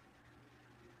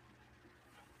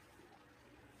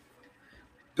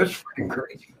 That's freaking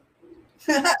crazy.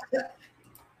 I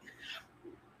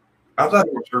thought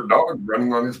it was her dog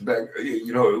running on his back,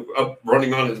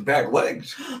 running on his back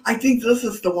legs. I think this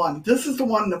is the one. This is the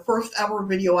one. The first ever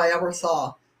video I ever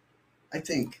saw. I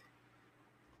think.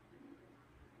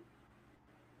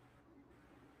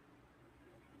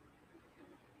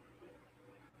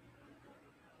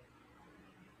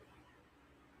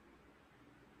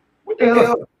 What the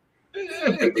hell?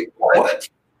 What?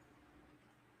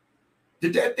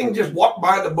 Did that thing just walk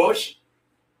by the bush?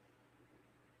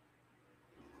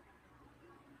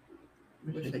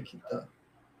 I wish I keep the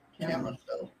camera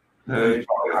still.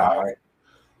 Hi.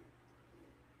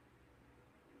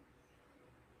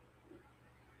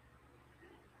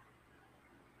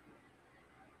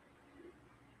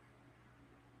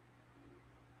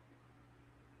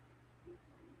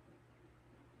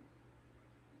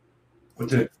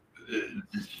 What's it?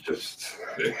 It's just.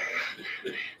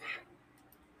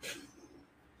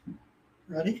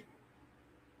 Ready?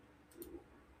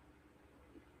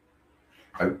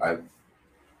 I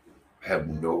have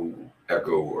no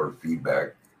echo or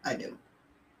feedback I do.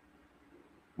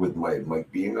 with my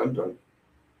mic being undone.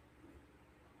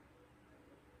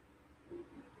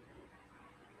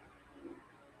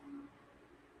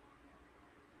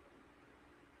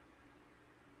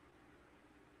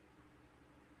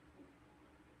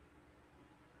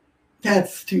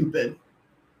 That's stupid.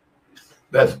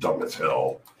 That's dumb as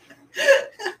hell.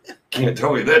 Can't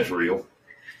tell me that's real.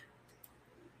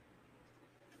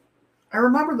 I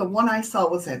remember the one I saw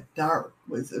was at dark.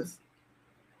 Was this?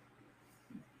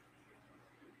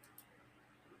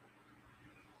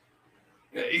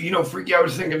 You know, Freaky, I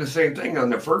was thinking the same thing on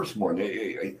the first one.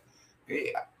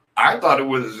 I thought it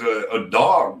was a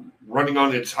dog running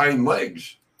on its hind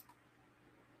legs.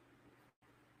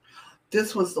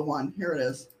 This was the one. Here it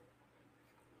is.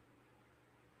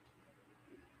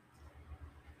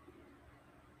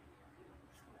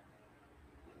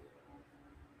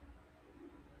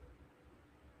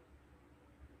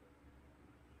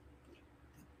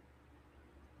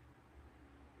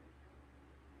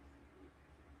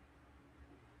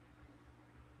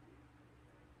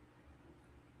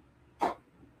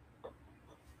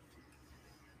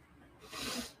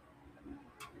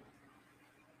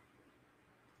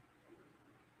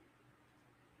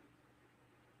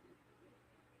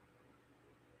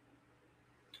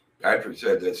 Patrick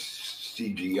said that's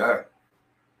CGI.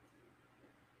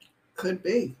 Could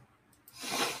be.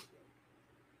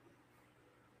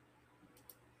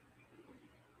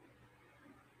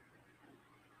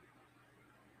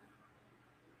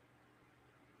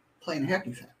 Playing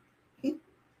hacky sack.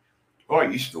 Oh, I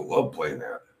used to love playing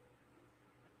that.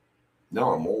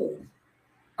 Now I'm old.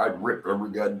 I'd rip every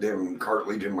goddamn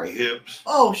cartilage in my hips.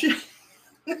 Oh, shit.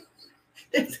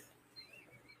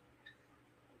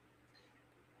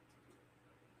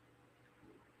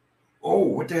 Oh,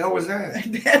 what the hell was that?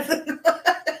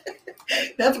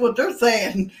 That's what they're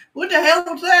saying. What the hell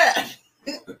was that?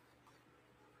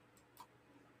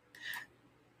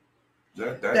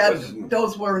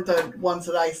 Those weren't the ones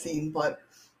that I seen, but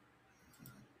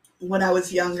when I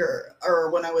was younger,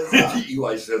 or when I was...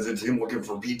 Eli says it's him looking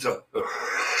for pizza.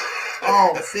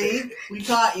 Oh, see? We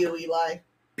caught you, Eli.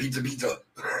 Pizza.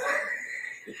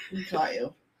 We caught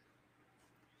you.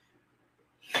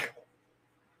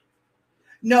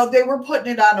 No, they were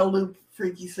putting it on a loop,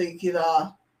 Freaky, so you could...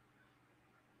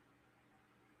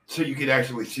 So you could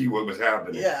actually see what was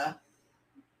happening. Yeah.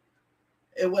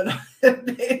 It went...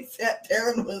 They sat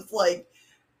there and was like...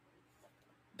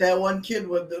 That one kid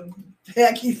with the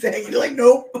hacky sack, he's like,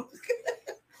 nope.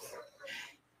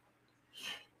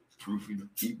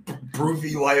 Proof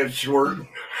Eli is short.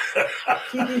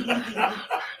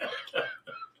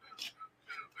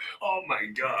 Oh my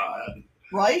God.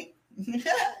 Right?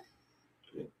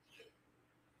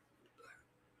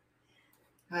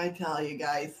 I tell you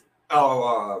guys.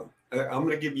 Oh, I'm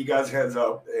gonna give you guys heads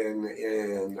up,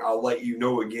 and I'll let you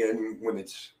know again when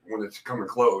it's coming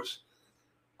close.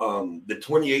 The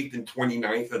 28th and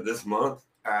 29th of this month,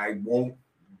 I won't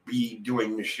be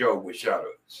doing the show with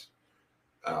Shadows.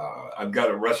 I've got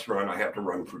a restaurant I have to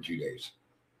run for 2 days.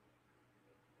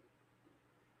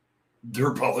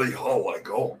 They're probably all like,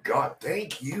 "Oh God,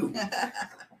 thank you." That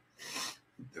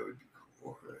would be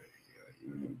cool.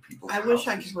 I wish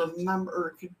I could remember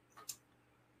or could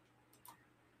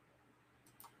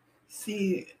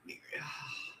see.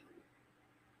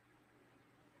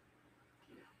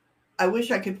 I wish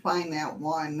I could find that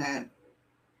one that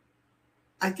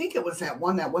I think it was that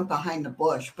one that went behind the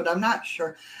bush, but I'm not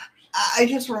sure. I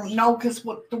just know because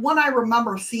the one I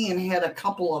remember seeing had a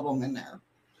couple of them in there.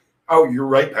 Oh, you're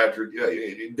right, Patrick. Yeah,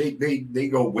 they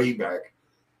go way back.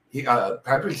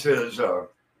 Patrick says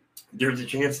there's a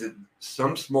chance that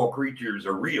some small creatures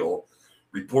are real.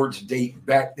 Reports date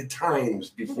back to times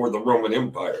before the Roman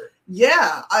Empire.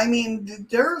 Yeah, I mean,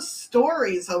 there's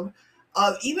stories of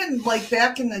even like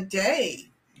back in the day.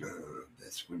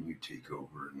 That's when you take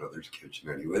over another's kitchen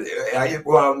anyway.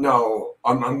 Well, no,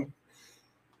 I'm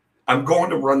going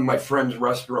to run my friend's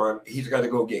restaurant. He's got to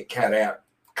go get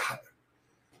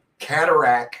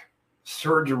cataract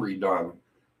surgery done,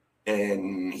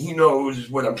 and he knows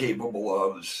what I'm capable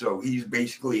of. So he's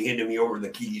basically handing me over the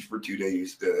keys for 2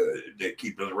 days to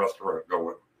keep his restaurant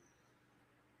going.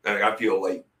 And I feel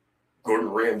like Gordon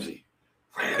Ramsay.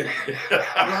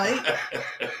 Right?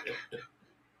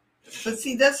 But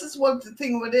see, this is what the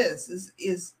thing with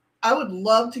is I would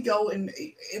love to go and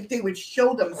if they would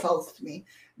show themselves to me,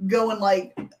 go and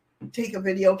like take a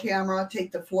video camera,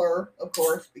 take the Fleur, of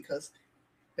course, because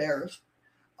bears.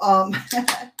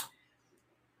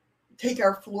 Take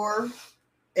our Fleur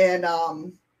and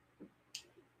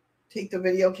take the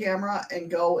video camera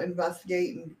and go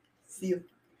investigate and see if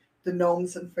the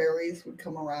gnomes and fairies would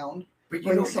come around.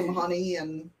 Bring some honey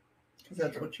and because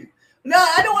that's what you. No,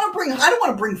 I don't want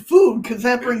to bring food because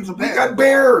that brings a bear. We got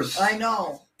bears. I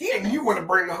know. Damn, you want to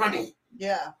bring honey?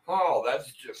 Yeah. Oh,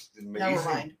 that's just amazing. Never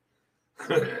mind.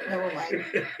 Never mind.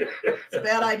 It's a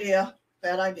bad idea.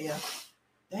 Bad idea.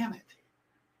 Damn it.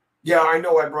 Yeah, I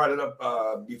know I brought it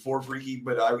up before, Freaky,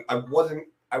 but I wasn't.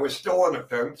 I was still on the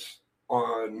fence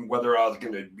on whether I was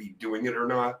going to be doing it or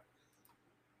not,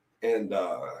 and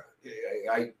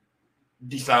I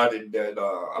decided that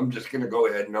I'm just going to go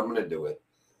ahead and I'm going to do it.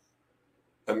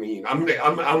 I mean, I'm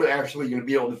actually going to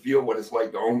be able to feel what it's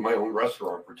like to own my own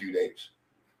restaurant for 2 days.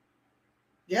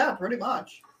 Yeah, pretty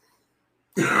much.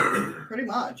 Pretty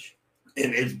much.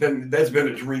 And that's been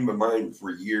a dream of mine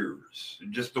for years.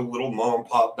 Just a little mom and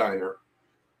pop diner.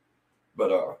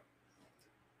 But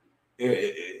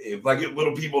if I get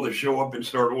little people to show up and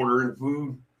start ordering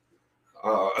food,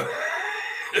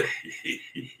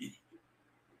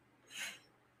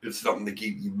 it's something to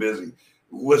keep you busy.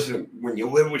 Listen, when you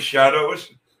live with shadows,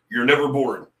 you're never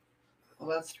bored. Well,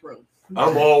 that's true.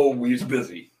 I'm always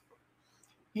busy.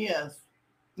 He is.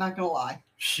 Not gonna lie.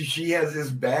 She has this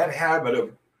bad habit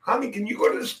of, honey, can you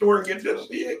go to the store and get this?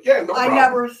 Yeah, no problem. I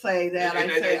never say that. I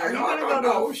say, are you going to go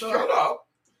to the store? Shut up.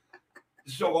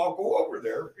 So I'll go over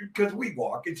there because we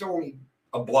walk. It's only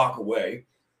a block away.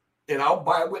 And I'll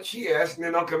buy what she asks, and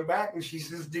then I'll come back, and she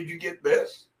says, did you get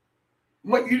this?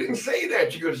 I'm like, you didn't say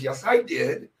that. She goes, yes, I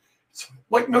did. So I'm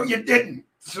like, no, you didn't.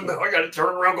 So now I got to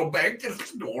turn around and go back to the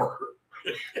store.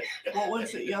 What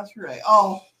was it yesterday?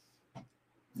 Oh,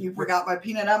 you forgot my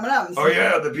peanut M&Ms. Oh,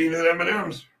 yeah, the peanut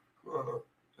M&Ms.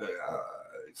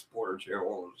 Explorer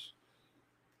channels.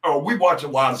 Oh, we watch a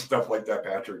lot of stuff like that,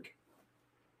 Patrick.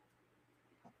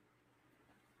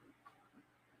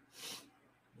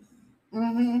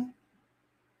 Mm-hmm.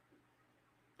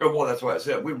 Oh, well, that's what I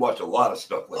said. We watch a lot of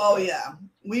stuff like that. Oh, yeah.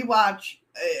 We watch,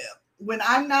 when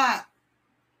I'm not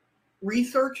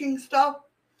researching stuff,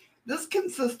 this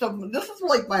is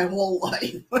like my whole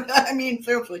life. I mean,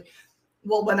 seriously.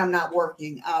 Well, when I'm not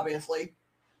working, obviously.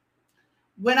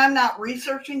 When I'm not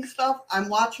researching stuff, I'm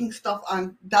watching stuff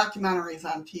on documentaries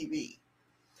on TV.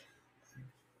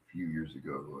 A few years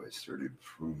ago, I started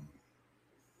from...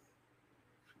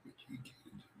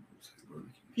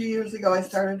 A few years ago, I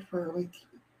started for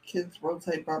kids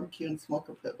roadside barbecue and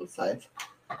smoker pit with sides.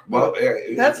 Well,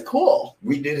 that's cool.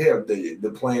 We did have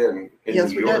the plan in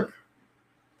New York.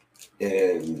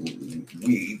 And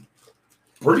we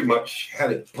pretty much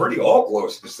had it pretty all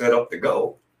close to set up to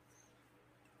go.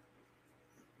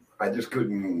 I just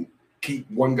couldn't keep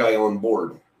one guy on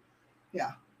board.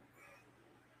 Yeah.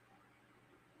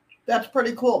 That's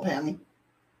pretty cool, Pammy.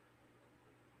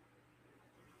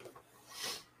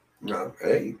 No,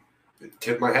 hey,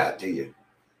 tip my hat to you.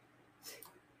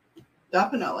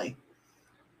 Definitely.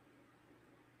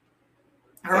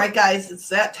 All right, guys, it's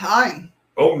that time.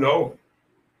 Oh, no.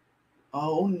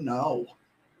 Oh, no.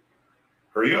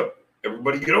 Hurry up.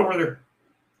 Everybody get over there.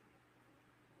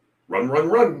 Run, run,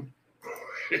 run.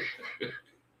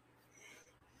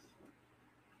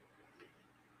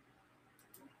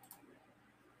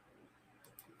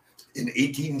 An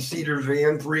 18-seater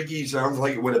van, Freaky. Sounds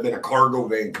like it would have been a cargo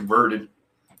van converted.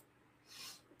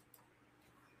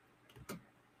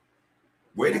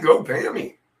 Way to go,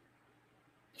 Pammy.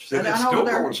 She said it's still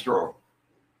going strong.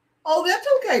 Oh, that's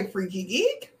okay, Freaky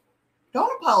Geek.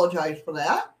 Don't apologize for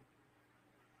that.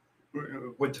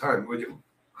 What time?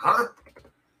 Huh?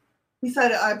 He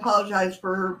said, I apologize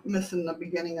for missing the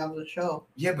beginning of the show.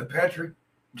 Yeah, but Patrick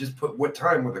just put what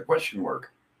time with a question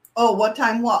mark. Oh, what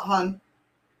time what, hon?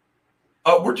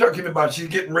 We're talking about she's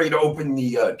getting ready to open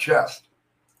the chest.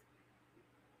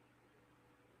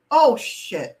 Oh,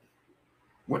 shit.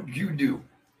 What did you do?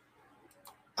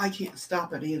 I can't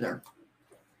stop it either.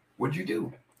 What'd you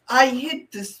do? I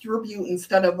hit distribute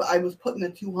instead of, I was putting the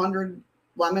 200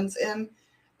 lemons in,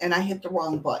 and I hit the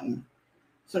wrong button.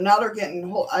 So now they're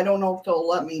getting, I don't know if they'll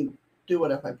let me do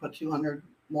it if I put 200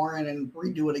 more in and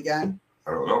redo it again.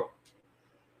 I don't know.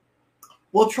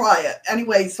 We'll try it.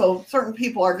 Anyway, so certain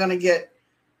people are going to get...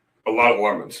 A lot of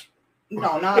lemons.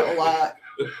 No, not a lot.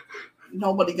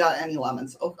 Nobody got any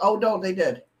lemons. Oh, no, they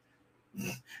did.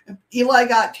 Eli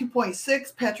got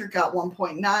 2.6, Patrick got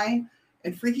 1.9,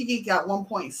 and Freaky Geek got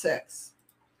 1.6.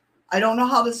 I don't know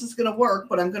how this is going to work,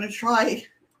 but I'm going to try.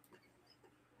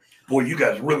 Boy, you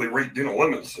guys really raked in the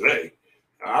lemons today.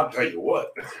 I'll tell you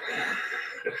what.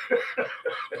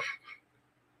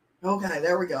 Okay,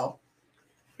 there we go.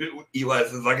 Eli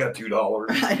says, I got $2.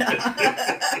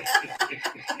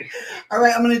 All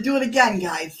right, I'm going to do it again,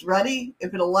 guys. Ready?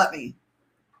 If it'll let me.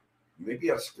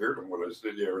 Maybe I scared him when I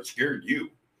said there, or scared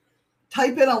you.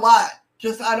 Type in a lot.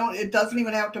 It doesn't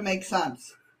even have to make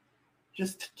sense.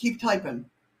 Just keep typing.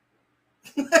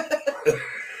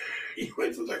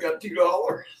 Eli says, I got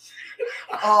 $2.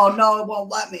 Oh, no, it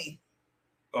won't let me.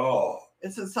 Oh.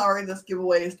 It says, sorry, this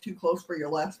giveaway is too close for your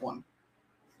last one.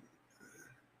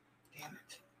 Damn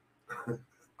it.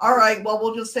 All right, well,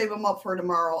 we'll just save them up for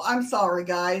tomorrow. I'm sorry,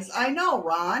 guys. I know,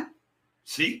 Ron.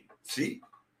 See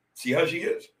how she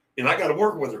is, and I got to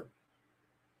work with her.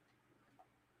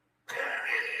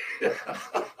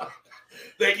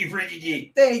 Thank you, Freaky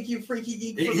Geek. Thank you, Freaky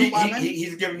Geek, for the lemon.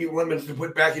 He's giving you lemons to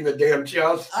put back in the damn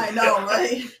chest. I know,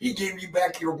 right? He gave you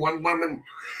back your one lemon.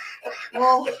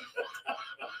 Well,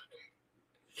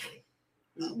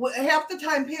 half the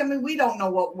time, Pam, we don't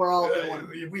know what we're all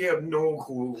doing. We have no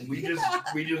clue. We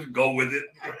just go with it.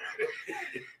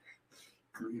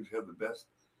 Koreans have the best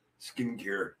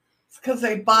skincare. It's because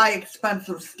they buy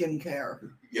expensive skincare.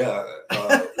 Yeah,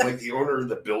 like the owner of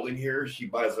the building here, she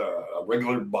buys a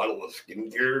regular bottle of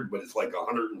skincare, but it's like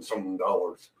 $100 and something.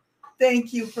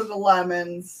 Thank you for the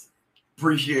lemons.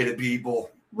 Appreciate it,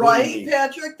 people. Right,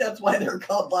 Patrick? That's why they're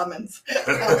called lemons.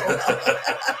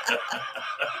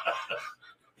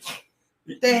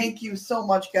 Thank you so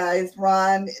much, guys.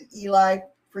 Ron, Eli,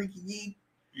 Freaky Geek.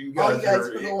 You guys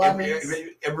for the lemons.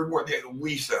 Everyone,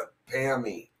 Lisa,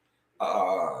 Pammy.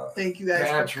 Thank you guys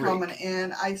Patrick, for coming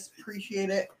in. I appreciate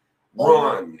it.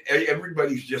 Ron,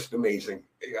 everybody's just amazing.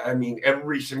 I mean,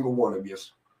 every single one of you.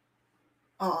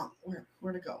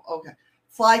 Where to go? Okay.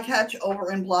 Flycatch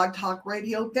over in Blog Talk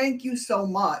Radio. Thank you so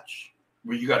much.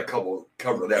 Well, you got to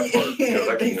cover that part because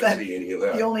I can't see any of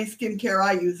that. The only skincare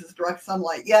I use is direct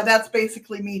sunlight. Yeah, that's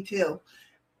basically me too.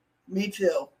 Me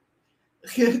too.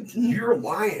 You're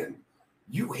lying.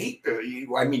 You hate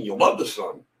you love the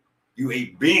sun. You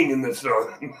hate being in the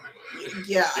sun.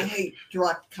 Yeah, I hate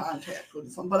direct contact with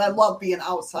the sun, but I love being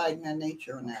outside in the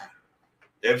nature and that.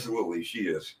 Absolutely, she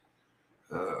is.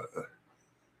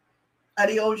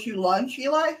 Eddie owes you lunch,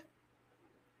 Eli?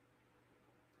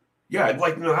 Yeah, I'd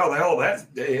like to know how the hell that's.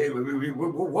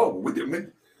 Whoa.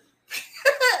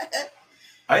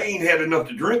 I ain't had enough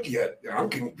to drink yet. I'm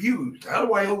confused. How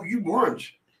do I owe you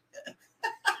lunch?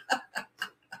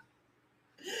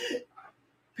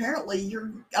 Apparently,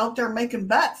 you're out there making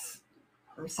bets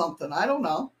or something. I don't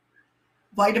know.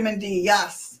 Vitamin D,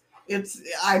 yes.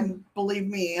 Believe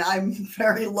me, I'm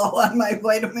very low on my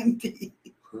vitamin D.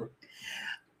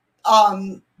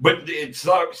 But it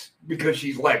sucks because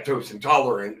she's lactose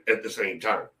intolerant at the same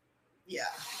time. Yeah.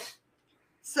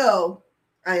 So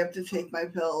I have to take my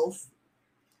pills.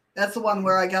 That's the one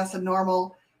where I guess a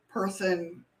normal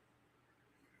person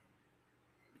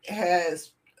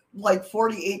has like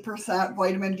 48%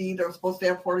 vitamin D. They're supposed to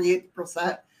have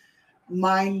 48%.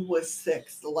 Mine was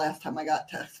 6 the last time I got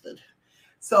tested.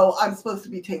 So I'm supposed to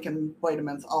be taking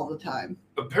vitamins all the time.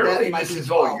 Apparently this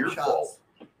is all your fault.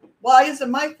 Why is it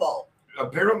my fault?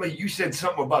 Apparently you said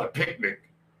something about a picnic.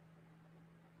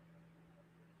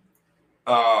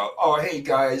 Hey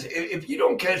guys, if you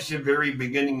don't catch the very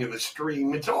beginning of the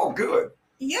stream, it's all good.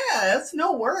 Yeah, it's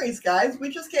no worries, guys. We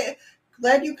just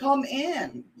glad you come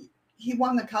in. He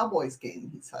won the Cowboys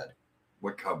game, he said.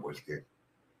 What Cowboys game?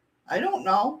 I don't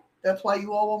know. That's why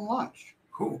you owe him lunch.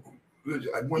 Who?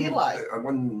 Eli. I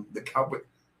won the Cowboy.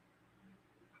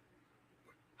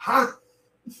 Huh?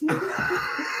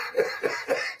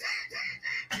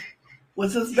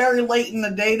 Was this very late in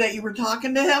the day that you were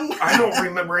talking to him? I don't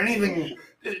remember anything.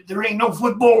 There ain't no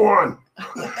football on.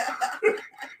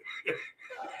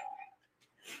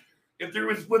 If there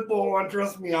was football on,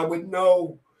 trust me, I would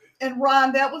know. And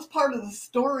Ron, that was part of the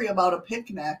story about a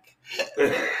picnic.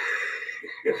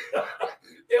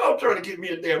 Y'all trying to get me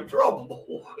in damn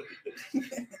trouble.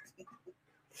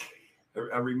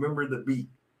 I remember the beat.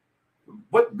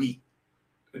 What beat?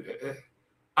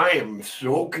 I am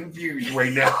so confused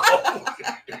right now.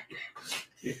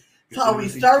 That's how we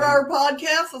start our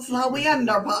podcast. That's how we end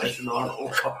our podcast. It's not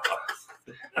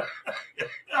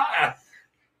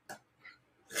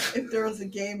If there was a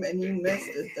game and you missed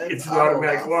it, that's it's an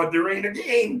automatic law. There ain't a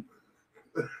game.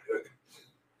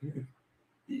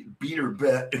 Beat or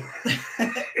bet.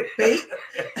 Bait?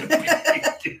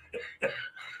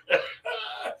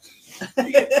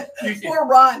 Poor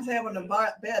Ron's having a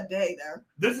bad day there.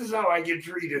 This is how I get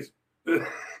treated.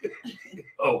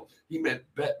 Oh, he meant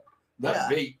bet, not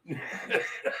bait.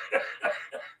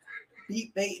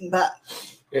 Beat, bait, and bet.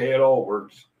 Yeah, it all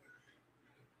works.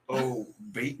 Oh,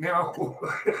 bait now?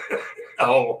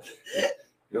 Oh,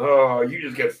 you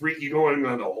just got freaky going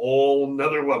on a whole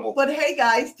nother level. But hey,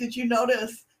 guys, did you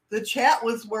notice the chat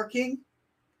was working?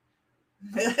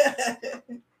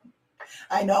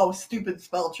 I know, stupid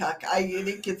spell check.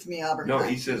 It gets me every time. No,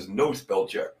 he says no spell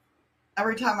check.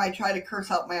 Every time I try to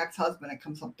curse out my ex-husband, it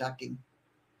comes up ducking.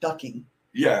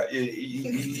 Yeah,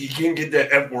 you can't get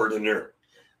that F word in there.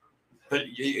 But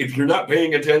if you're not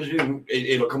paying attention,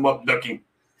 it'll come up ducking.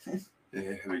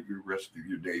 Yeah, have a good rest of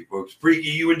your day, folks. Freaky,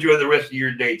 you enjoy the rest of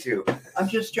your day too. I'm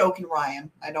just joking,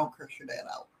 Ryan. I don't curse your dad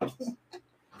out.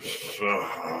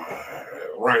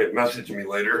 Ryan, message me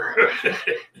later.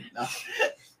 No.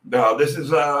 No, this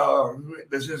is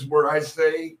where I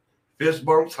say fist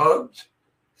bumps, hugs.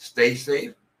 Stay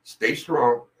safe, stay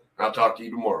strong. I'll talk to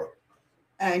you tomorrow.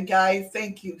 And guys,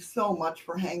 thank you so much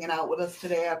for hanging out with us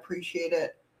today. I appreciate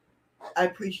it. I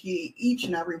appreciate each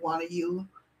and every one of you,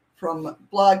 from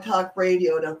Blog Talk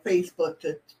Radio to Facebook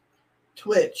to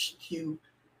Twitch to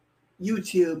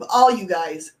YouTube. All you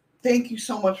guys, thank you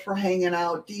so much for hanging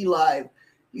out. D-Live,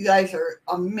 you guys are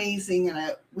amazing,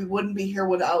 and we wouldn't be here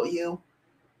without you.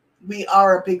 We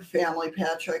are a big family,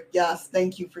 Patrick. Yes,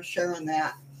 thank you for sharing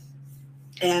that.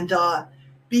 And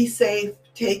be safe,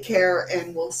 take care,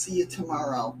 and we'll see you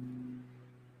tomorrow.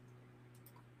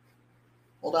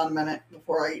 Hold on a minute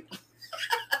before I...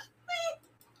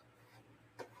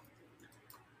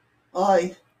 All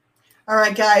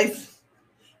right, guys.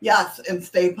 Yes, and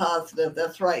stay positive.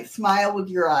 That's right. Smile with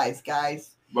your eyes,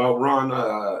 guys. Well, Ron,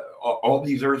 all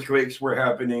these earthquakes were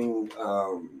happening.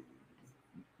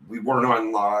 We weren't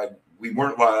on live. We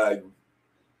weren't live.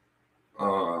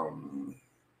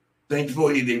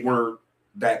 Thankfully, they weren't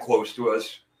that close to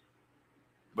us.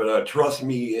 But trust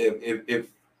me, if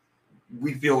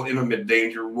we feel imminent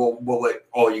danger, we'll let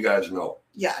all you guys know.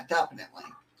 Yeah, definitely.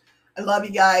 I love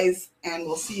you guys, and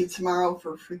we'll see you tomorrow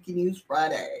for Freaky News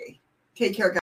Friday. Take care, guys.